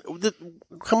 We've done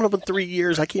coming up in 3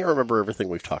 years. I can't remember everything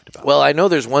we've talked about. Well, I know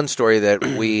there's one story that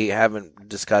we haven't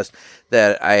discussed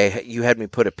that you had me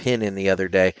put a pin in the other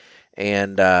day,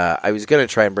 and I was going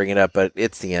to try and bring it up, but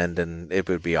it's the end, and it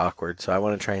would be awkward. So I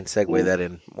want to try and segue that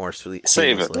in more seamlessly.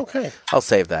 Save it. Okay. I'll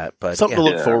save that. But Something to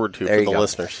look forward to There for you the go.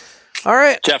 listeners. All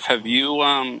right. Jeff, have you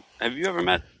ever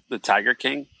met the Tiger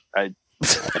King?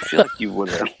 I feel like you would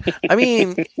have. I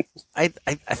mean, I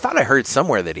thought I heard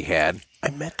somewhere that he had.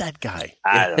 I met that guy.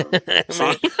 I don't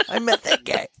know. I met that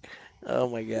guy. Oh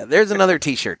my God! There's another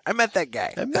T-shirt. I met that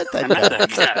guy. I met that I guy. met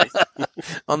that guy.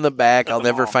 On the back, I'll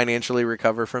never financially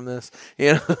recover from this.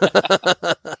 You know.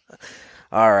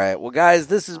 All right. Well, guys,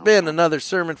 this has been another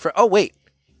sermon for. Oh wait,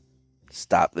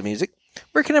 stop the music.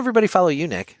 Where can everybody follow you,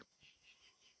 Nick?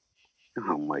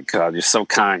 Oh my God, you're so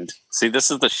kind. See, this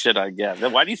is the shit I get.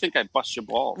 Why do you think I bust your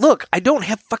balls? Look, I don't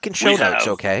have fucking show We notes.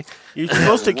 have- Okay. You're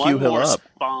supposed to One cue him more up.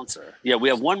 Sponsor. Yeah, we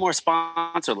have one more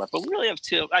sponsor left, but we really have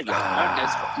two. I get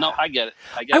it. No, I get it.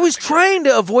 I was trying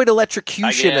to avoid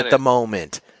electrocution I get at the it.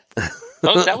 moment.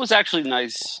 Oh, that was actually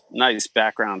nice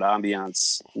background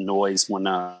ambiance noise when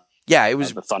Yeah, it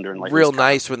was the thunder and lightning. real struck.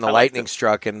 nice when the I liked lightning it.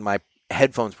 struck and my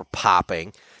headphones were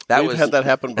popping. That We've was had that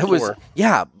happen It was, before.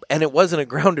 yeah, and it wasn't a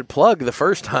grounded plug the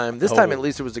first time. This time, Oh. at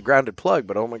least, it was a grounded plug.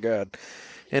 But oh my God!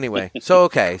 Anyway, so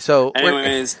okay, so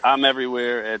Anyways, I'm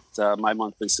everywhere at My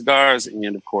Monthly Cigars and,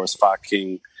 of course,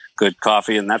 King Good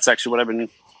Coffee. And that's actually what I've been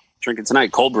drinking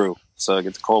tonight, cold brew. So I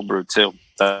get the cold brew, too.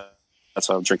 That's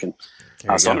what I'm drinking.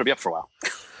 There you So I'm go. going to be up for a while.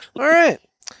 all right.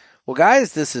 Well,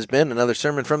 guys, this has been another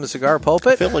sermon from the cigar I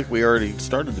pulpit. feel like we already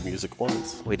started the music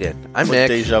once. We did. I'm Like Nick.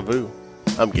 deja vu.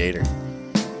 I'm Gator.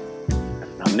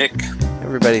 I'm Nick.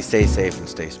 Everybody, stay safe and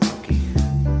stay smoky.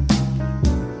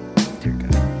 Dear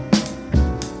God.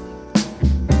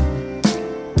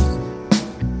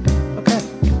 Okay.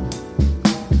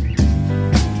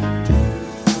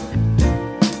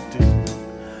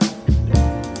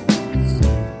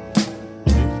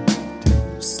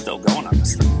 Still going on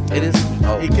this thing. It is.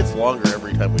 Oh It gets longer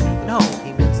every time we do this. no,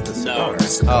 he means the cigar. No, the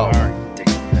cigar. Oh,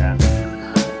 Damn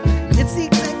that. it's the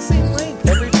exact same length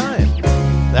every time.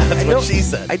 That's I what don't- she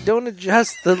said. I don't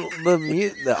adjust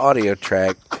the audio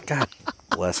track. God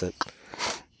bless it.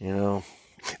 You know.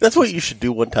 That's what you should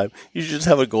do one time. You should just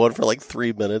have it going for like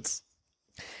 3 minutes.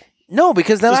 No,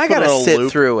 because then Just I put it gotta on a sit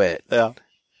loop. through it. Yeah.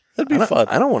 That'd be fun.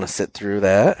 I don't want to sit through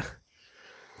that.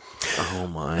 Oh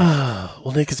my.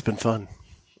 Well, Nick, it's been fun.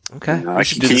 Okay. No,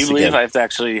 should do can this you believe again. I have to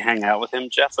actually hang out with him,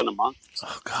 Jeff, in a month?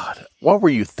 Oh, God. What were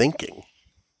you thinking?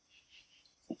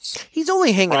 He's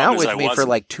only hanging Problem out is with I me for wasn't.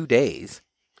 like 2 days.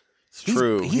 It's He's-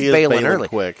 true. he's He is bailing bailing early.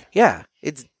 quick. Yeah,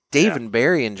 it's Dave Yeah. and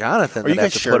Barry and Jonathan Are you that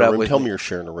have guys to sharing put a up room? with Tell me. me you're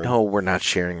sharing a room. No, we're not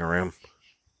sharing a room.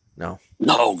 No,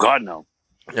 No, God, no.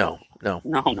 no. No.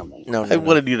 I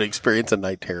wanted you to experience a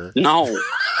night terror. No.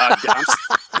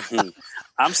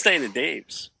 I'm staying at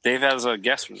Dave's. Dave has a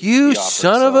guest room. You he offers,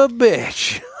 son of so- a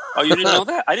bitch. Oh, you didn't know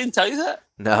that? I didn't tell you that?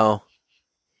 No.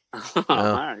 All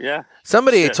right, yeah.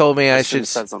 Somebody Shit. told me I should've should.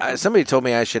 said something. Somebody told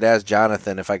me I should ask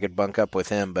Jonathan if I could bunk up with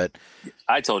him, but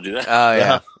I told you that. oh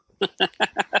yeah,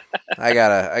 I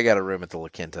got a room at the La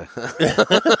Quinta.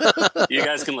 You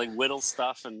guys can like whittle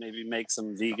stuff and maybe make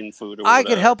some vegan food or I whatever.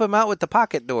 could help him out with the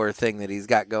pocket door thing that he's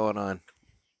got going on.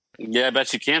 Yeah, I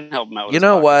bet you can help him out with You his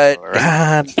know what?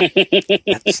 pocket door, right?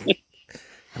 God,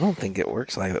 I don't think it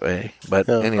works like that way. But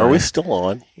anyway, Are we still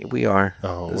on? We are.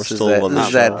 Oh, This we're is still that, on This the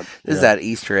is that. shot. This is Yeah. that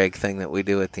Easter egg thing that we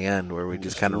do at the end, where we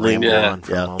just kind of linger. ramble Yeah. on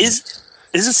for a Yeah. moment.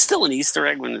 Is it still an Easter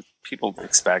egg when people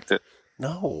expect it?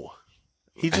 No.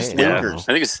 He just Yeah. lingers.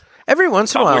 I think it's Every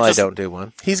once in a Oh, we're while, just- I don't do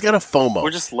one. He's got a FOMO. We're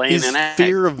just laying He's in it.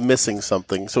 fear of missing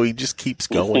something, so he just keeps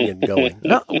going and going.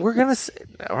 No, we're gonna.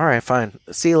 All right, fine.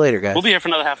 See you later, guys. We'll be here for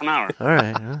another half an hour. All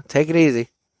right, take it easy.